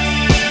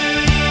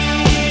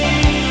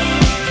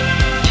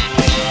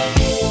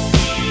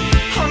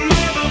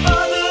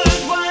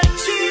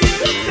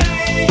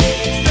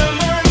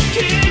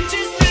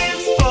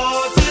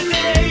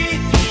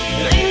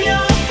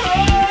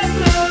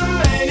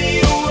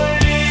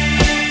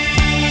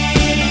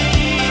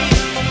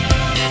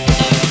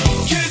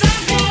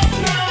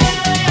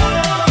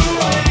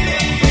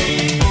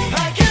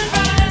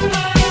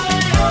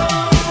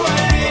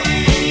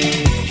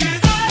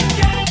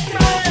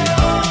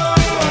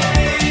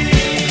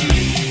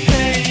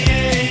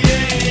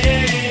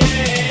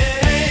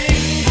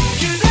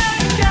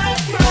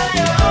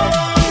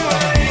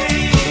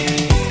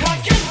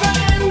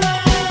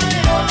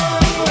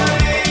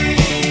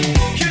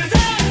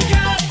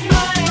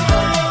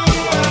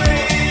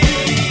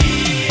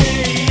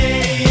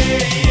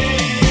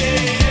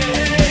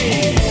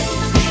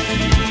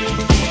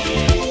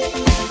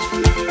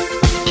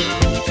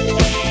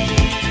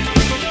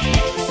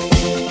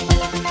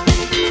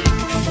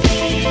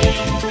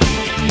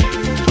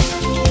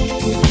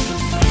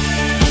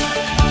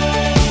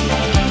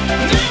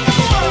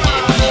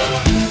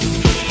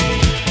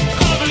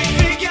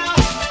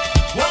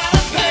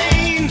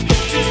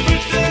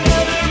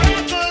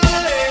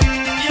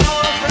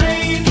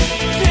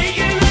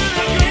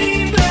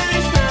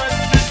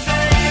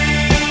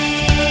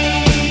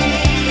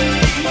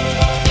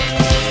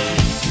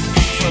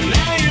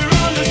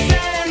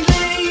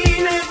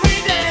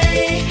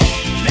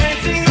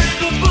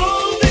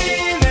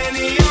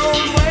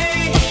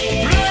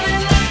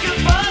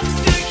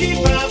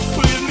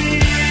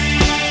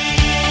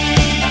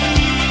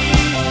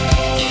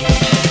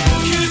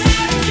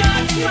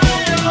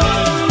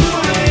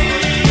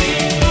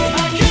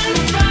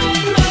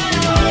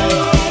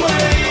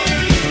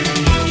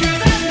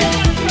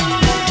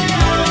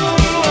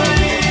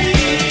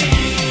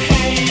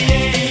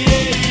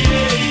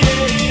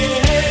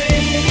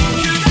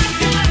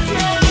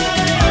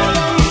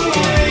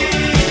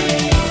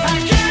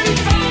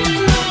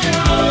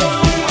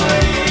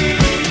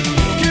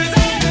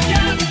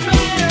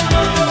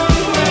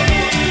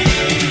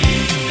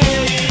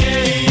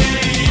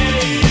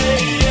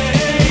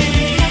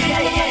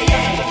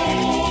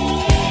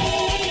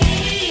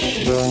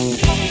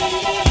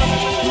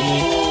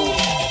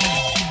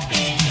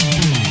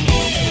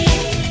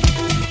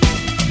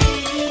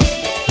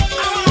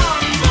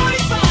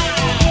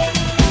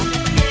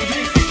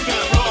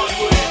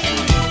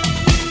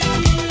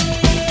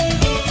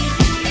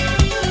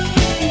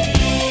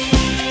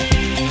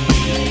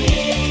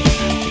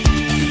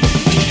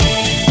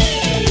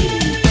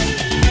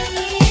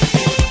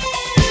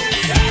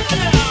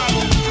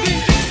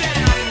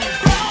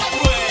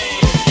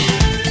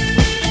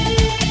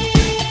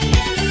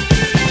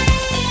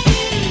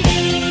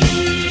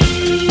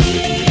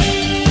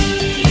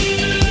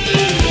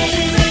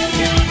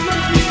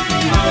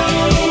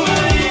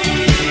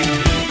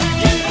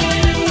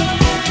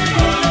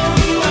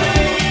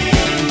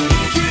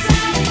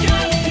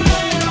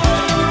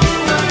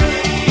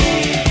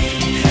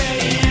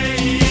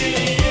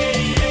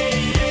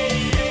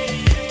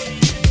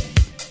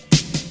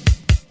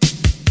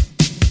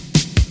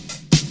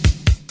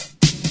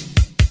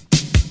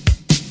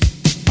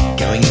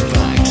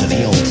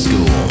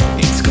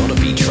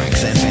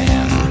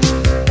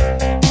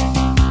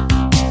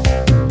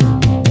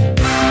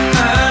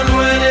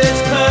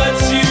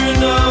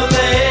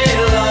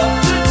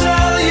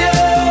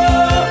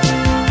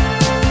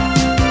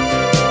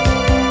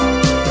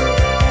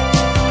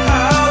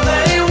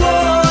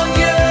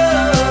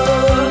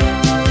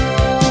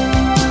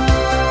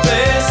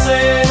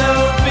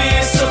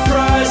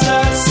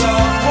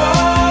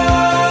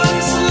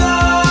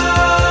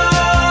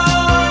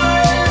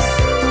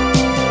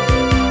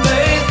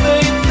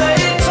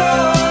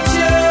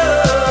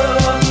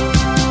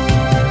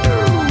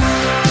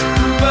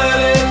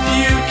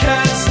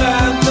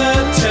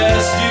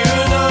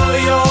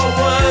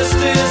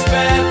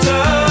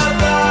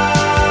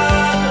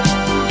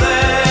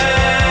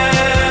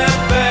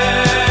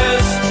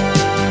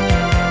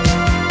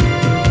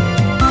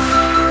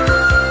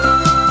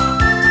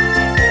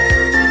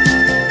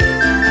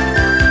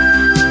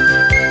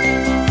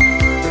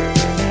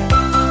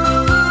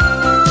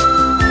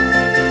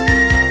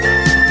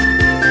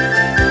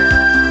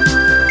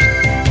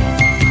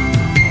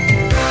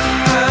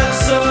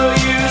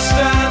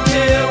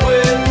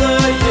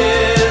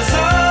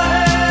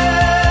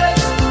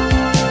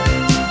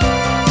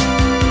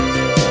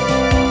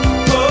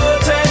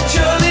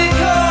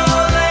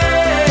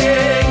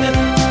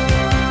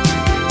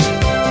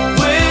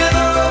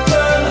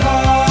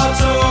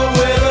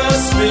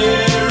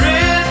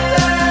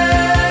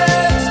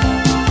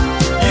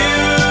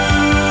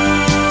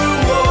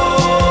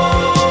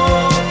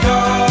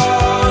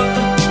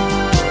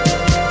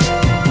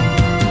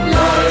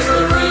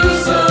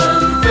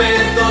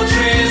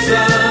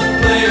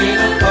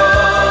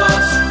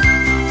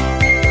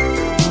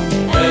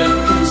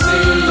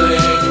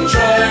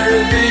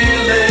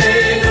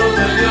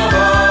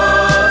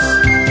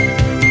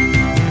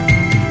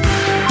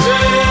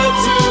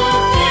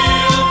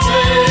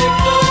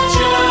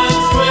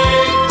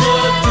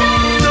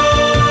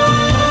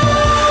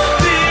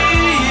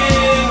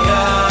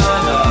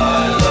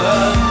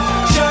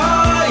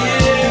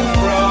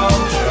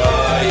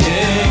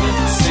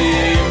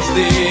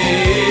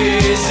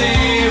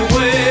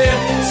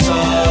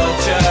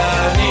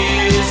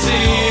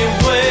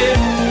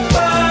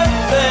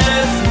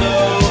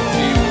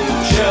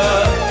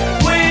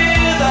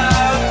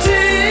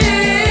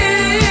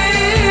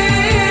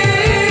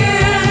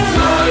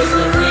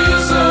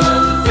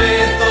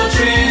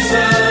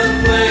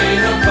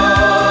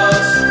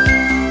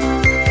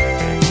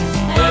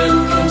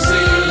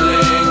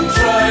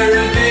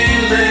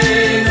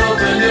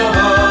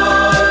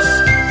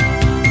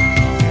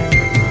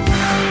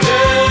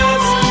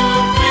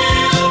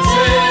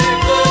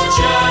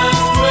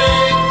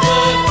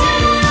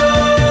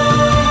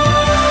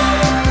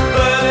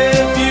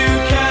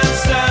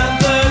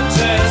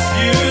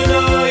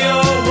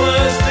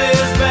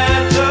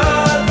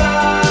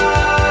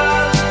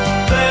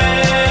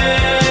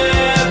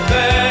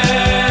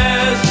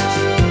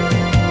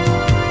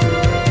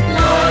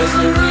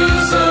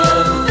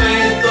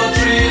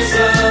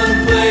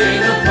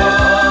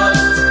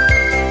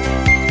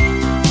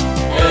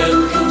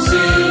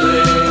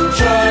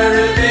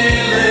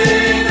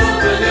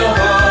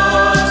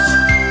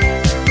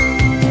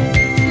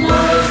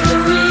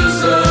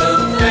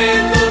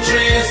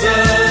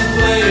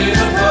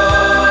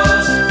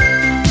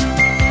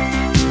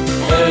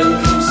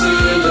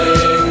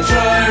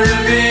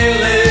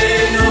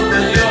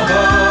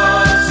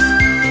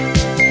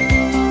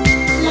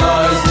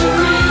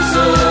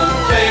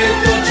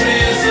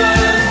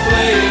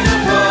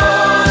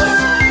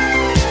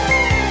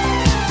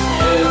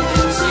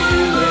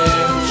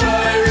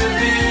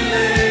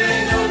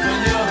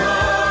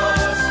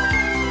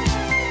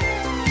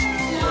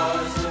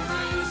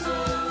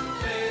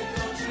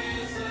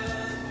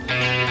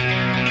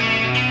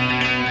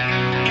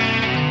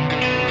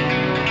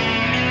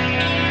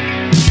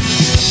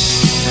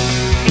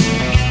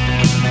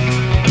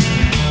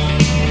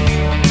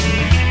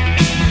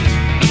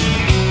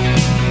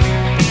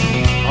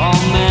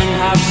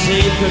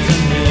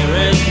 prison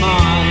here is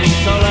mine,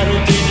 so let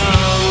it be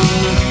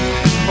known.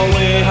 For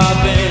we have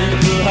been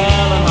through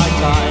hell and high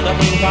tide. I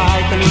think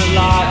I can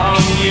rely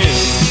on you.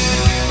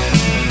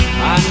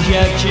 And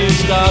yet you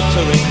start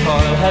to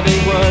recoil.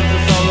 Heavy words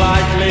are so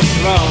lightly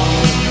thrown,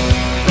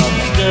 but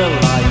still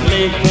I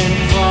leap in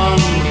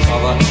front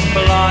of a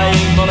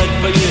flying bullet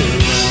for you.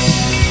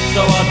 So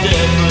what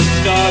difference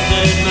does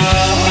it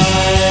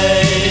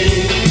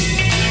make?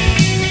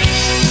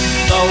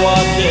 So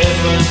what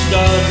difference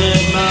does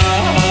it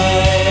make?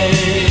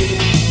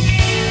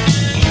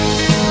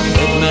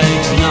 It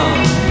makes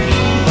none,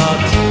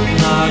 but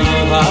now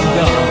you have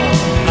gone,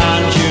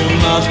 and you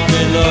must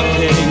be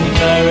looking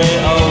very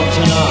old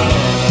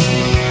tonight.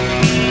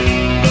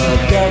 The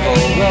devil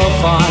will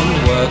find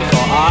work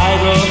for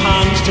idle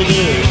hands to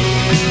do.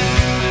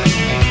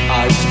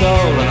 I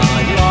stole and I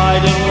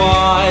lied, and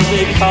why?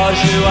 Because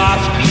you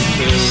asked me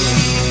to.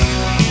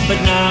 But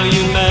now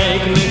you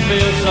make me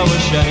feel so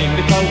ashamed,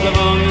 because I've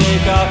only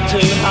got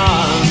two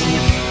hands.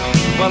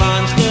 But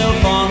I'm still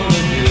fond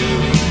of you.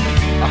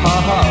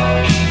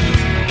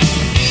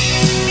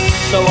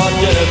 So what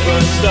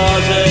difference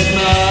does it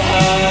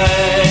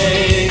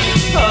make?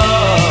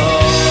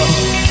 Oh,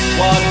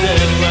 what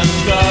difference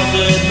does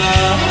it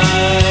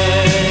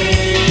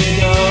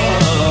make?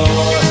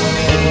 Oh,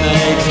 it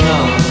makes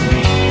none,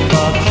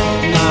 but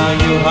now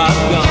you have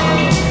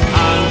gone,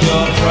 and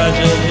your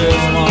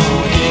prejudice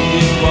won't keep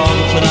you warm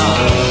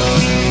tonight.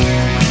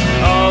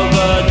 Oh,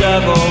 the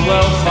devil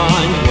will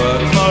find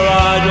work for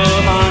idle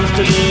hands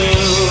to do.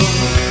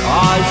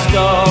 I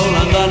stole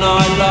and then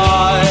I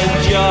lied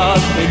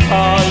just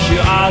because you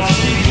asked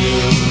me to.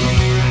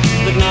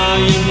 But now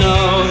you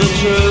know the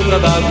truth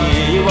about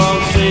me, you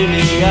won't see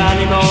me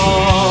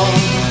anymore.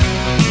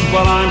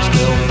 Well, I'm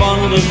still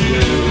fond of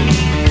you.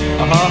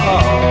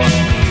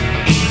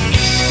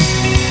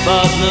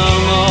 But no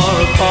more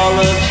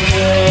apologies.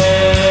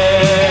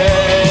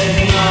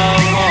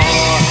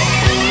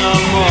 No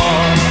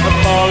more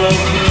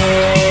apologies.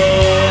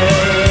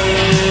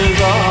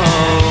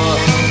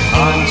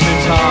 I'm too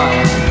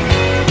tired,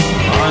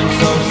 I'm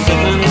so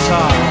sick and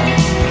tired,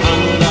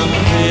 and I'm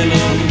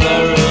feeling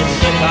very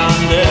sick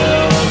and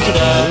ill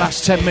today. The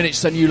last 10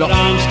 minutes then, you lot.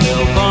 I'm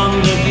still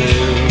fond of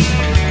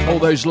you. All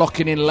those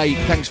locking in late,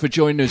 thanks for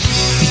joining us.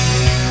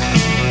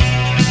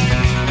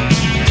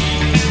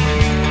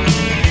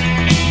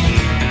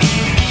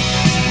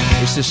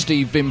 It's the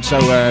Steve Vimto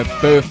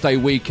birthday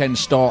weekend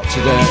starts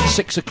at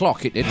 6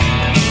 o'clock, it did.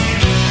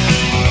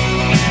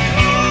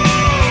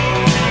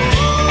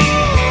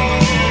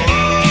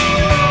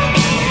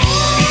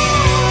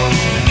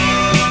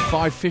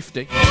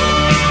 $5.50.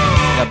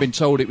 I've been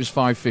told it was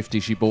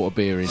 $5.50 she bought a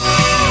beer in.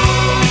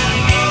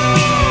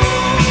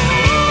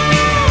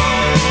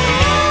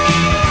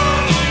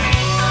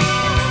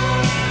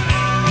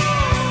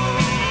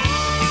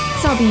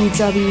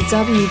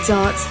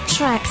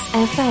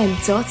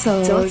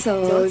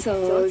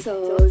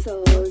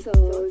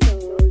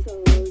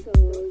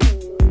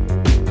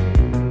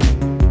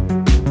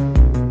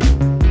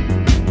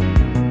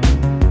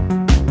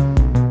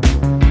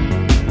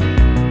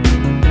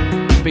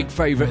 Big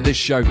favourite of this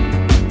show.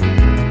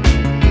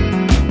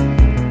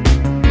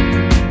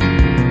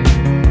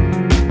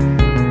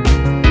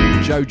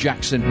 Joe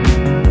Jackson.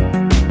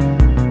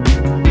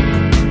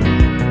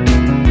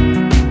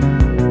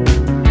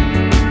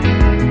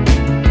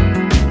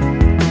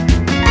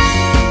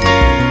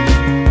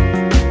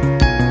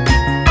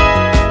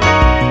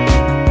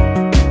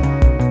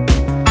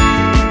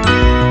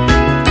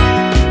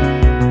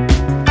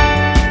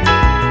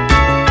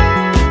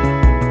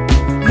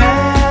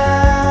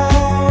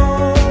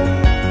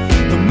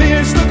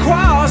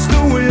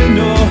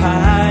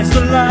 Hides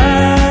the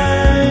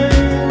line,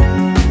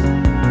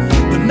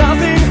 but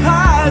nothing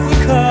hides the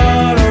color.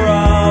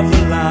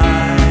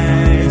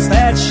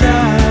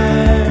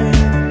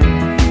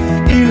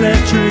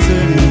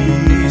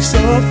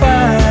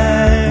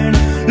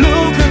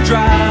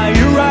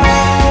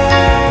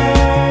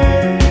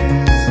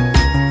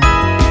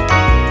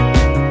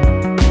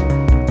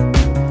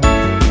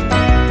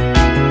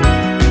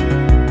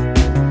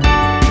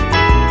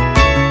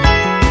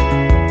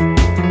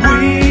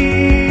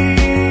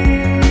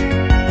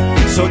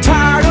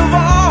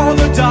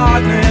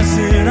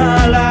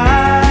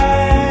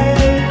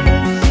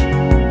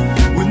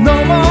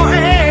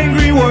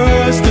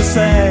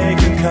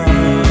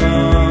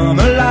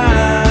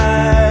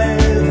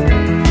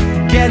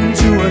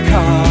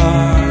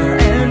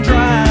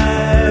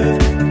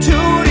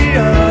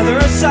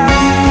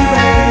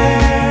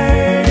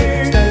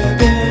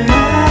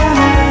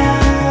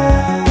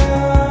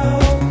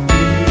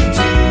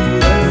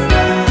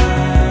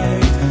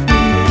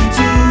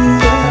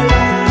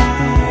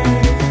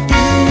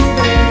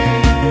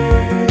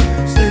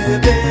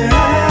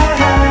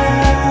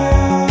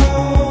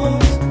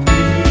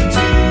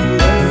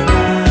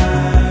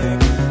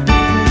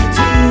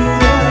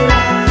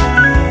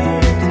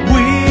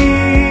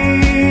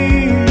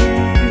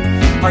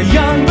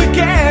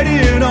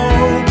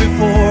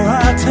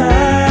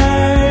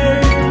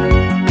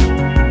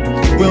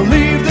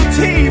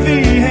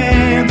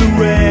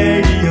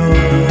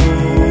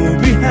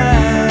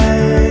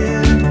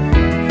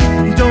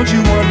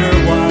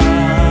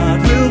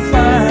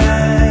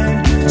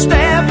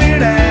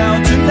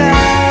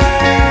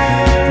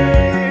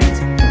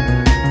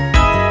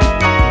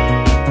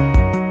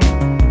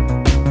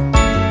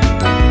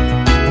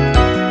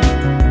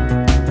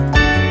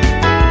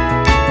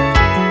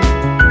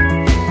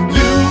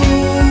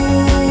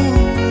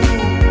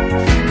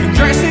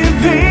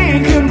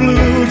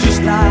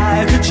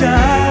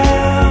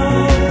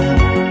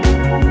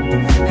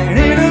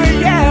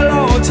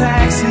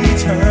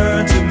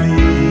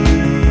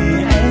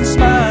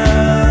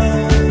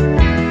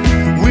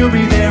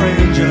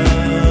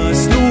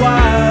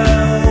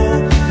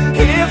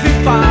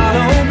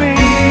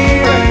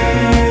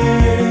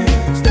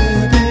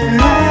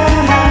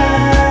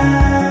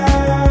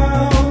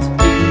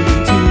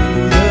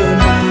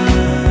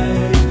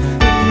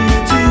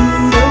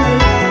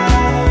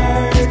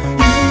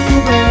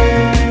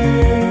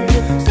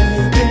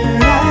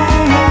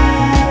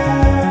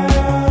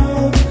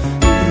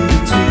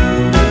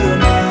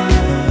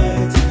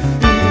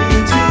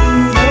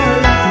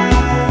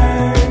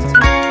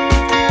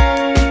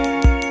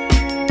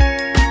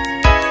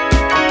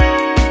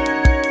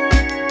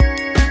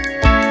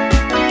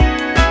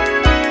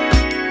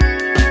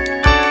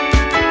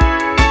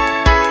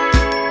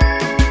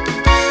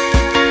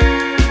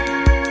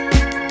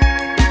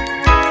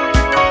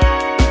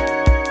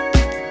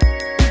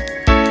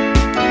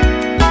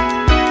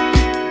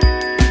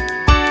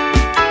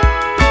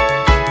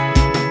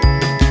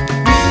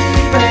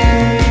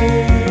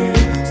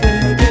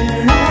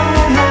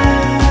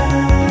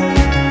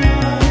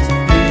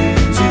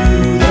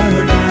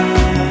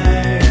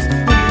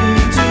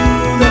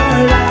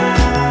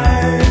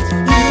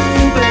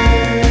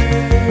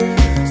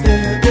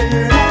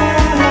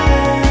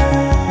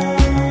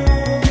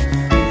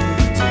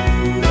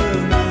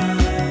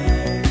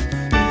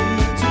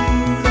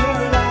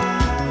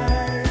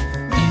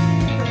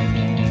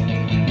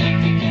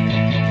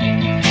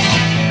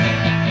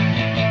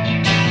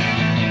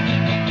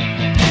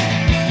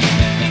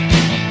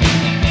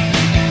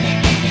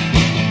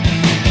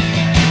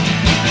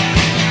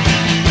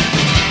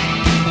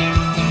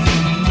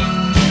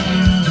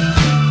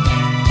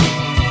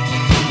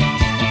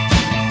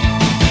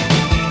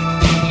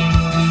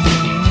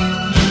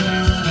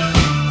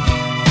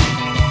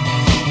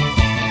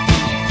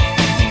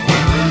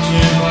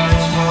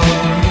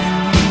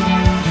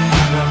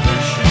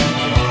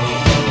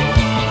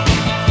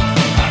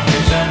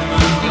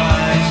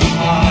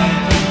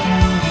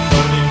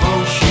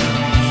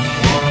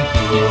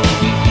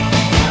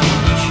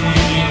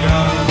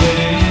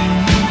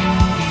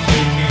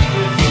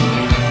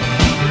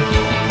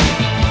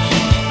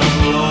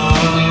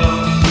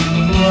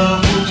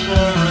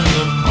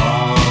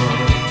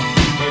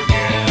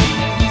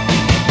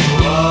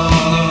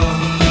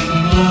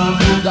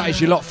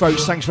 you lot,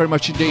 folks. Thanks very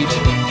much indeed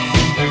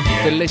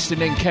for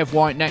listening. Kev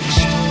White next.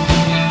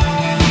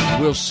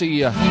 We'll see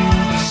you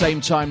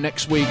same time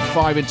next week,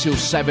 5 until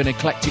 7,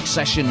 Eclectic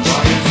Sessions.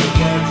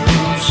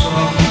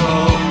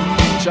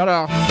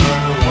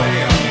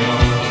 Ta-da.